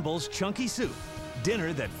Campbell's Chunky Soup.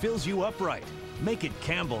 Dinner that fills you up right. Make it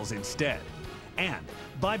Campbell's instead. And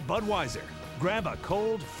by Budweiser. Grab a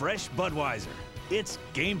cold, fresh Budweiser. It's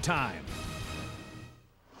game time.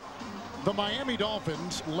 The Miami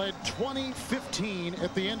Dolphins led 20-15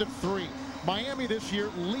 at the end of 3. Miami this year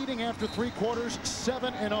leading after 3 quarters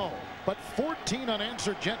 7-0, but 14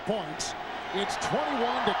 unanswered Jet points. It's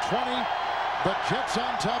 21-20. The Jets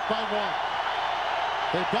on top by 1.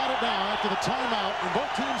 They've got it now after the timeout, and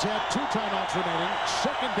both teams have 2 timeouts remaining.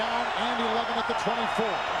 2nd down and 11 at the 24.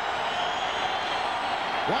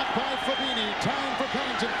 Blocked by Fabini. Time for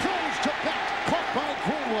Pennington. Throws to Beck. Caught by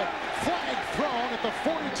Greenwood. Flag thrown at the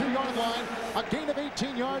 42-yard line. A gain of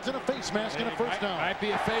 18 yards and a face mask and a first down. Might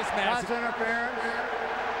be a face mask. Pass interference.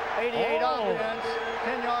 88 offense.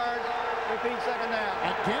 10 yards. Repeat 2nd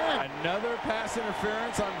down. Again. Another pass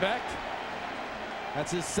interference on Beck.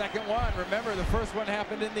 That's his 2nd one. Remember, the first one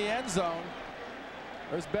happened in the end zone.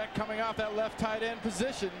 There's Beck coming off that left tight end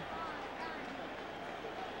position.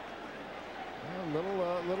 A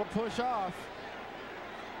little push off.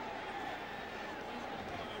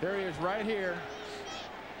 There he is right here.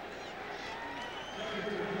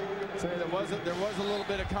 So there was a little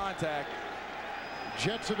bit of contact.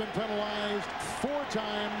 Jets have been penalized 4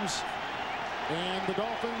 times, and the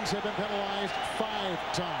Dolphins have been penalized 5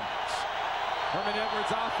 times. Herman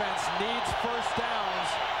Edwards' offense needs first downs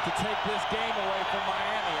to take this game away from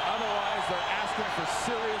Miami. Otherwise, they're asking for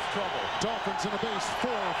serious trouble. Dolphins in a base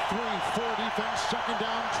 4-3-4 defense. 2nd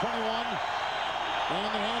down, 21. And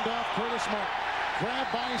the handoff, Curtis Martin.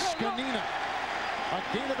 Grabbed by Scanina. A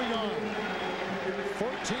gain of a yard.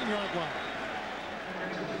 14-yard line.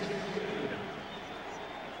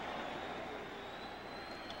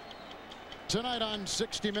 Tonight on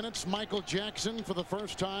 60 Minutes, Michael Jackson, for the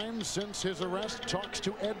first time since his arrest, talks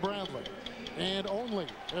to Ed Bradley, and only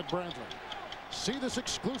Ed Bradley. See this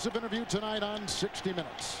exclusive interview tonight on 60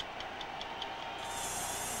 Minutes.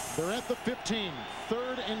 They're at the 15,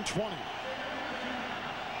 3rd and 20.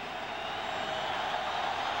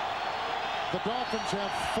 The Dolphins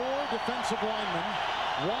have 4 defensive linemen,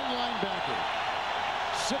 1 linebacker,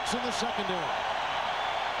 6 in the secondary.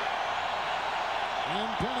 And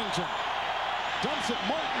Pennington dumps it.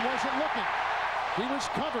 Martin wasn't looking. He was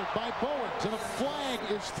covered by Bowens, and a flag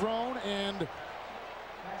is thrown, and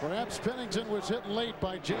perhaps Pennington was hit late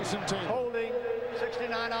by Jason Taylor. Holding,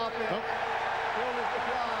 69 offense. Field is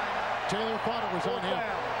declined. Taylor thought it was on him.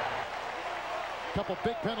 Down. Couple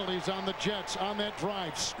big penalties on the Jets on that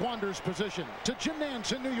drive. Squanders position to Jim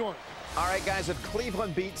Nance in New York. All right, guys, if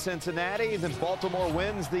Cleveland beats Cincinnati, then Baltimore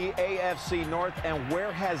wins the AFC North. And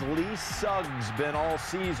where has Lee Suggs been all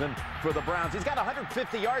season for the Browns? He's got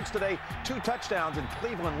 150 yards today, 2 touchdowns, and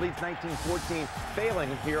Cleveland leads 19-14, failing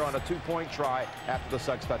here on a 2-point try after the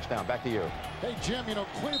Suggs touchdown. Back to you. Hey, Jim, you know,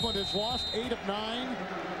 Cleveland has lost 8 of 9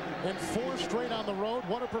 and 4 straight on the road.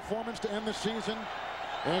 What a performance to end the season.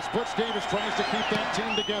 As Butch Davis tries to keep that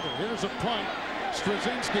team together. Here's a punt.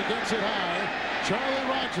 Straczynski gets it high. Charlie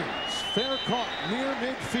Rogers, fair caught near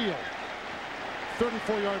midfield.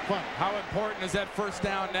 34-yard punt. How important is that first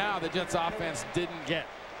down now the Jets offense didn't get?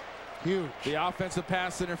 Huge. The offensive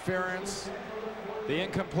pass interference, the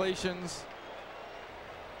incompletions.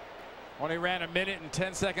 Only ran 1 minute and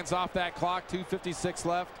 10 seconds off that clock, 2:56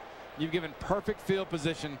 left. You've given perfect field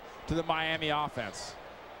position to the Miami offense.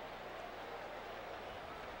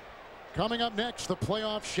 Coming up next, the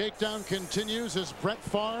playoff shakedown continues as Brett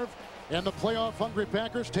Favre and the playoff-hungry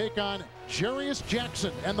Packers take on Jarius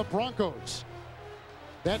Jackson and the Broncos.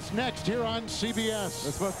 That's next here on CBS.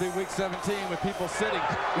 This must be week 17 with people sitting.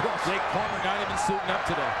 Jake Plummer not even suiting up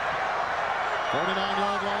today.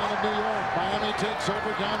 49-yard line of New York. Miami takes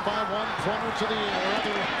over down by 1. Plummer to the air.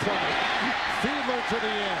 Fiedler to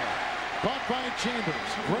the air. caught by Chambers,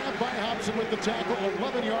 grabbed by Hobson with the tackle,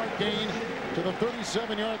 11-yard gain to the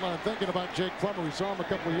 37-yard line. Thinking about Jake Plummer, we saw him a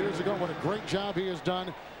couple of years ago. What a great job he has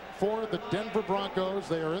done for the Denver Broncos.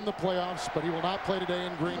 They are in the playoffs, but he will not play today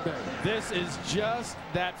in Green Bay. This is just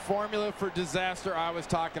that formula for disaster I was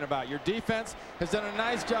talking about. Your defense has done a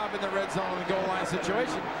nice job in the red zone and goal line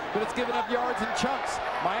situation, but it's given up yards in chunks.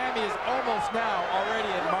 Miami is almost now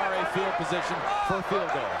already in Mare field position for a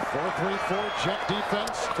field goal. 4-3-4 Jet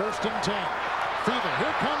defense, 1st and 10. Fiedler,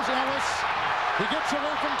 here comes Ellis. He gets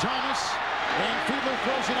away from Thomas, and Fiedler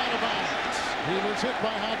throws it out of bounds. He was hit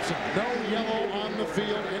by Hobson. No yellow on the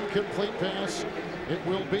field. Incomplete pass. It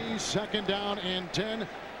will be 2nd down and 10.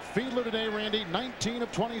 Fiedler today, Randy, 19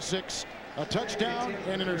 of 26. A touchdown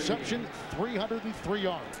and interception, 303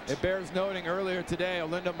 yards. It bears noting earlier today,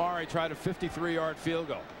 Olinda Mare tried a 53-yard field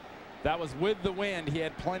goal. That was with the wind. He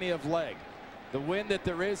had plenty of leg. The wind that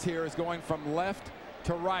there is here is going from left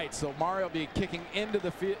to right, so Mare will be kicking into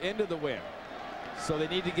the wind. So they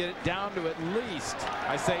need to get it down to at least,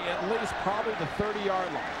 I say at least, probably the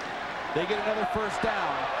 30-yard line. They get another 1st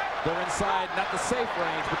down. They're inside, not the safe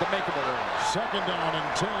range, but the makeable range. 2nd down and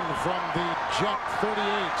 10 from the Jet 38.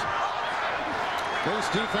 Base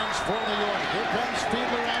defense for New York. Here comes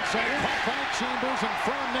Fiedler outside, caught by Chambers, and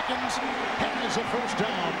Fran Nickens has a 1st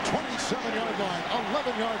down, 27-yard line,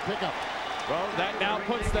 11-yard pickup. Well, that now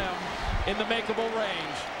puts them in the makeable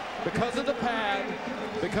range. Because of the pad,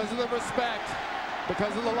 because of the respect,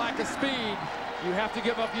 because of the lack of speed, you have to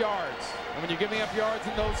give up yards. And when you're giving up yards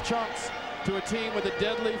in those chunks to a team with a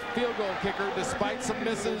deadly field goal kicker, despite some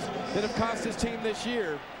misses that have cost his team this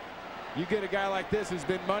year, you get a guy like this who's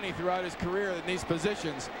been money throughout his career in these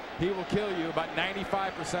positions, he will kill you about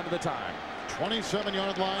 95% of the time.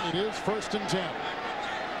 27-yard line, it is 1st and 10.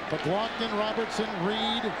 McLaughlin, Robertson,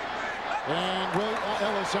 Reed, and Will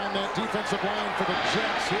Ellis on that defensive line for the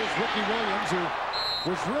Jets. Here's Ricky Williams,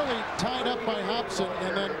 who was really tied up by Hobson,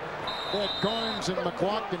 and then they had Garnes and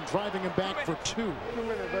McLaughlin driving him back for 2.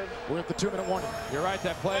 We're at the 2-minute warning. You're right,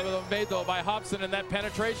 that play was made though by Hobson and that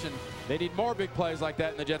penetration. They need more big plays like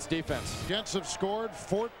that in the Jets defense. Jets have scored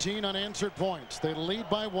 14 unanswered points. They lead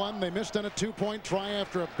by 1. They missed on a 2-point try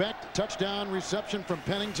after a Beck touchdown reception from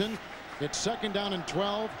Pennington. It's 2nd down and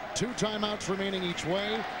 12. 2 timeouts remaining each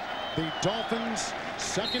way. The Dolphins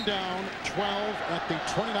 2nd down, 12 at the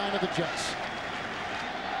 29 of the Jets.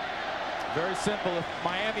 Very simple. If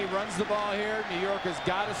Miami runs the ball here, New York has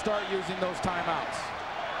got to start using those timeouts.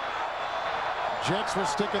 Jets will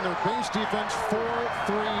stick in their base defense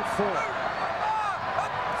 4-3-4.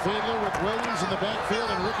 Fiedler with Williams in the backfield,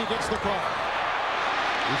 and Ricky gets the call.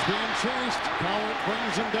 He's being chased. Cowart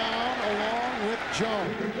brings him down along with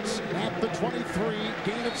Jones at the 23,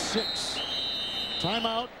 gain of 6.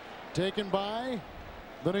 Timeout taken by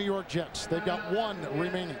the New York Jets. They've got 1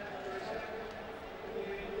 remaining.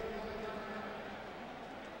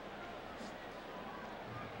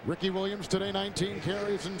 Ricky Williams today, 19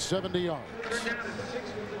 carries and 70 yards.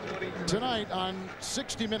 Tonight on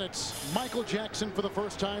 60 Minutes, Michael Jackson, for the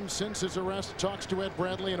first time since his arrest, talks to Ed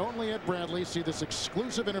Bradley, and only Ed Bradley. See this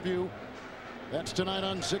exclusive interview. That's tonight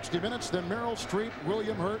on 60 Minutes. Then Meryl Streep,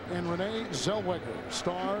 William Hurt, and Renee Zellweger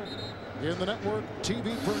star in the network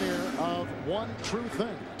TV premiere of One True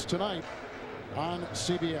Thing. It's tonight on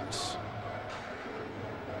CBS.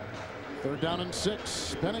 3rd down and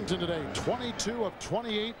 6. Pennington today, 22 of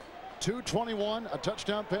 28, 221, a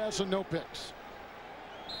touchdown pass and no picks.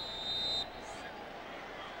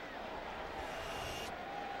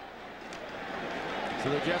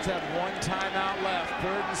 So the Jets have 1 timeout left,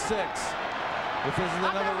 3rd and 6. If this is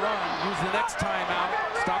another run, use the next timeout,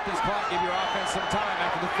 stop this clock, give your offense some time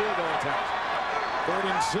after the field goal attempt. 3rd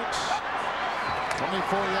and 6,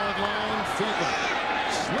 24-yard line. Fiedler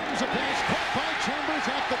slings a pass, caught by Chambers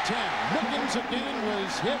at the 10. Nickens again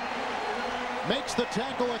was hit, makes the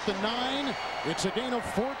tackle at the 9. It's a gain of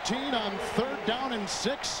 14 on 3rd down and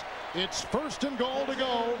 6. It's 1st and goal to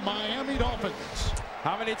go, Miami Dolphins.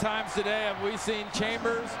 How many times today have we seen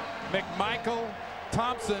Chambers, McMichael,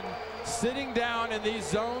 Thompson sitting down in these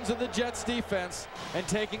zones of the Jets defense and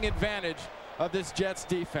taking advantage of this Jets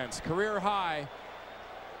defense? Career high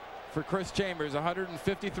for Chris Chambers,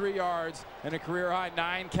 153 yards and a career high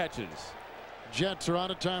 9 catches. Jets are out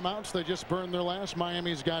of timeouts. They just burned their last.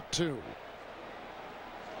 Miami's got 2.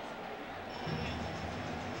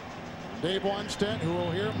 Dave Wanstead, who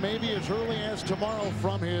will hear maybe as early as tomorrow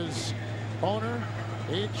from his owner,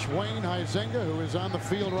 H. Wayne Huizenga, who is on the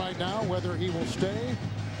field right now, whether he will stay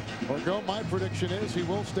or go. My prediction is he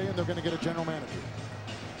will stay, and they're going to get a general manager.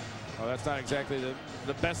 Well, that's not exactly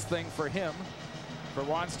the best thing for him. for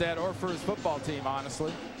Wannstedt or for his football team,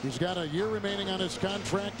 honestly. He's got a year remaining on his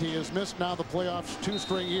contract. He has missed now the playoffs 2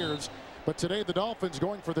 straight years. But today the Dolphins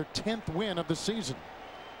going for their 10th win of the season.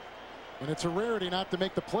 And it's a rarity not to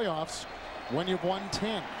make the playoffs when you've won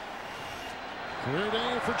 10. Career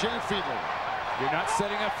day for Jay Fiedler. You're not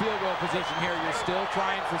setting up field goal position here. You're still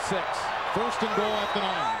trying for 6. First and goal at the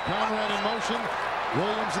 9. Conrad in motion.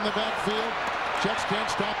 Williams in the backfield. Jets can't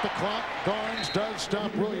stop the clock. Garnes does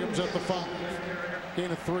stop Williams at the 5.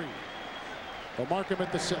 Gain of 3. They'll mark him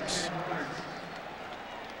at the 6.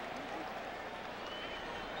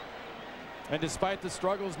 And despite the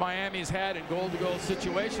struggles Miami's had in goal-to-goal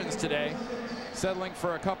situations today, settling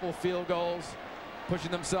for a couple field goals,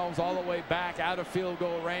 pushing themselves all the way back out of field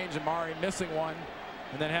goal range, and Mari missing one,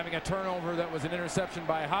 and then having a turnover that was an interception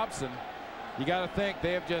by Hobson, you got to think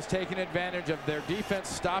they have just taken advantage of their defense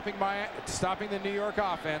stopping the New York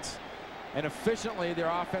offense, and efficiently their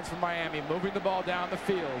offense from Miami moving the ball down the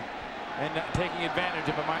field and taking advantage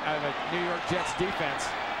of a New York Jets defense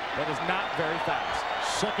that is not very fast.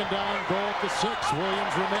 Second down, goal at the 6.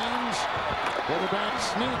 Williams remains. Quarterback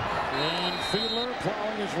sneak. And Fiedler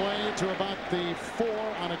plowing his way to about the 4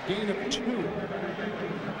 on a gain of 2.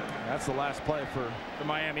 That's the last play for the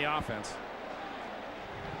Miami offense.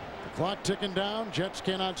 The clock ticking down. Jets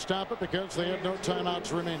cannot stop it because they have no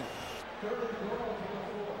timeouts remaining.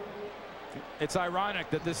 It's ironic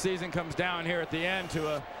that this season comes down here at the end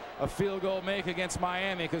to a field goal make against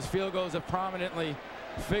Miami, because field goals have prominently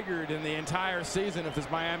figured in the entire season of this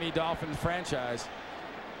Miami Dolphins franchise.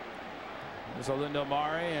 There's Olindo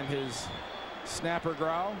Mare and his snapper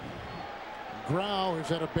Grau. Grau has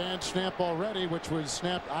had a bad snap already, which was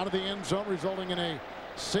snapped out of the end zone, resulting in a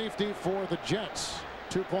safety for the Jets.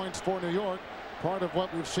 2 points for New York. Part of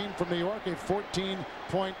what we've seen from New York, a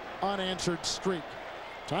 14-point unanswered streak.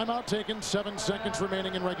 Timeout taken, 7 seconds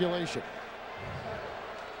remaining in regulation.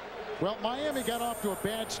 Well, Miami got off to a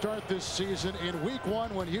bad start this season in week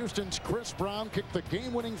 1 when Houston's Chris Brown kicked the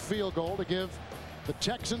game-winning field goal to give the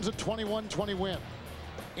Texans a 21-20 win.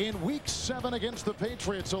 In week 7 against the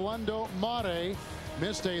Patriots, Olindo Mare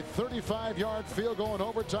missed a 35-yard field goal in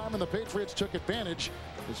overtime, and the Patriots took advantage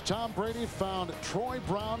as Tom Brady found Troy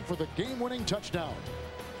Brown for the game-winning touchdown.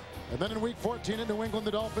 And then in week 14 in New England,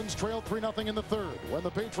 the Dolphins trailed 3-0 in the 3rd when the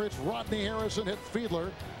Patriots' Rodney Harrison hit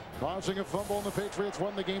Fiedler, causing a fumble, and the Patriots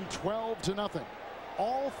won the game 12-0.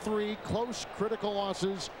 All 3 close, critical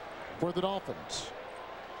losses for the Dolphins,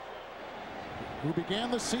 who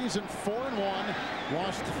began the season 4-1,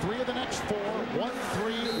 lost 3 of the next 4, won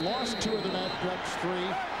 3, lost 2 of the next 3,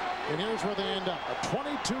 and here's where they end up. A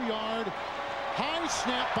 22-yard high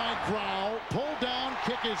snap by Grau, pulled down,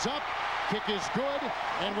 kick is up, kick is good,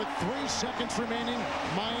 and with 3 seconds remaining,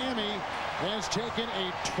 Miami has taken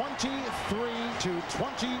a 23-21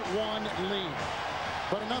 lead.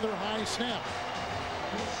 But another high snap.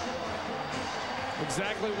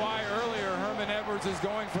 Exactly why earlier Herman Edwards is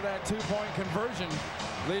going for that 2-point conversion,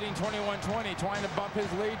 leading 21-20, trying to bump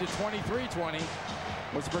his lead to 23-20,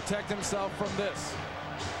 was to protect himself from this.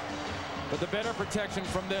 But the better protection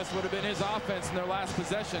from this would have been his offense in their last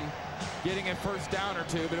possession, getting a first down or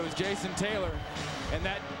 2, but it was Jason Taylor and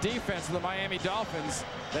that defense of the Miami Dolphins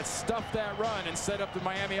that stuffed that run and set up the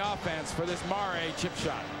Miami offense for this Mare chip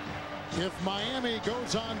shot. If Miami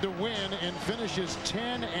goes on to win and finishes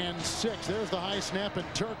 10-6, there's the high snap,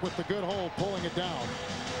 and Turk with the good hold pulling it down.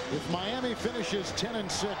 If Miami finishes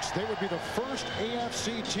 10-6, they would be the first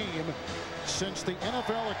AFC team since the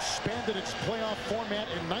NFL expanded its playoff format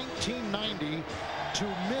in 1990 to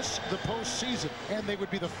miss the postseason, and they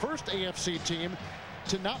would be the first AFC team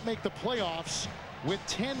to not make the playoffs with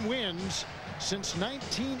 10 wins since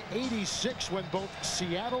 1986, when both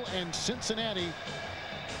Seattle and Cincinnati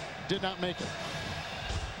did not make it.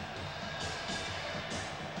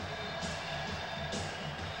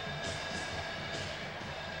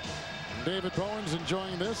 David Bowen's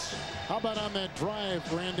enjoying this. How about on that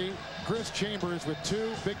drive, Randy? Chris Chambers with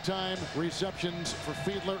 2 big-time receptions for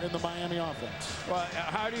Fiedler in the Miami offense. Well,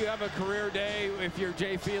 how do you have a career day if you're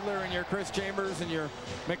Jay Fiedler and you're Chris Chambers and you're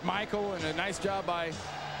McMichael, and a nice job by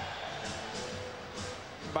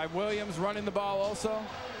Williams running the ball also?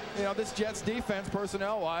 You know, this Jets defense,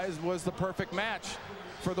 personnel-wise, was the perfect match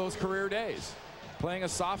for those career days. Playing a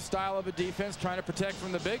soft style of a defense, trying to protect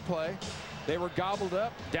from the big play. They were gobbled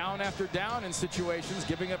up, down after down in situations,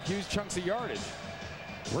 giving up huge chunks of yardage.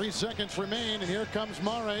 3 seconds remain, and here comes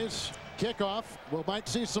Mares. Kickoff. We might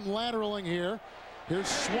see some lateraling here. Here's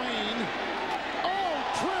Swain. Oh,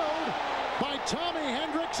 drilled by Tommy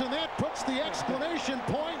Hendricks, and that puts the exclamation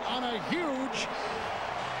point on a huge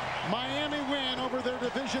Miami win over their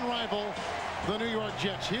division rival, the New York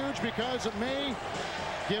Jets. Huge because it may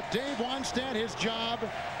give Dave Wannstedt his job,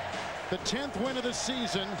 the 10th win of the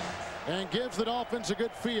season, and gives the Dolphins a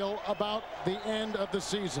good feel about the end of the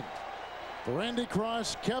season. For Andy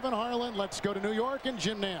Cross, Kevin Harlan, let's go to New York and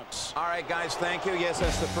Jim Nantz. All right, guys, thank you. Yes,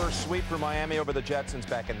 that's the first sweep for Miami over the Jets since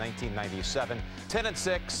back in 1997.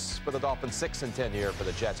 10-6 for the Dolphins, 6-10 here for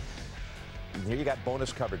the Jets. And here you got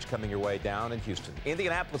bonus coverage coming your way down in Houston.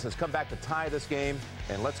 Indianapolis has come back to tie this game,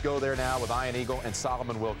 and let's go there now with Ian Eagle and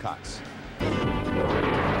Solomon Wilcox.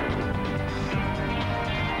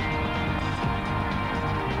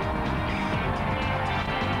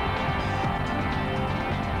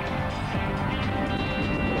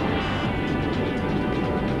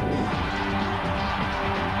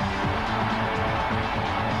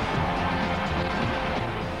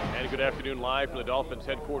 Live from the Dolphins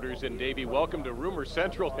headquarters in Davie. Welcome to Rumor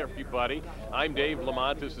Central, everybody. I'm Dave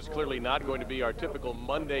Lamont. This is clearly not going to be our typical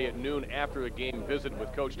Monday at noon after a game visit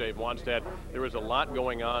with Coach Dave Wannstedt. There is a lot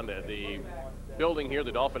going on. The building here,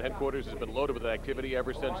 the Dolphin headquarters, has been loaded with activity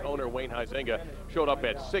ever since owner Wayne Huizenga showed up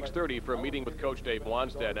at 6:30 for a meeting with Coach Dave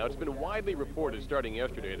Wannstedt. Now, it's been widely reported starting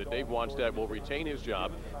yesterday that Dave Wannstedt will retain his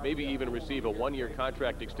job, maybe even receive a one-year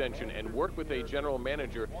contract extension and work with a general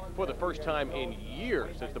manager for the first time in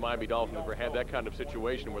years since the Miami Dolphins ever had that kind of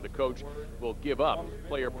situation where the coach will give up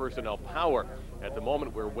player personnel power. At the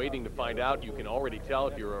moment, we're waiting to find out. You can already tell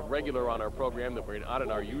if you're a regular on our program that we're not in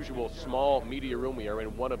our usual small media room. We are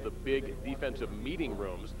in one of the big defensive meeting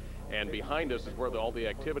rooms, and behind us is where all the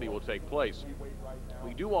activity will take place.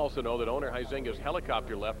 We do also know that owner Huizenga's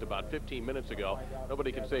helicopter left about 15 minutes ago.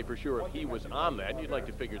 Nobody can say for sure if he was on that. You'd like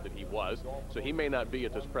to figure that he was. So he may not be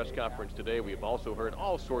at this press conference today. We have also heard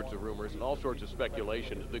all sorts of rumors and all sorts of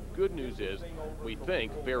speculation. The good news is we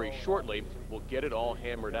think very shortly we'll get it all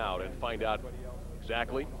hammered out and find out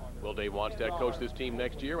exactly. Will Dave Wannstedt coach this team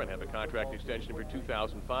next year and have a contract extension for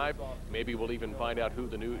 2005? Maybe we'll even find out who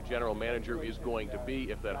the new general manager is going to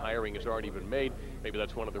be if that hiring has already been made. Maybe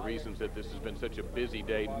that's one of the reasons that this has been such a busy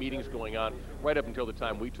day. Meetings going on right up until the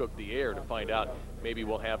time we took the air to find out. Maybe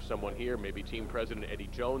we'll have someone here. Maybe team president Eddie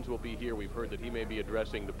Jones will be here. We've heard that he may be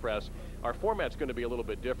addressing the press. Our format's going to be a little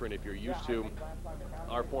bit different if you're used to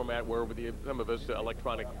our format where some of us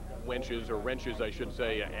electronic wrenches, I should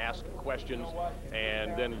say, ask questions,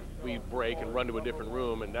 and then we break and run to a different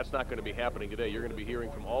room, and that's not going to be happening today. You're going to be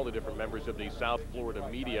hearing from all the different members of the South Florida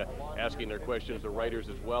media asking their questions, the writers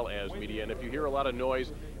as well as media. And if you hear a lot of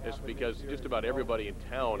noise, it's because just about everybody in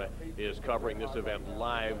town is covering this event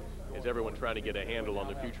live. Is everyone trying to get a handle on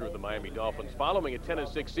the future of the Miami Dolphins following a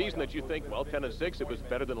 10-6 season that you think, well, 10-6, it was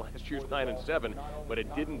better than last year's 9-7, but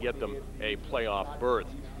it didn't get them a playoff berth.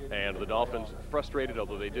 And the Dolphins frustrated,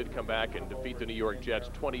 although they did come back and defeat the New York Jets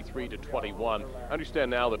 23-21. Understand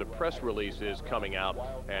now that a press release is coming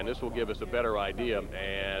out, and this will give us a better idea,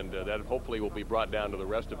 and that hopefully will be brought down to the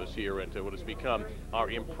rest of us here into what has become our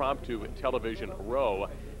impromptu television row,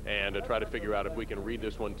 and try to figure out if we can read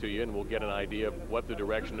this one to you, and we'll get an idea of what the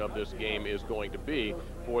direction of this game is going to be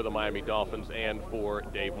for the Miami Dolphins and for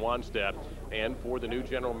Dave Wannstedt and for the new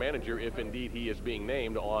general manager, if indeed he is being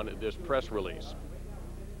named on this press release.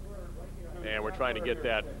 And we're trying to get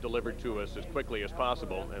that delivered to us as quickly as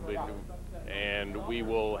possible, and we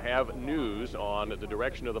will have news on the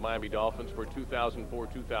direction of the Miami Dolphins for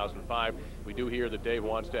 2004-2005. We do hear that Dave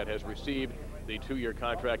Wannstedt has received the 2-year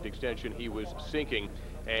contract extension he was seeking,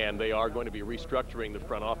 and they are going to be restructuring the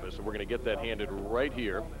front office. So we're going to get that handed right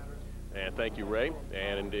here. And thank you, Ray.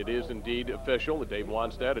 And it is indeed official that Dave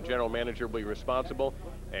Wannstedt, a general manager, will be responsible,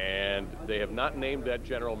 and they have not named that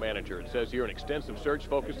general manager. It says here an extensive search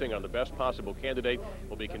focusing on the best possible candidate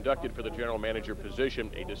will be conducted for the general manager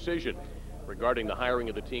position. A decision regarding the hiring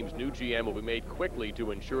of the team's new GM will be made quickly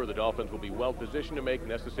to ensure the Dolphins will be well positioned to make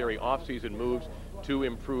necessary offseason moves to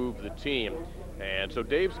improve the team. And so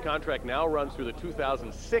Dave's contract now runs through the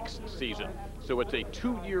 2006 season. So it's a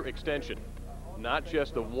 2-year extension, not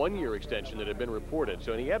just the 1-year extension that had been reported.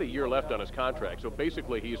 So, and he had a year left on his contract. So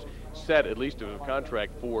basically he's set at least a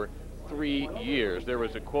contract for 3 years. There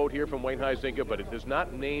was a quote here from Wayne Huizenga, but it does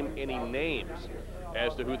not name any names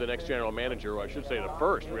as to who the next general manager, or I should say the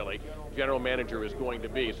first, really, general manager is going to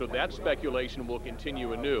be. So that speculation will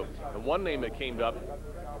continue anew. And one name that came up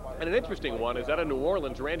And an interesting one is out of New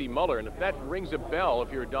Orleans, Randy Muller. And if that rings a bell,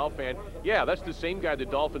 if you're a Dolphin fan, yeah, that's the same guy the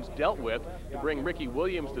Dolphins dealt with to bring Ricky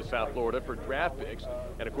Williams to South Florida for draft picks.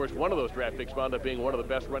 And of course, one of those draft picks wound up being one of the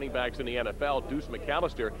best running backs in the NFL, Deuce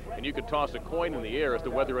McAllister. And you could toss a coin in the air as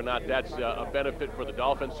to whether or not that's a benefit for the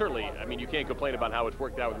Dolphins. Certainly, I mean, you can't complain about how it's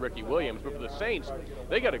worked out with Ricky Williams, but for the Saints,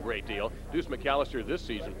 they got a great deal. Deuce McAllister this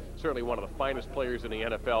season, certainly one of the finest players in the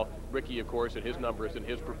NFL. Ricky, of course, and his numbers and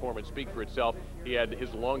his performance speak for itself. He had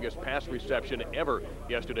his longest pass reception ever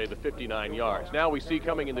yesterday, the 59 yards. Now we see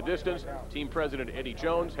coming in the distance, team president Eddie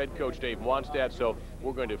Jones, head coach Dave Wannstedt. So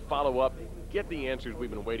we're going to follow up, get the answers we've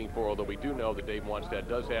been waiting for, although we do know that Dave Wannstedt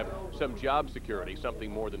does have some job security,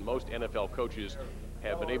 something more than most NFL coaches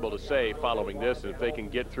have been able to say following this. And if they can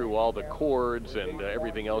get through all the cords and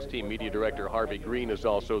everything else, team media director Harvey Green is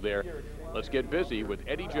also there. Let's get busy with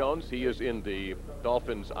Eddie Jones. He is in the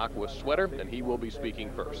Dolphins aqua sweater, and he will be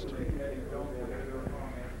speaking first.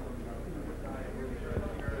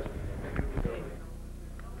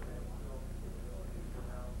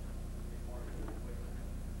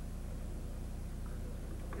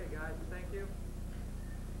 Okay, guys, thank you.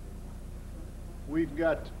 We've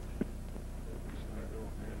got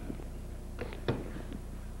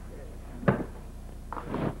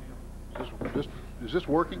is this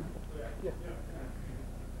working? Yeah.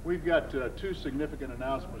 We've got two significant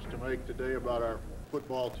announcements to make today about our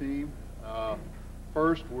football team.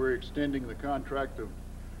 First, we're extending the contract of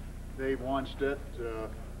Dave Wannstedt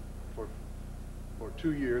for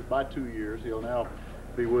 2 years, by 2 years. He'll now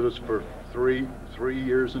be with us for three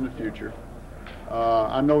years in the future.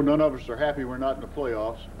 I know none of us are happy we're not in the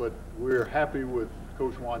playoffs, but we're happy with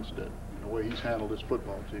Coach Wannstedt and the way he's handled his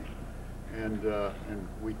football team. And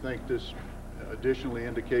we think this additionally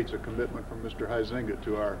indicates a commitment from Mr. Huizinga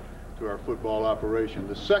to our football operation.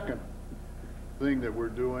 The second thing that we're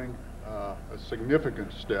doing, a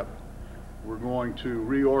significant step, we're going to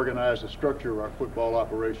reorganize the structure of our football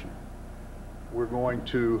operation. We're going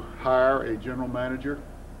to hire a general manager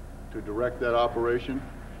to direct that operation.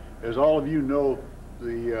 As all of you know,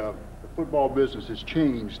 the football business has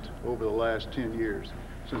changed over the last 10 years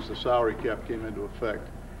since the salary cap came into effect.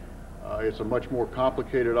 It's a much more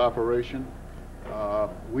complicated operation.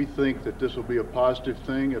 We think that this will be a positive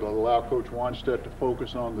thing. It'll allow Coach Wannstedt to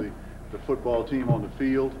focus on the football team on the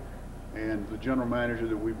field, and the general manager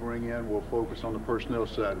that we bring in will focus on the personnel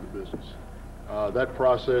side of the business. That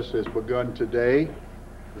process has begun today.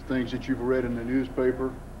 The things that you've read in the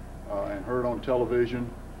newspaper and heard on television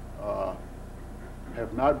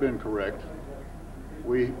have not been correct.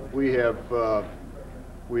 We have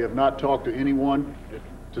not talked to anyone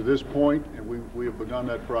to this point, and we have begun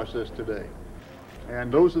that process today.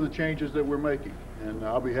 And those are the changes that we're making, and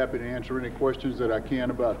I'll be happy to answer any questions that I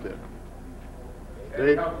can about that.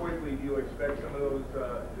 And how quickly do you expect some of those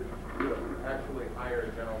to actually hire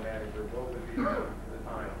a general manager? What would be the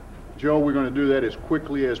time? Joe, we're going to do that as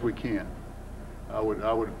quickly as we can.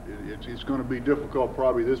 It's going to be difficult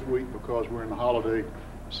probably this week because we're in the holiday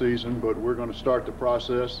season, but we're going to start the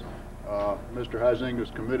process. Mr. Huizinga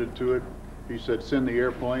is committed to it. He said send the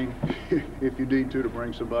airplane if you need to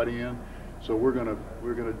bring somebody in. So we're going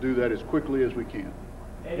to do that as quickly as we can.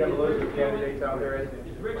 Do you have a list of candidates out there?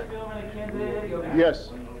 Is Rick Spielman a candidate? Yes.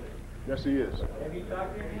 Yes, he is. Have you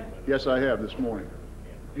talked to him yet? Yes, I have this morning.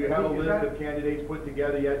 Do you have a list of candidates put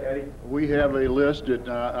together yet, Eddie? We have a list.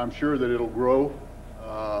 I'm sure that it'll grow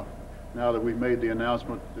now that we've made the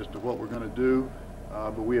announcement as to what we're going to do.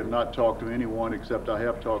 But we have not talked to anyone except I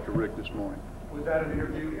have talked to Rick this morning. Was that an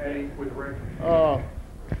interview, Eddie, with Rick?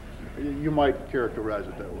 You might characterize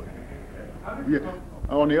it that way. Yeah.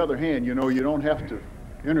 On the other hand, you know, you don't have to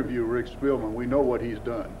interview Rick Spielman. We know what he's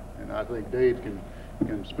done, and I think Dave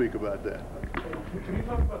can speak about that. Can you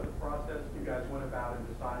talk about the process you guys went about in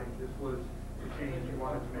deciding this was the change you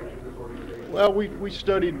wanted to make to this organization? Well, we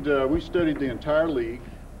studied the entire league.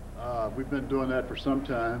 We've been doing that for some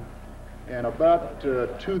time, and about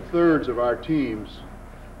 2/3 of our teams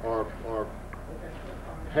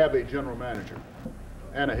have a general manager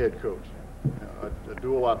and a head coach. A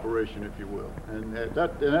dual operation, if you will, and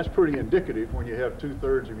that's pretty indicative when you have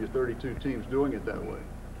 2/3 of your 32 teams doing it that way,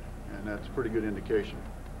 and that's a pretty good indication.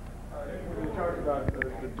 You talked about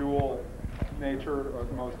the dual nature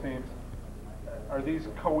of most teams. Are these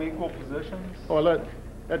co-equal positions? Well,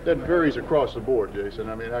 that varies across the board, Jason.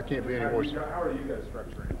 I mean, I can't be any more. How are you guys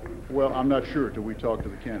structuring it? Well, I'm not sure till we talk to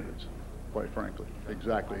the candidates, quite frankly,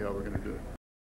 exactly how we're going to do it.